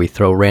 So we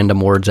throw random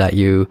words at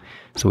you.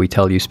 So we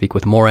tell you speak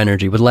with more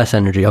energy, with less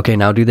energy. Okay,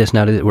 now do this,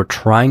 now do that. We're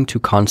trying to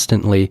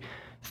constantly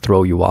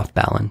throw you off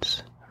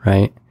balance,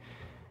 right?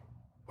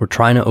 We're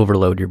trying to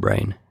overload your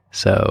brain.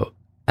 So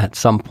at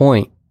some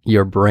point,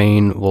 your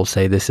brain will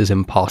say, this is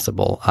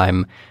impossible.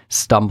 I'm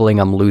stumbling.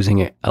 I'm losing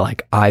it.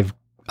 Like I've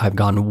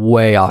gone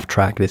way off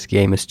track. This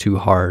game is too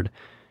hard.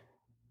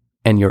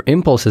 And your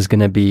impulse is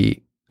going to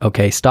be,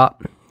 okay,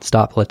 stop,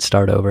 let's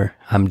start over.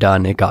 I'm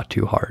done. It got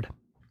too hard.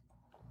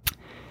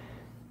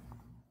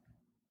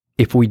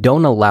 If we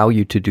don't allow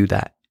you to do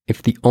that,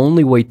 if the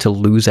only way to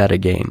lose at a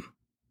game,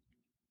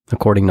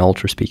 according to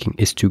Ultraspeaking,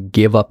 is to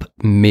give up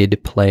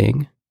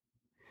mid-playing,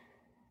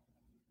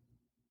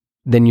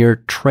 then you're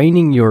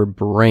training your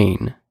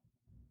brain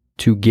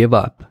to give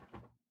up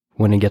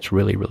when it gets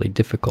really, really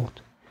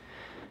difficult.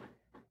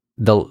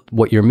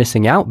 What you're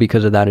missing out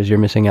because of that is you're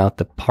missing out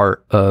the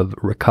part of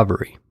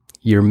recovery.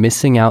 You're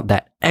missing out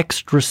that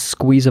extra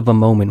squeeze of a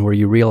moment where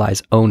you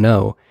realize, oh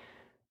no,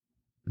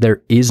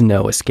 there is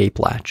no escape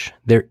latch.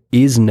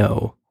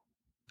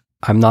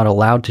 I'm not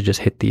allowed to just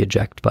hit the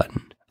eject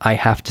button. I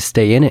have to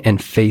stay in it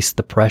and face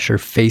the pressure,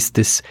 face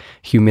this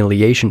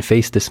humiliation,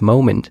 face this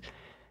moment.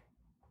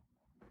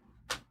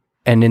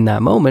 And in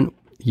that moment,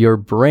 your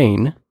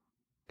brain,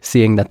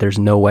 seeing that there's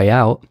no way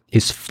out,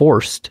 is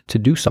forced to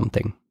do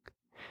something.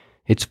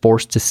 It's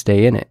forced to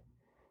stay in it.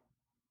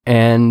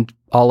 And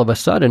all of a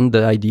sudden,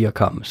 the idea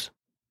comes.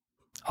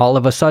 All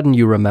of a sudden,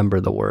 you remember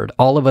the word.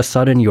 All of a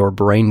sudden, your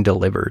brain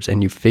delivers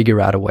and you figure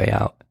out a way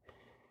out.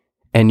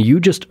 And you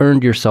just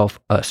earned yourself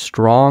a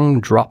strong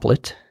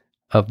droplet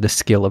of the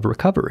skill of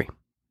recovery.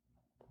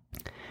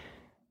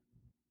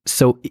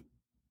 So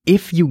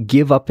if you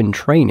give up in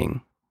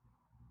training,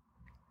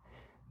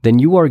 then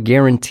you are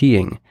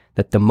guaranteeing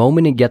that the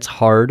moment it gets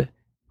hard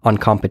on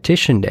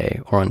competition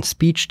day or on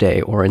speech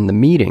day or in the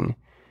meeting,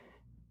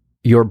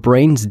 your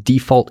brain's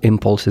default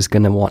impulse is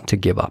going to want to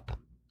give up.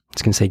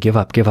 It's going to say, give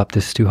up,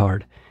 this is too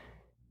hard.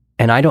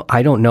 And I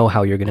don't know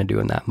how you're going to do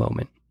in that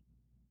moment.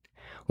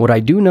 What I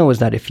do know is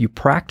that if you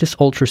practice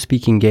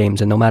Ultraspeaking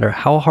games, and no matter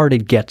how hard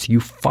it gets, you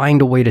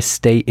find a way to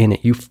stay in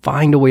it, you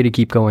find a way to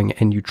keep going,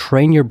 and you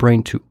train your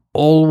brain to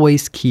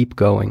always keep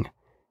going,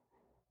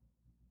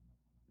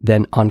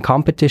 then on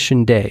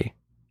competition day,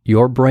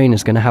 your brain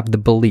is going to have the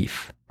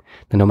belief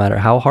that no matter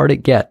how hard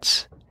it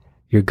gets,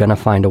 you're going to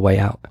find a way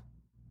out.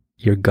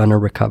 You're going to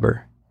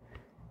recover.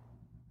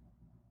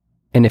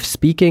 And if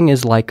speaking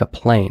is like a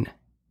plane,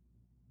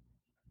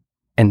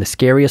 and the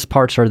scariest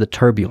parts are the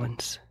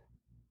turbulence,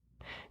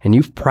 and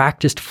you've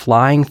practiced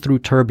flying through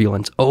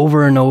turbulence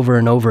over and over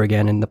and over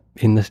again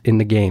in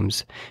the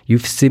games,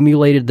 you've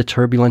simulated the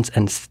turbulence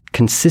and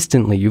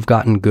consistently you've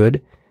gotten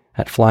good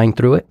at flying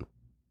through it.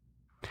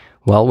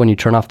 Well, when you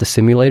turn off the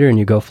simulator and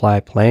you go fly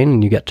a plane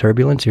and you get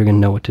turbulence, you're going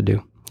to know what to do.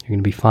 You're going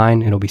to be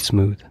fine. It'll be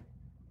smooth.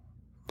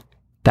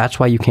 That's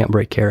why you can't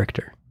break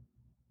character.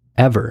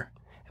 Ever.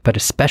 But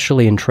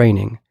especially in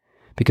training.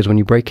 Because when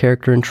you break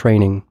character in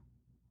training,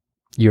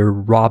 you're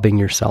robbing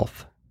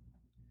yourself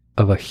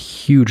of a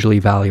hugely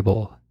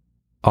valuable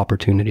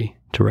opportunity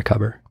to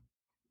recover.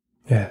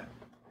 Yeah.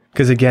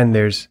 Because again,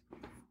 there's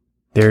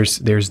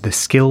the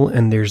skill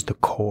and there's the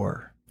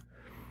core.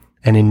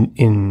 And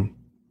in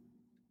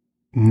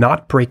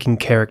not breaking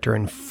character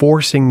and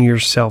forcing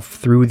yourself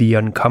through the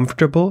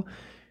uncomfortable,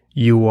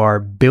 you are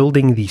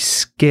building the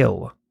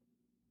skill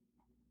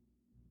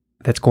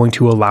that's going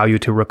to allow you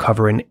to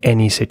recover in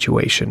any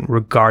situation,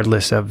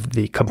 regardless of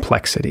the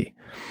complexity.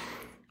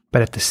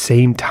 But at the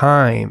same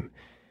time,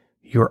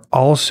 you're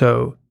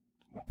also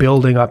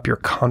building up your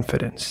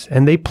confidence.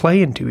 And they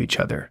play into each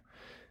other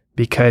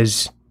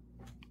because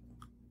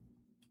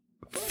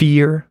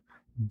fear,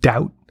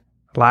 doubt,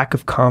 lack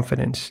of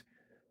confidence,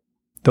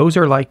 those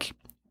are like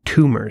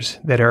tumors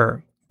that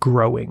are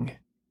growing.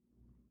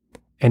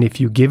 And if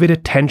you give it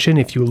attention,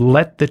 if you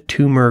let the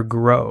tumor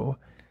grow,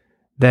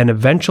 then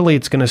eventually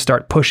it's going to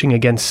start pushing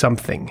against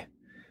something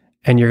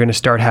and you're going to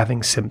start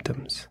having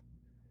symptoms.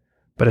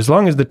 But as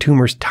long as the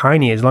tumor's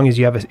tiny, as long as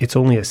you have it's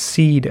only a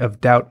seed of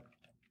doubt,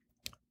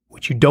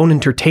 which you don't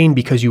entertain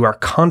because you are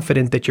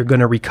confident that you're going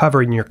to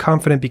recover, and you're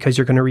confident because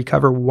you're going to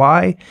recover.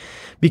 Why?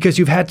 Because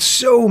you've had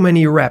so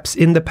many reps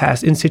in the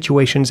past in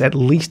situations at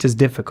least as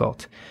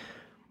difficult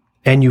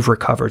and you've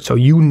recovered. So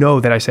you know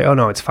that I say, oh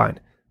no, it's fine.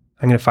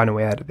 I'm going to find a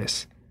way out of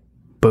this.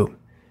 Boom.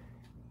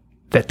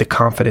 That the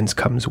confidence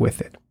comes with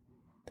it.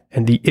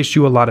 And the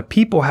issue a lot of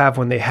people have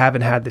when they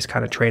haven't had this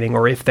kind of training,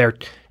 or if they're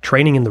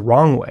training in the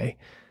wrong way.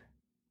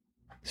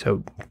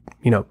 So,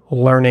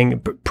 learning,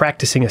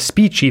 practicing a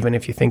speech, even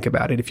if you think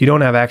about it, if you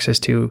don't have access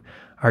to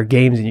our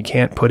games and you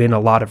can't put in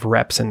a lot of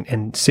reps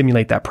and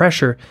simulate that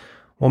pressure,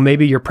 well,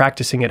 maybe you're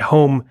practicing at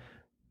home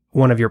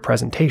one of your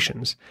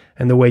presentations.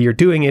 And the way you're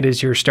doing it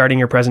is you're starting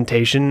your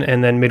presentation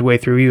and then midway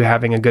through you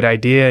having a good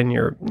idea and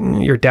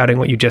you're doubting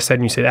what you just said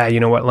and you say, you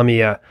know what, let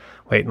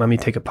me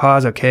take a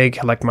pause. Okay,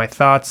 collect my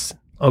thoughts.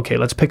 Okay,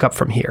 let's pick up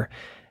from here.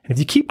 And if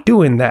you keep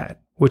doing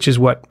that, which is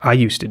what I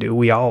used to do,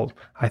 we all,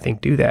 I think,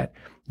 do that,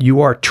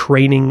 you are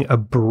training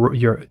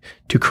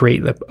to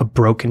create a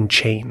broken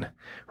chain,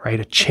 right?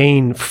 A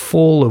chain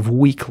full of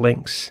weak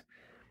links.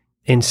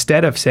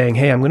 Instead of saying,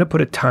 hey, I'm going to put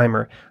a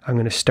timer, I'm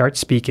going to start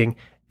speaking,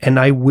 and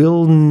I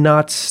will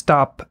not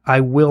stop,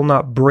 I will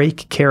not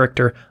break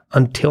character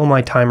until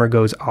my timer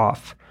goes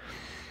off.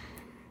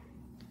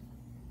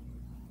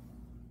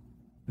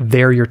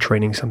 there you're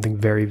training something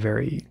very,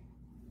 very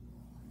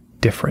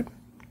different.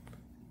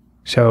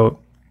 So,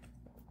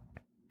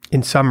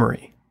 in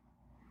summary,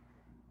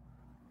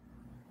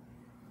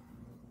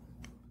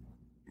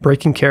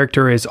 breaking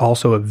character is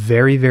also a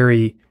very,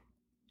 very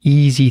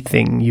easy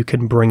thing you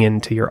can bring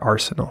into your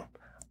arsenal.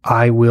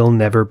 I will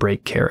never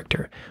break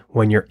character.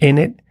 When you're in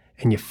it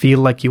and you feel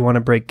like you want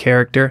to break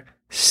character,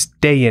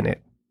 stay in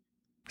it.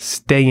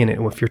 Stay in it.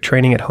 And if you're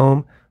training at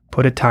home,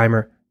 put a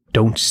timer.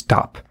 Don't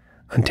stop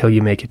until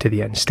you make it to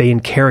the end. Stay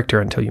in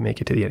character until you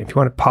make it to the end. If you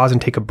want to pause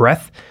and take a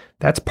breath,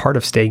 that's part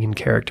of staying in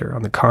character.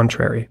 On the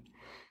contrary.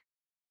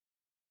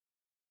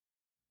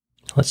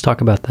 Let's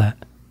talk about that.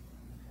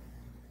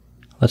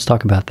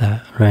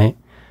 Right?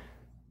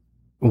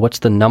 What's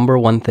the number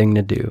one thing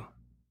to do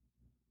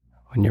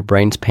when your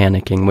brain's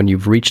panicking, when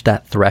you've reached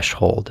that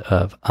threshold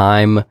of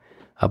I'm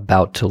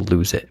about to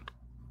lose it?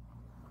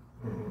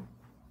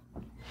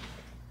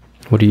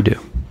 What do?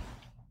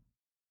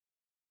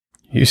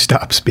 You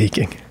stop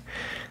speaking.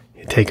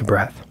 You take a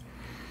breath.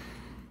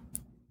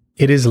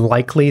 It is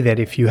likely that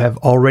if you have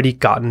already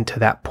gotten to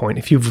that point,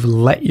 if you've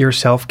let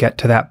yourself get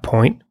to that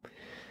point,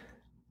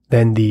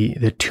 then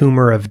the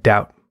tumor of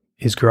doubt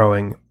is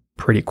growing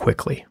pretty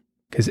quickly.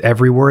 Because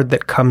every word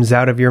that comes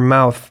out of your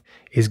mouth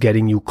is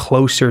getting you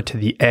closer to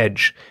the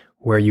edge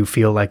where you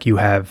feel like you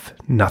have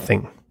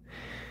nothing.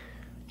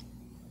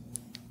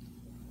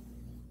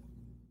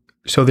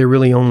 So there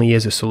really only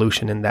is a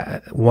solution in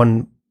that,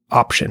 one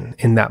option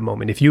in that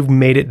moment. If you've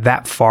made it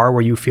that far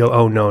where you feel,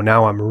 oh no,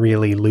 now I'm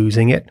really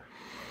losing it,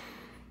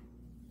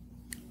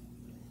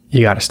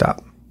 you got to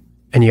stop.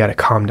 And you got to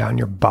calm down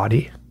your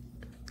body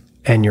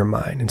and your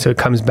mind. And so it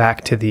comes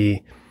back to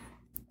the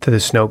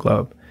snow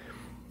globe.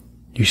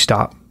 You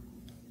stop.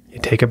 You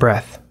take a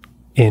breath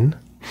in.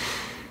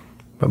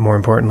 But more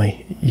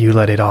importantly, you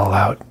let it all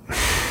out.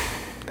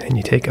 And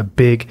you take a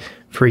big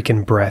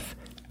freaking breath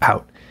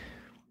out.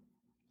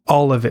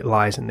 All of it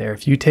lies in there.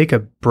 If you take a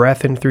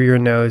breath in through your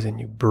nose and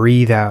you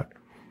breathe out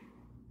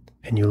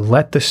and you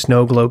let the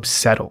snow globe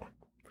settle,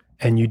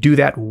 and you do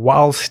that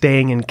while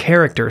staying in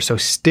character, so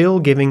still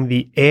giving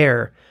the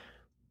air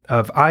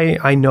of,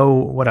 I know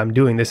what I'm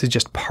doing. This is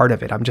just part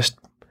of it. I'm just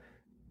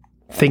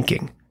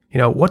thinking,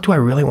 what do I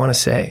really want to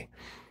say?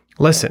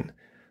 Listen,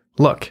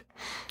 look,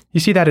 you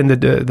see that in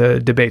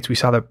the debates. We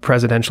saw the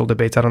presidential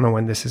debates. I don't know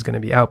when this is going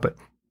to be out, but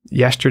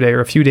yesterday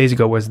or a few days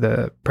ago was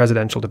the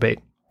presidential debate.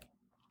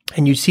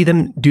 And you see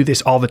them do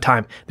this all the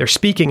time. They're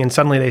speaking and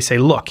suddenly they say,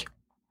 look.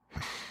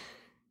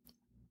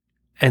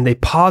 And they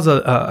pause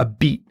a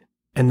beat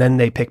and then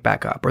they pick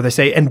back up. Or they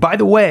say, and by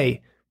the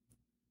way,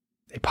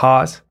 they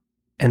pause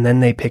and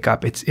then they pick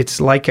up. It's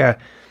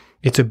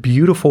a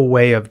beautiful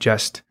way of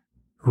just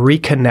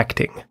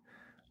reconnecting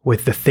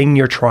with the thing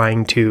you're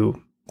trying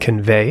to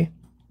convey.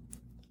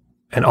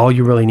 And all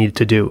you really need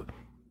to do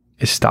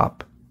is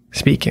stop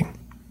speaking.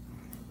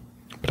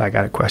 But I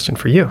got a question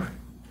for you.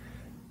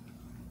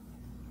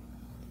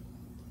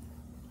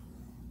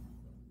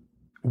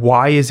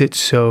 Why is it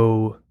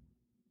so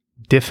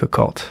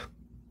difficult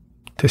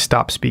to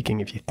stop speaking?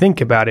 If you think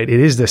about it, it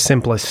is the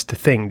simplest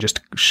thing. Just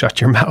shut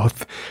your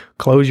mouth,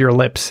 close your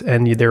lips,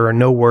 and there are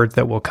no words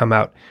that will come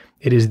out.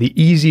 It is the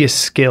easiest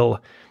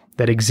skill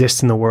that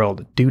exists in the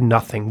world. Do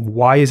nothing.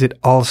 Why is it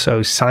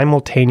also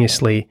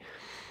simultaneously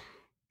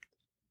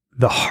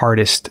the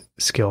hardest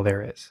skill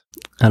there is?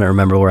 I don't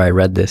remember where I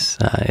read this.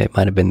 It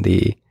might have been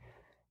the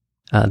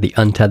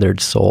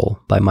Untethered Soul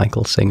by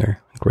Michael Singer.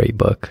 Great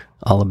book,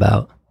 all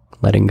about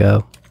letting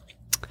go,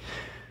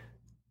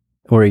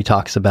 where he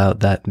talks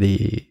about that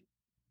the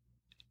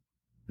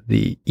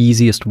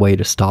easiest way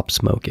to stop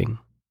smoking,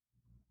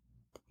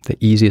 the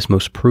easiest,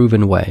 most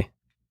proven way,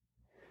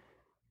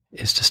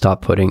 is to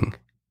stop putting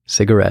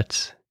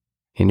cigarettes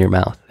in your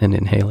mouth and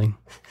inhaling.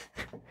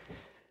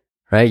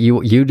 Right?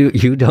 You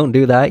don't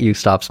do that, you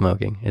stop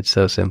smoking. It's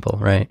so simple,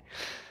 right?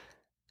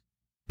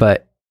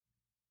 But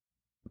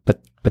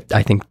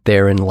I think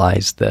therein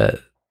lies the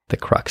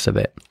crux of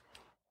it.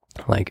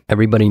 Like,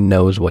 everybody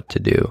knows what to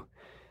do.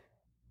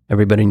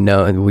 Everybody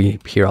and we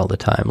hear all the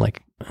time,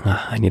 like,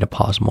 I need to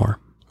pause more,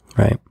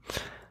 right?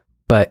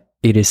 But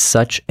it is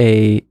such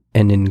an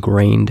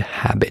ingrained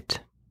habit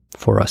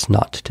for us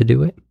not to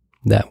do it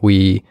that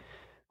we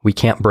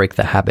can't break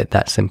the habit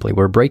that simply.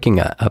 We're breaking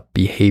a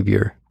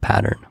behavior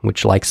pattern,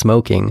 which, like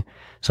smoking,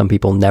 some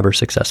people never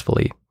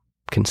successfully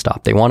can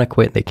stop. They want to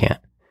quit, they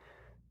can't.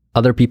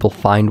 Other people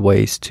find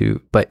ways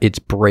to, but it's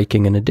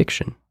breaking an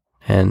addiction.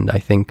 And I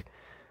think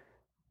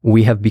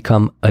we have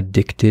become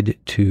addicted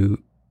to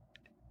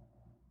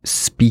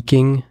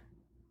speaking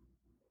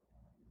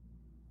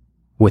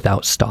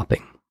without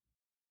stopping.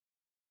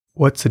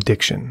 What's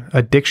addiction?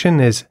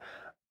 Addiction is,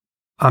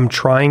 I'm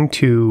trying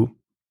to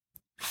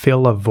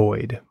fill a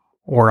void,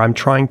 or I'm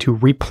trying to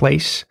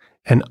replace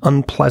an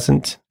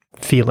unpleasant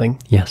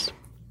feeling Yes.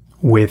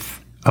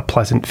 with a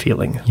pleasant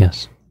feeling.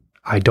 Yes.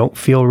 I don't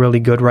feel really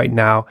good right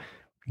now.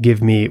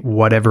 Give me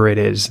whatever it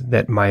is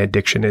that my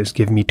addiction is.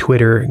 Give me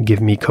Twitter,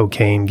 give me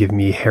cocaine, give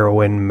me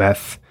heroin,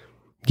 meth,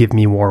 give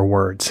me more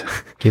words.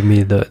 Give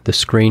me the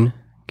screen,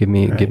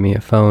 Give me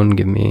a phone.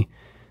 Give me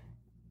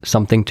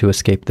something to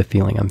escape the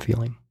feeling I'm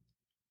feeling.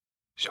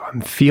 So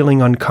I'm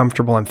feeling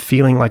uncomfortable. I'm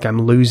feeling like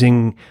I'm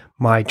losing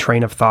my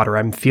train of thought, or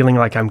I'm feeling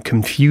like I'm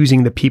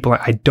confusing the people.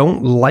 I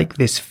don't like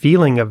this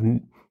feeling of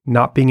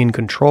not being in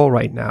control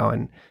right now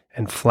and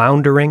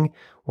floundering.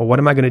 Well, what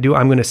am I going to do?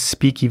 I'm going to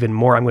speak even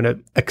more. I'm going to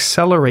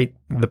accelerate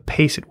the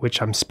pace at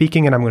which I'm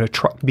speaking, and I'm going to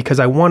try, because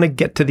I want to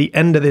get to the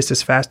end of this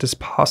as fast as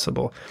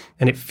possible.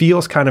 And it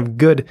feels kind of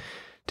good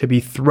to be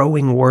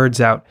throwing words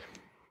out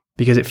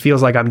because it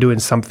feels like I'm doing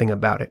something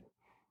about it.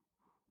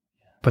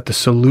 But the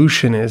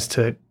solution is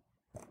to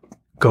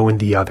go in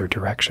the other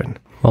direction.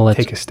 Well,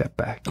 take a step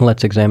back.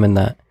 Let's examine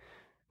that.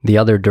 The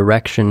other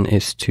direction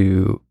is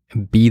to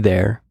be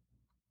there,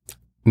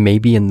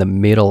 maybe in the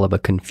middle of a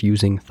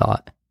confusing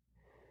thought,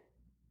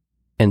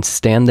 and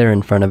stand there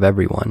in front of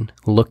everyone,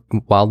 look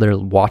while they're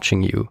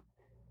watching you,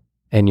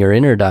 and your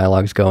inner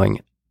dialogue's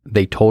going,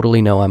 they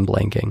totally know I'm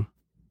blanking.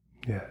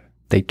 Yeah.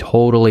 They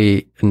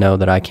totally know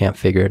that I can't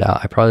figure it out.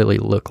 I probably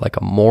look like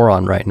a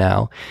moron right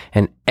now.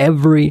 And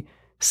every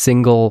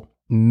single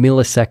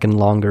millisecond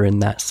longer in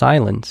that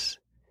silence,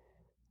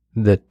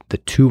 the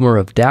tumor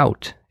of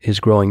doubt is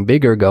growing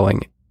bigger,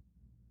 going,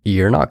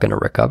 you're not going to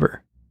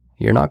recover.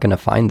 You're not going to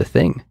find the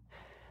thing.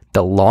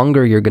 The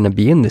longer you're going to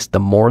be in this, the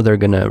more they're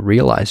going to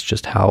realize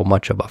just how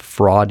much of a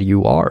fraud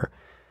you are.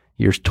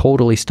 You're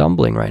totally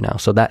stumbling right now.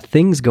 So that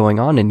thing's going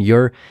on, and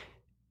you've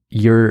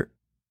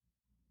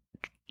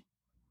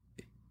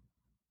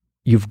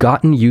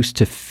gotten used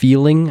to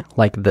feeling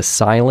like the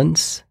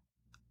silence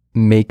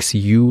makes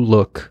you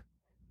look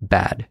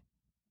bad.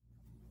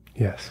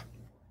 Yes.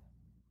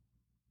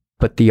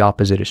 But the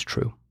opposite is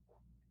true.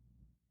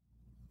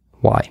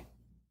 Why?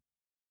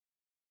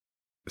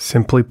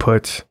 Simply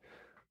put,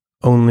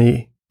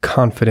 only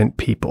confident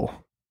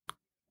people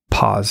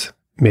pause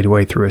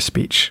midway through a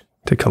speech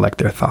to collect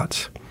their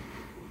thoughts.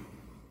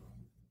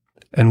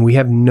 And we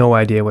have no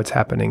idea what's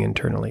happening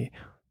internally.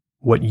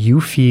 What you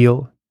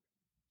feel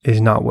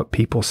is not what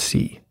people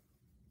see.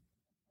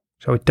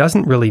 So it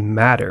doesn't really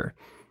matter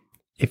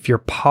if you're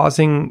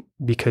pausing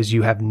because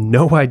you have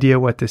no idea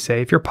what to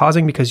say. If you're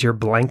pausing because you're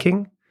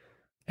blanking,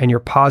 and you're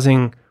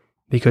pausing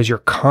because you're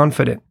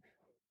confident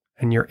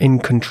and you're in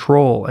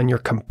control and you're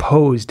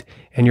composed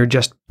and you're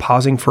just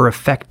pausing for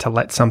effect to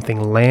let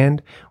something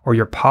land, or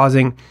you're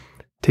pausing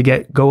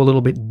to go a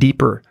little bit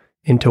deeper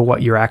into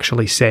what you're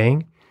actually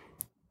saying.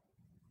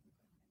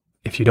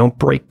 If you don't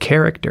break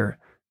character,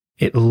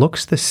 it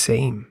looks the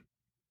same.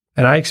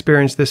 And I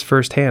experienced this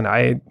firsthand.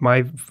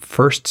 My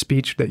first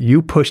speech that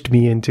you pushed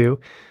me into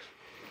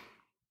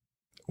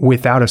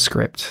without a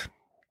script,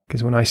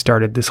 because when I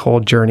started this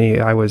whole journey,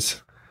 I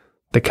was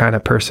the kind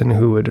of person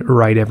who would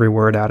write every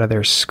word out of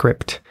their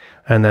script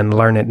and then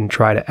learn it and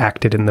try to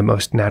act it in the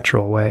most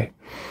natural way.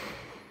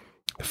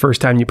 The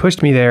first time you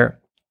pushed me there,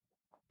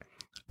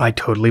 I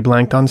totally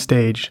blanked on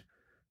stage,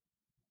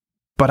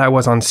 but I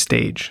was on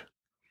stage.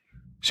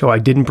 So I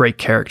didn't break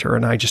character,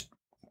 and I just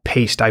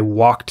paced. I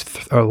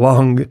walked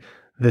along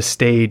the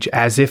stage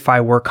as if I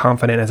were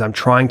confident, as I'm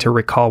trying to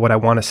recall what I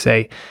want to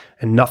say,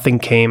 and nothing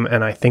came.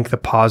 And I think the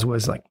pause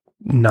was like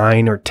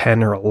 9 or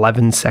 10 or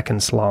 11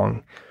 seconds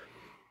long,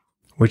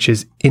 which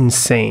is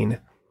insane.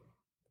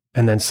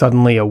 And then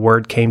suddenly a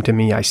word came to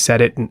me. I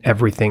said it, and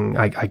everything,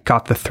 I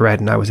got the thread,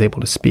 and I was able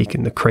to speak.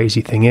 And the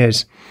crazy thing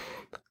is,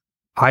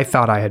 I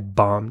thought I had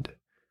bombed.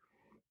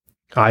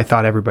 I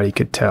thought everybody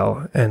could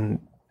tell. And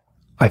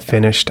I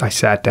finished, I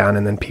sat down,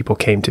 and then people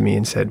came to me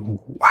and said,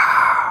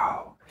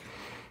 wow,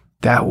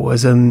 that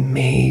was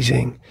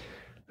amazing.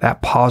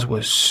 That pause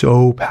was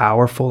so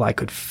powerful. I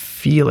could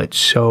feel it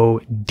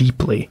so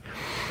deeply.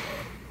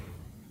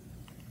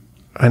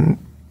 And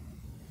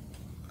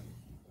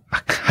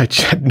I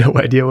had no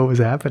idea what was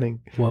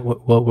happening.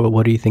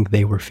 What do you think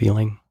they were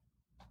feeling?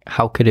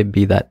 How could it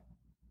be that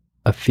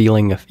a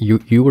feeling of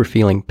you were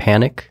feeling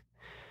panic,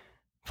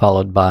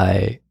 followed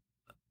by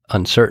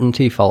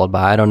uncertainty, followed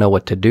by I don't know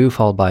what to do,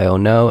 followed by oh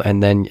no,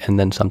 and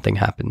then something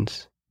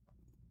happens?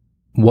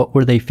 What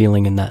were they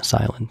feeling in that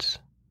silence?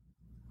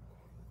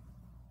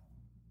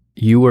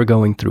 You were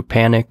going through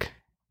panic,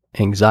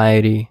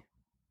 anxiety,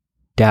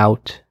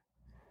 doubt,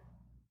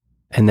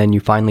 and then you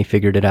finally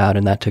figured it out,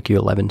 and that took you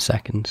 11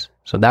 seconds.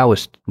 So that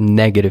was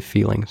negative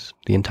feelings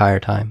the entire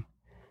time.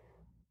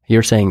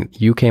 You're saying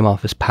you came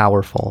off as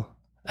powerful,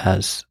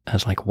 as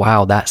like,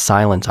 wow, that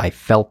silence, I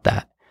felt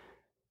that.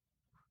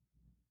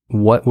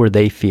 What were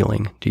they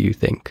feeling, do you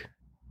think,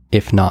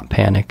 if not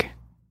panic?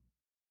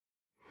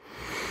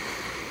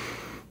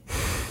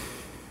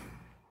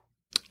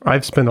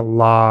 I've spent a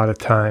lot of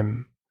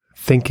time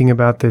thinking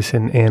about this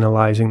and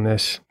analyzing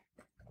this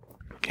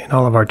in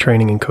all of our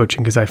training and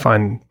coaching, because I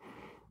find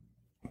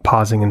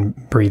pausing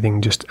and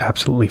breathing just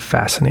absolutely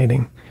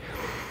fascinating.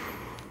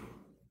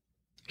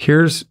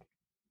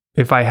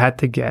 If I had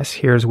to guess,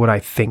 here's what I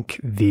think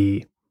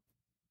the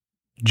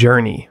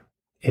journey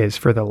is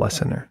for the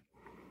listener.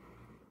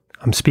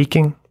 I'm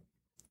speaking,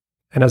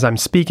 and as I'm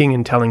speaking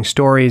and telling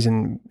stories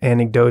and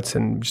anecdotes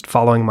and just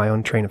following my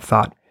own train of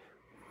thought,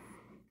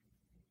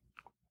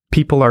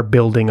 people are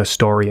building a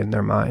story in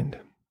their mind.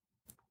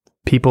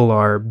 People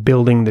are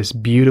building this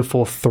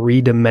beautiful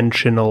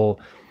three-dimensional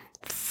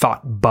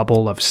thought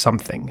bubble of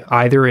something.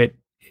 Either it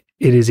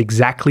is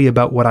exactly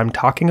about what I'm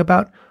talking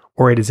about,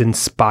 or it is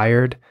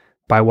inspired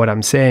by what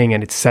I'm saying,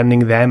 and it's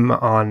sending them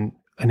on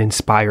an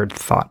inspired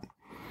thought.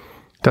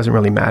 It doesn't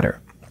really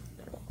matter.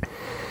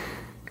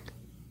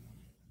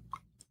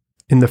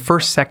 In the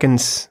first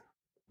seconds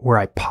where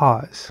I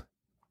pause,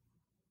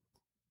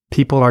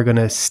 people are going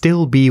to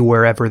still be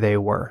wherever they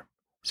were.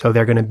 So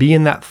they're going to be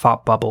in that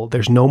thought bubble.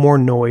 There's no more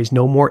noise,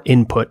 no more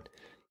input.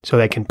 So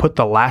they can put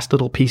the last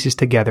little pieces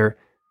together,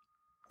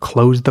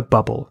 close the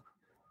bubble,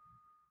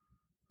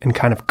 and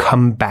kind of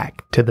come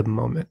back to the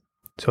moment.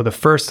 So the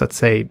first, let's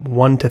say,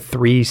 1 to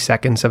 3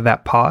 seconds of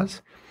that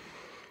pause,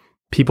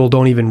 people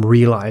don't even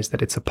realize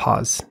that it's a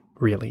pause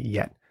really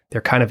yet.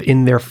 They're kind of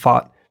in their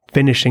thought,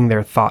 finishing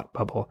their thought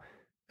bubble.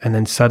 And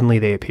then suddenly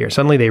they appear.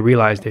 Suddenly they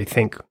realize, they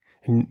think,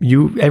 and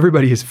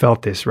everybody has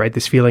felt this, right?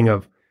 This feeling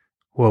of,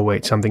 whoa,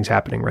 wait, something's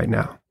happening right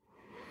now.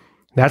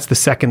 That's the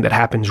second that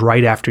happens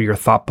right after your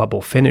thought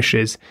bubble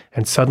finishes,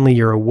 and suddenly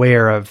you're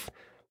aware of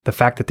the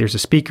fact that there's a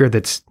speaker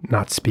that's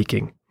not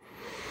speaking.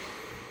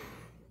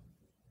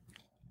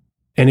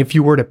 And if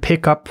you were to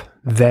pick up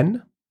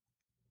then,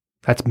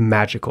 that's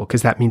magical,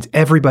 because that means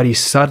everybody's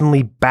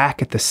suddenly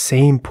back at the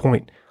same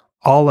point.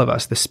 All of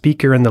us, the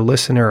speaker and the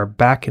listener, are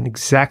back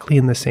exactly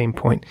in the same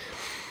point.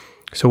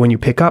 So when you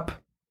pick up,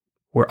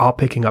 we're all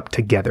picking up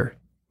together.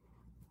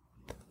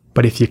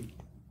 But if you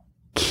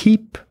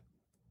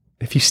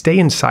stay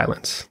in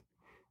silence,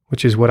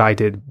 which is what I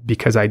did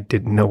because I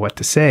didn't know what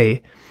to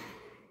say,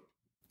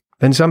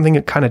 then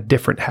something kind of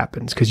different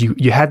happens, because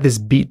you had this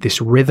beat, this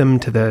rhythm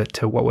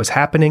to what was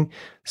happening.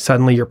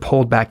 Suddenly you're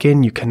pulled back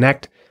in, you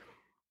connect,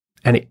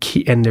 and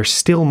there's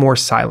still more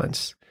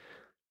silence.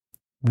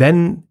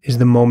 Then is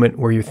the moment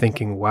where you're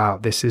thinking, wow,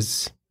 this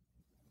is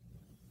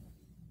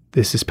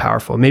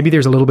powerful. Maybe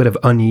there's a little bit of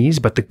unease,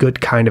 but the good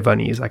kind of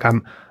unease. Like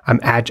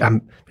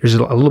there's a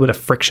little bit of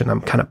friction.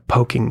 I'm kind of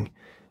poking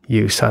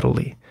you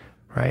subtly,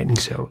 right? And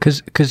so,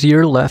 because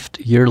you're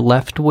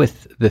left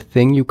with the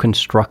thing you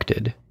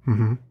constructed,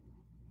 mm-hmm.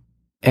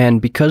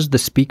 And because the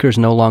speaker's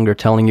no longer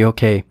telling you,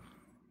 okay,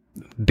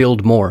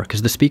 build more,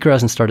 because the speaker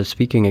hasn't started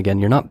speaking again.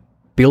 You're not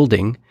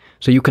building,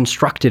 so you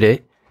constructed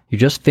it. You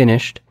just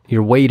finished.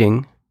 You're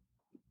waiting.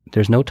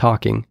 There's no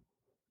talking.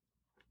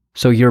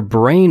 So your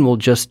brain will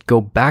just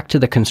go back to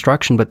the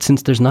construction, but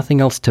since there's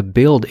nothing else to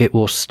build, it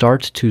will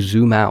start to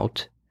zoom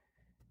out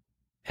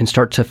and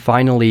start to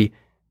finally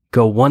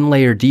go one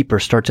layer deeper,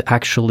 start to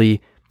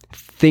actually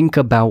think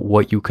about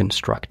what you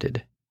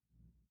constructed.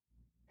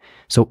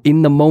 So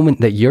in the moment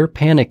that you're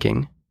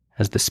panicking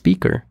as the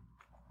speaker,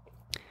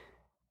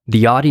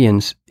 the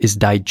audience is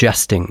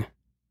digesting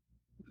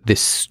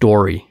this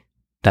story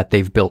that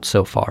they've built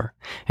so far.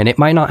 And it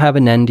might not have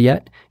an end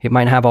yet. It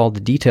might have all the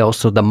details.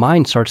 So the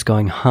mind starts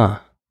going,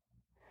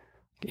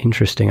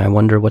 interesting. I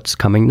wonder what's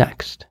coming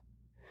next.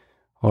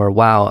 Or,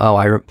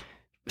 wow,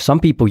 some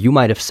people you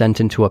might have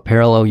sent into a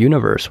parallel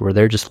universe where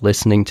they're just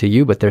listening to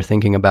you, but they're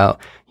thinking about,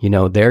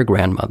 their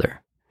grandmother.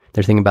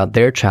 They're thinking about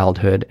their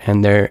childhood,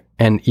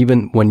 and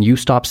even when you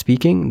stop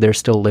speaking, they're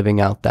still living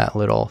out that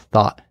little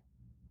thought.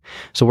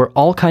 So we're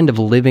all kind of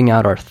living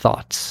out our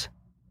thoughts.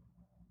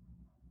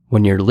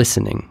 When you're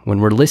listening,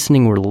 when we're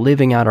listening, we're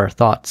living out our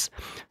thoughts.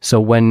 So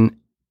when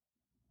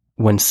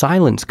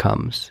silence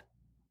comes,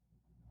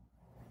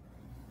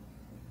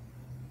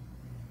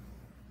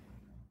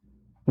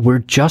 we're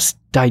just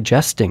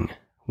digesting.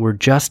 We're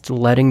just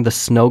letting the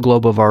snow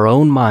globe of our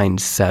own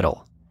minds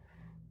settle.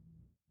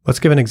 Let's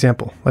give an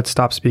example. Let's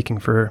stop speaking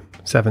for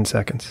 7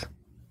 seconds.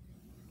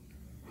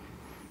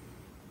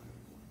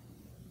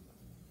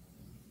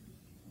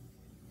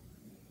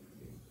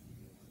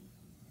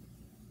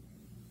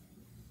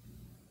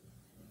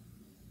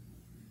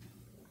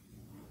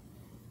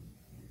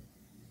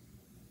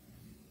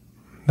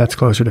 That's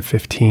closer to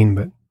 15,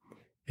 but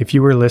if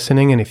you were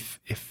listening and if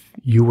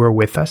you were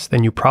with us,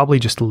 then you probably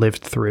just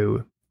lived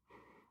through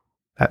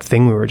that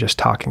thing we were just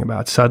talking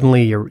about.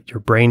 Suddenly your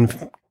brain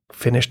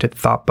finished its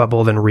thought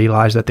bubble, then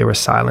realized that there was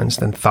silence,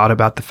 then thought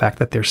about the fact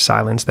that there's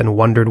silence, then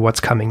wondered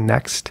what's coming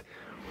next.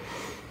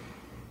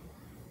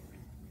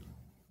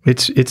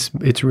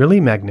 It's really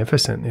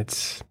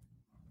magnificent.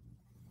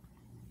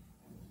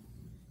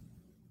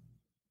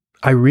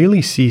 I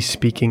really see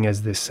speaking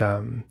as this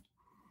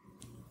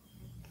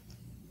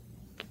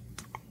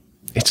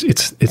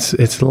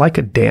it's like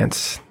a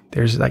dance.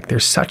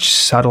 There's such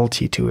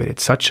subtlety to it.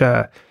 It's such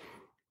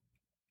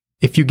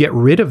if you get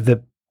rid of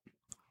the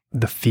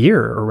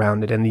fear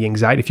around it and the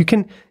anxiety, if you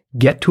can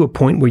get to a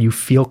point where you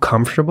feel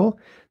comfortable,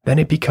 then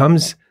it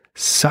becomes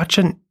such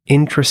an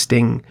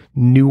interesting,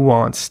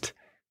 nuanced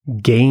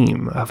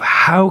game of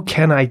how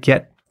can I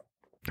get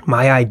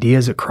my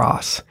ideas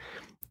across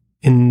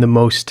in the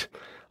most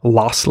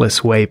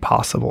lossless way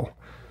possible,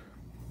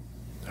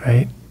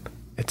 right?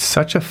 It's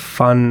such a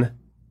fun,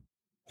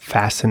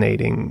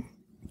 fascinating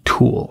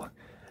tool.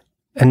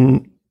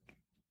 And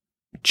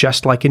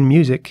just like in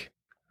music,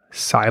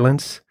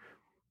 silence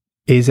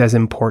is as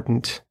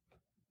important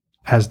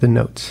as the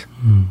notes,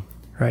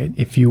 right?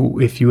 If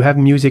you have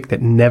music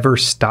that never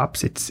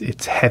stops,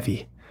 it's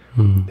heavy.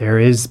 There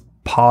is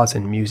pause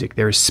in music.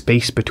 There is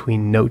space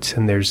between notes,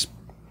 and there's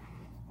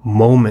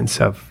moments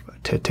to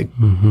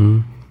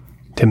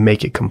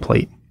make it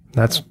complete.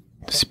 That's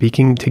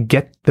speaking. To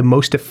get the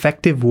most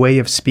effective way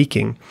of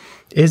speaking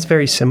is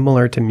very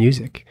similar to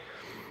music.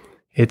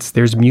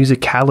 There's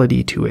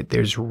musicality to it.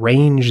 There's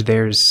range,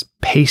 there's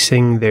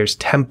pacing, there's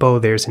tempo,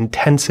 there's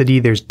intensity,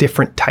 there's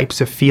different types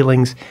of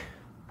feelings,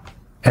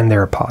 and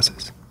there are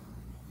pauses.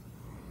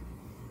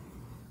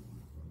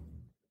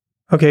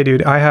 Okay,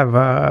 dude, I have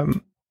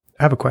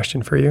a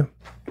question for you.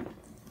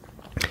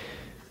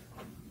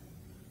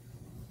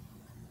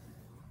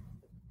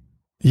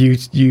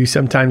 You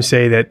sometimes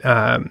say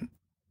that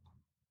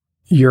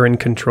you're in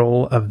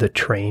control of the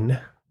train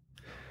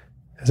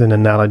as an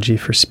analogy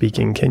for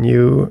speaking. Can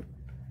you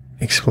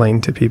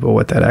explain to people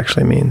what that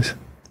actually means?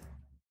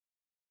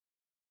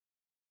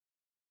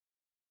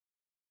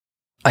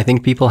 I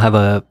think people have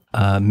a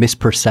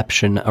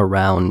misperception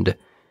around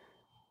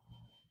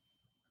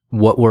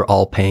what we're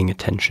all paying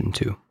attention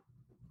to.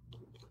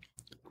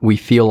 We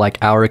feel like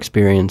our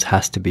experience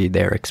has to be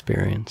their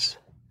experience.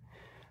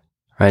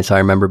 Right? So I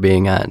remember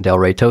being at Del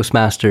Rey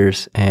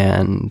Toastmasters,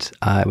 and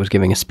I was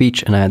giving a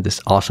speech, and I had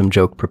this awesome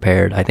joke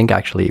prepared. I think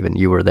actually even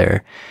you were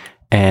there.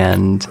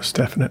 And most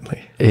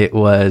definitely. It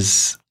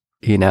was,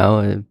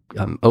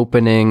 I'm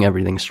opening,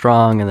 everything's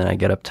strong, and then I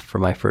get up for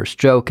my first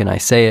joke and I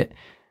say it,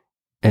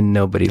 and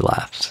nobody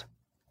laughs.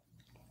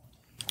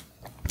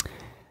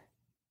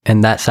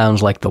 And that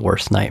sounds like the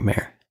worst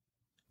nightmare.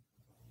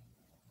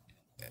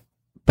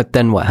 But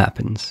then what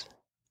happens?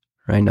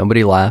 Right?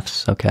 Nobody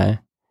laughs. Okay.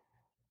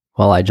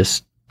 Well, it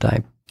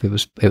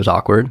was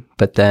awkward,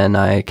 but then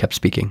I kept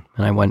speaking,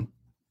 and I went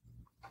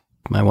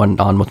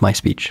on with my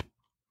speech.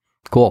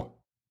 Cool.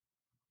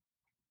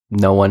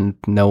 No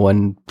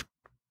one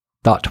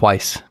thought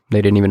twice.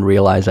 They didn't even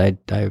realize I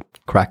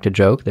cracked a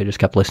joke. They just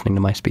kept listening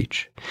to my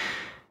speech.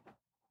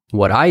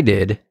 What I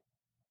did,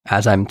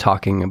 as I'm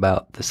talking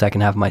about the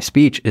second half of my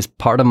speech, is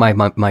part of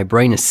my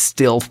brain is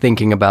still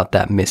thinking about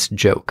that missed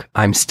joke.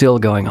 I'm still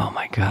going, oh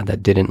my God,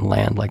 that didn't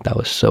land. Like, that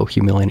was so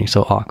humiliating,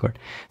 so awkward.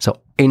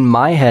 So in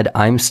my head,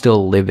 I'm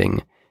still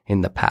living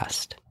in the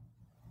past.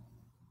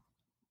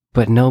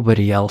 But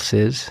nobody else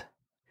is.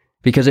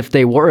 Because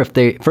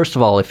first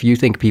of all, if you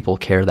think people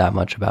care that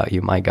much about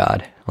you, my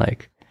God,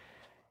 like,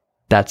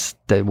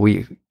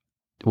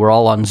 we're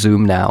all on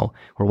Zoom now.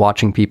 We're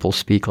watching people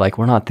speak. Like,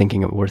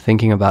 we're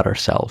thinking about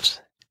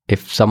ourselves.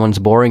 If someone's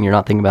boring, you're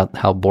not thinking about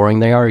how boring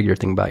they are. You're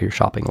thinking about your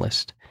shopping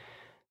list,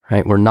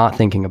 right? We're not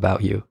thinking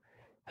about you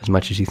as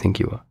much as you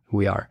think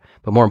we are.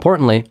 But more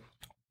importantly,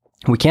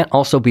 we can't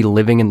also be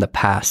living in the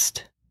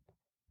past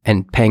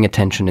and paying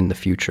attention in the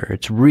future.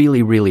 It's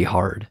really, really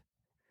hard.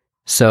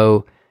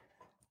 So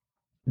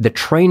the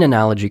train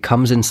analogy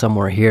comes in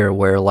somewhere here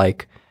where,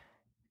 like,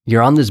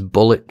 you're on this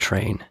bullet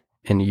train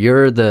and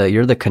you're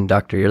the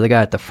conductor, you're the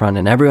guy at the front,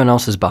 and everyone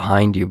else is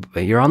behind you.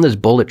 But you're on this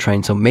bullet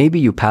train, so maybe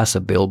you pass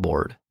a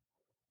billboard,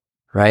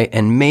 right?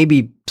 And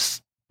maybe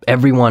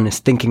everyone is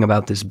thinking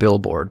about this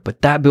billboard,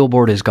 but that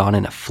billboard is gone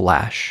in a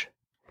flash.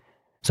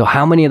 So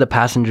how many of the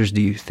passengers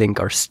do you think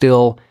are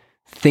still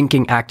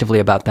thinking actively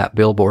about that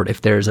billboard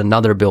if there's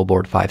another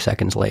billboard 5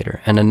 seconds later,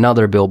 and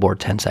another billboard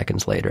 10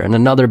 seconds later, and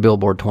another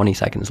billboard 20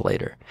 seconds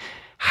later?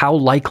 How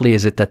likely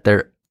is it that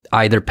they're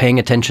either paying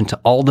attention to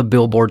all the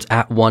billboards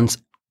at once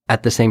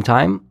at the same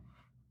time,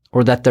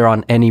 or that they're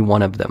on any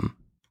one of them?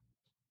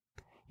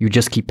 You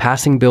just keep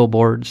passing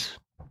billboards,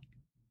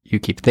 you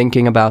keep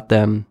thinking about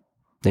them,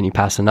 then you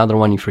pass another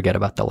one, you forget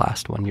about the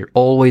last one. You're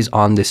always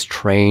on this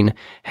train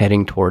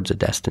heading towards a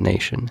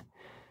destination.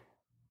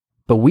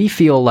 But we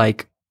feel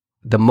like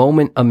the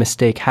moment a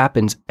mistake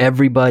happens,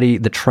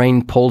 the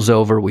train pulls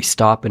over, we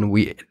stop,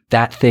 and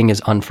that thing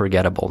is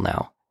unforgettable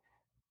now.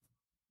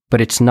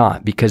 But it's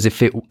not, because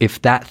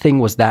if that thing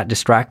was that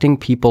distracting,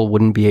 people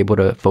wouldn't be able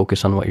to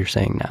focus on what you're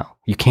saying now.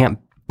 You can't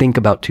think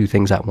about two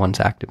things at once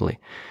actively.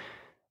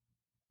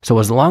 So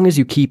as long as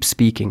you keep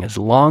speaking, as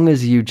long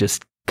as you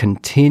just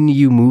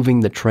continue moving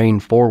the train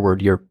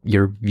forward, your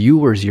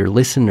viewers, your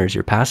listeners,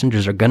 your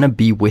passengers are going to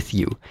be with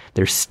you.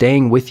 They're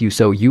staying with you.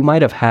 So you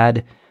might have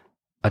had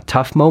a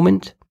tough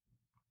moment.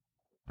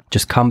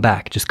 Just come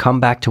back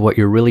to what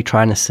you're really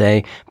trying to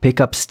say,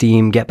 pick up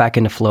steam, get back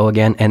into flow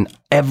again, and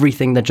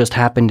everything that just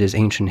happened is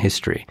ancient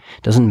history.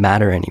 It doesn't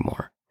matter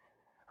anymore,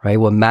 right?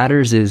 What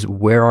matters is,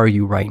 where are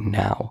you right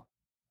now?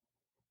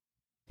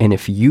 And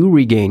if you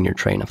regain your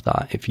train of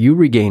thought, if you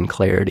regain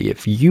clarity,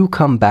 if you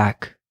come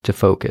back to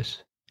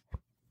focus,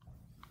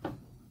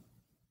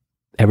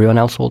 everyone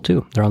else will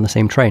too. They're on the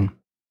same train.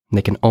 And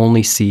they can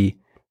only see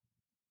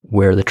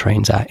where the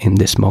train's at in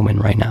this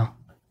moment right now.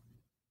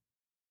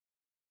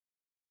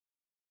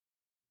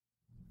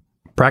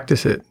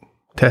 Practice it,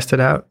 test it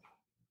out,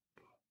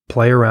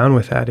 play around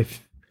with that.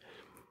 If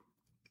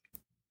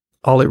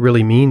all it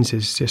really means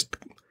is just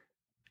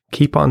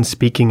keep on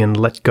speaking and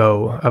let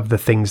go of the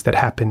things that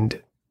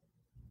happened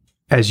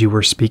as you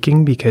were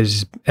speaking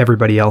because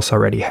everybody else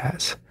already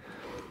has.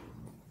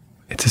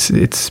 It's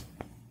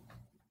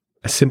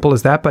as simple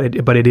as that,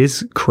 but it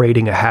is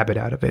creating a habit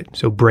out of it.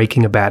 So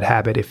breaking a bad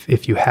habit,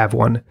 if you have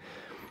one,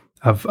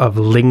 of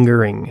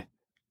lingering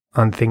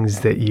on things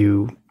that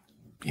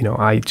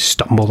I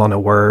stumbled on a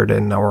word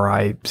or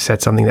I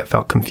said something that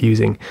felt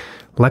confusing.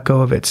 Let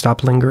go of it.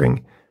 Stop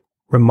lingering.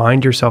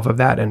 Remind yourself of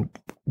that and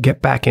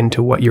get back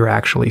into what you're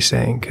actually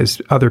saying,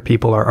 because other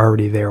people are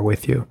already there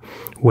with you,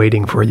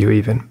 waiting for you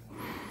even.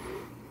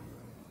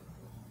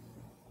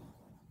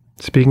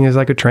 Speaking is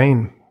like a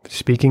train.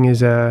 Speaking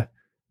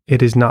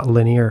it is not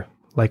linear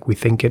like we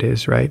think it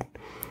is, right?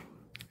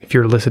 If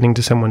you're listening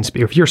to someone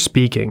speak, if you're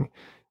speaking,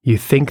 you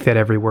think that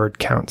every word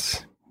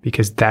counts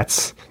because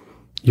that's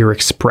your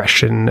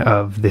expression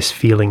of this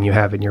feeling you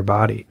have in your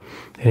body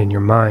and in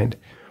your mind.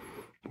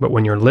 But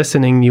when you're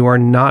listening, you are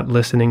not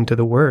listening to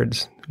the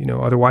words.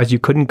 Otherwise you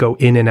couldn't go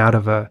in and out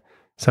of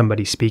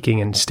somebody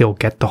speaking and still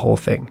get the whole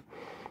thing.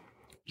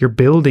 You're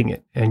building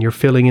it and you're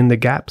filling in the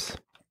gaps.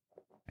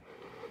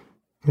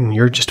 And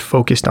you're just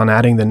focused on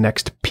adding the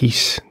next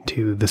piece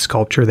to the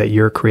sculpture that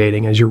you're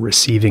creating as you're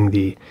receiving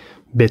the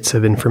bits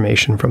of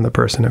information from the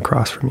person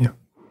across from you.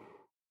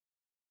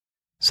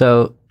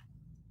 So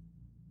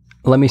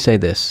let me say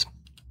this.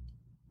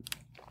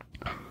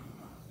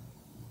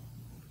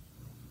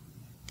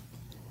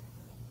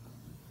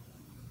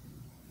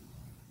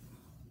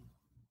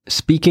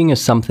 Speaking is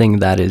something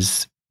that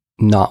is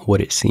not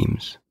what it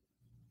seems.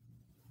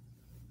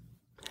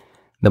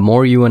 The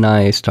more you and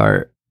I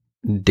start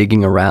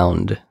digging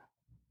around,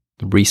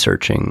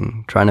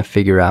 researching, trying to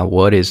figure out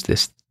what is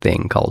this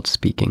thing called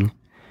speaking,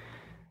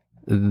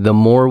 the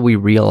more we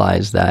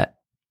realize that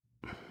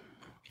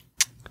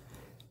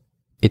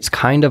it's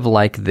kind of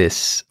like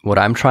this. What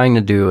I'm trying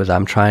to do is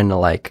I'm trying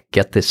to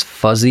get this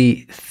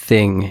fuzzy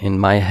thing in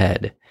my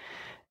head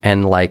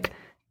and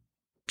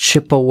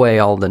chip away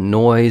all the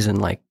noise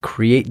and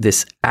create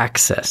this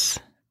access.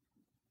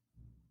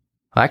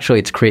 Actually,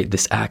 it's create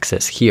this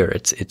access here.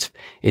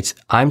 It's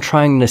I'm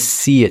trying to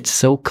see it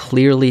so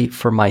clearly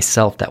for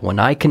myself that when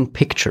I can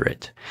picture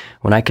it,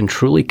 when I can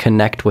truly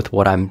connect with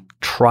what I'm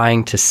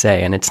trying to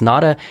say, and it's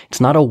not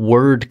a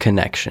word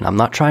connection. I'm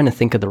not trying to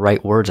think of the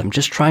right words. I'm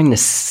just trying to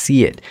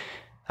see it.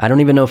 I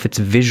don't even know if it's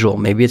visual.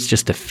 Maybe it's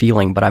just a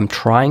feeling, but I'm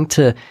trying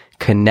to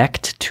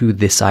connect to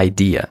this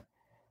idea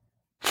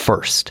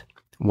first.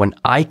 When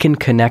I can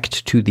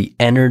connect to the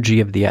energy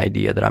of the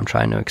idea that I'm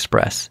trying to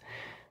express,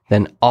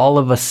 then all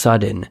of a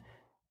sudden,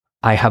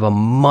 I have a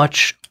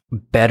much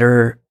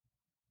better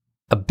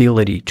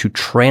ability to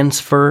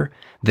transfer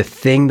the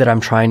thing that I'm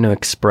trying to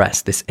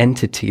express, this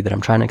entity that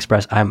I'm trying to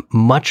express. I'm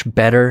much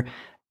better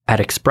at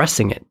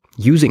expressing it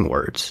using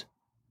words.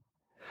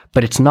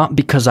 But it's not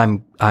because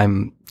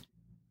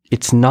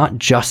it's not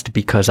just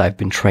because I've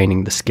been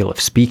training the skill of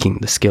speaking,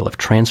 the skill of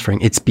transferring.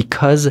 It's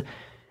because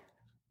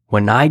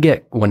when I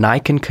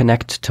can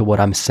connect to what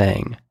I'm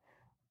saying,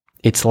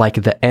 it's like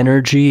the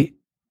energy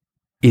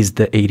is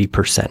the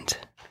 80%.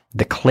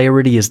 The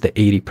clarity is the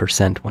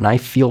 80%. When I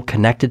feel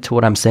connected to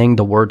what I'm saying,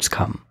 the words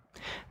come.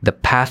 The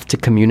path to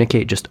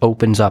communicate just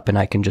opens up and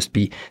I can just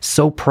be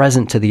so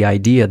present to the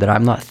idea that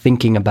I'm not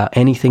thinking about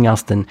anything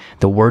else than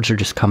the words are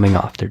just coming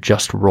off. They're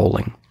just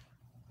rolling.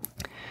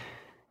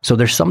 So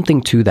there's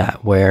something to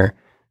that where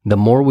the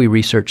more we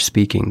research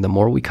speaking, the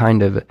more we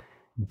kind of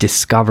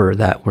discover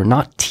that we're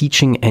not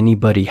teaching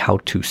anybody how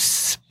to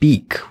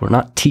speak. We're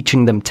not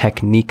teaching them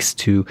techniques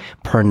to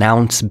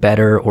pronounce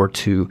better or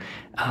to,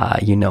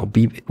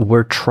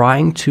 we're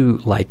trying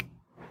to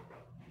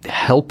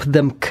help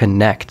them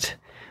connect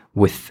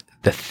with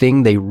the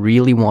thing they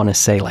really want to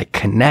say,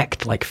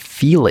 connect,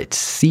 feel it,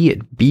 see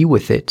it, be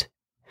with it.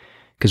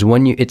 Because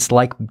it's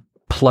like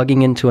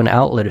plugging into an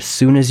outlet. As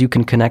soon as you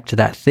can connect to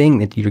that thing,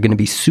 that you're going to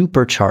be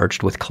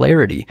supercharged with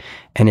clarity.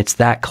 And it's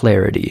that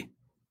clarity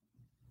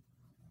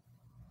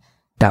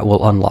that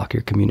will unlock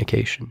your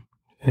communication.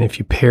 And if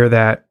you pair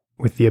that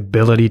with the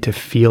ability to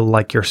feel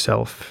like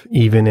yourself,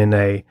 even in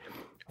a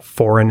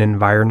foreign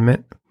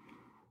environment,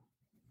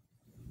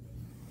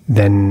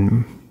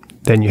 then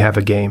you have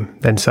a game.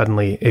 Then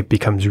suddenly it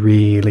becomes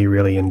really,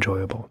 really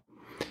enjoyable.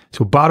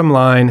 So bottom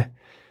line,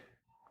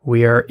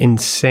 we are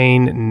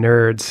insane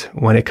nerds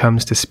when it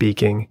comes to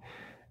speaking.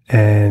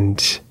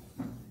 And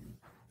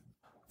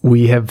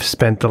we have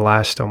spent the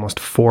last almost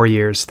 4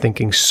 years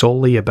thinking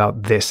solely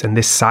about this and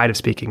this side of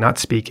speaking, not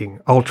speaking,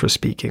 ultra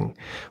speaking,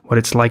 what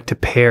it's like to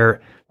pair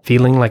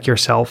feeling like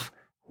yourself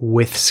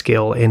with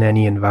skill in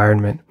any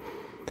environment.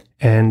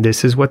 And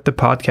this is what the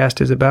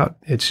podcast is about.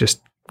 It's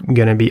just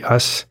going to be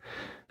us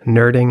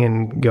nerding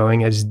and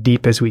going as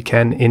deep as we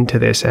can into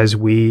this as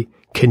we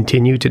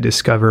continue to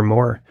discover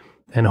more.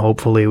 And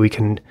hopefully we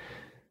can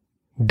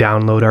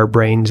download our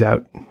brains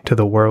out to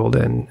the world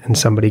and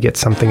somebody gets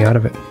something out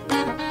of it.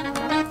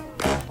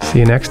 See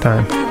you next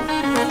time.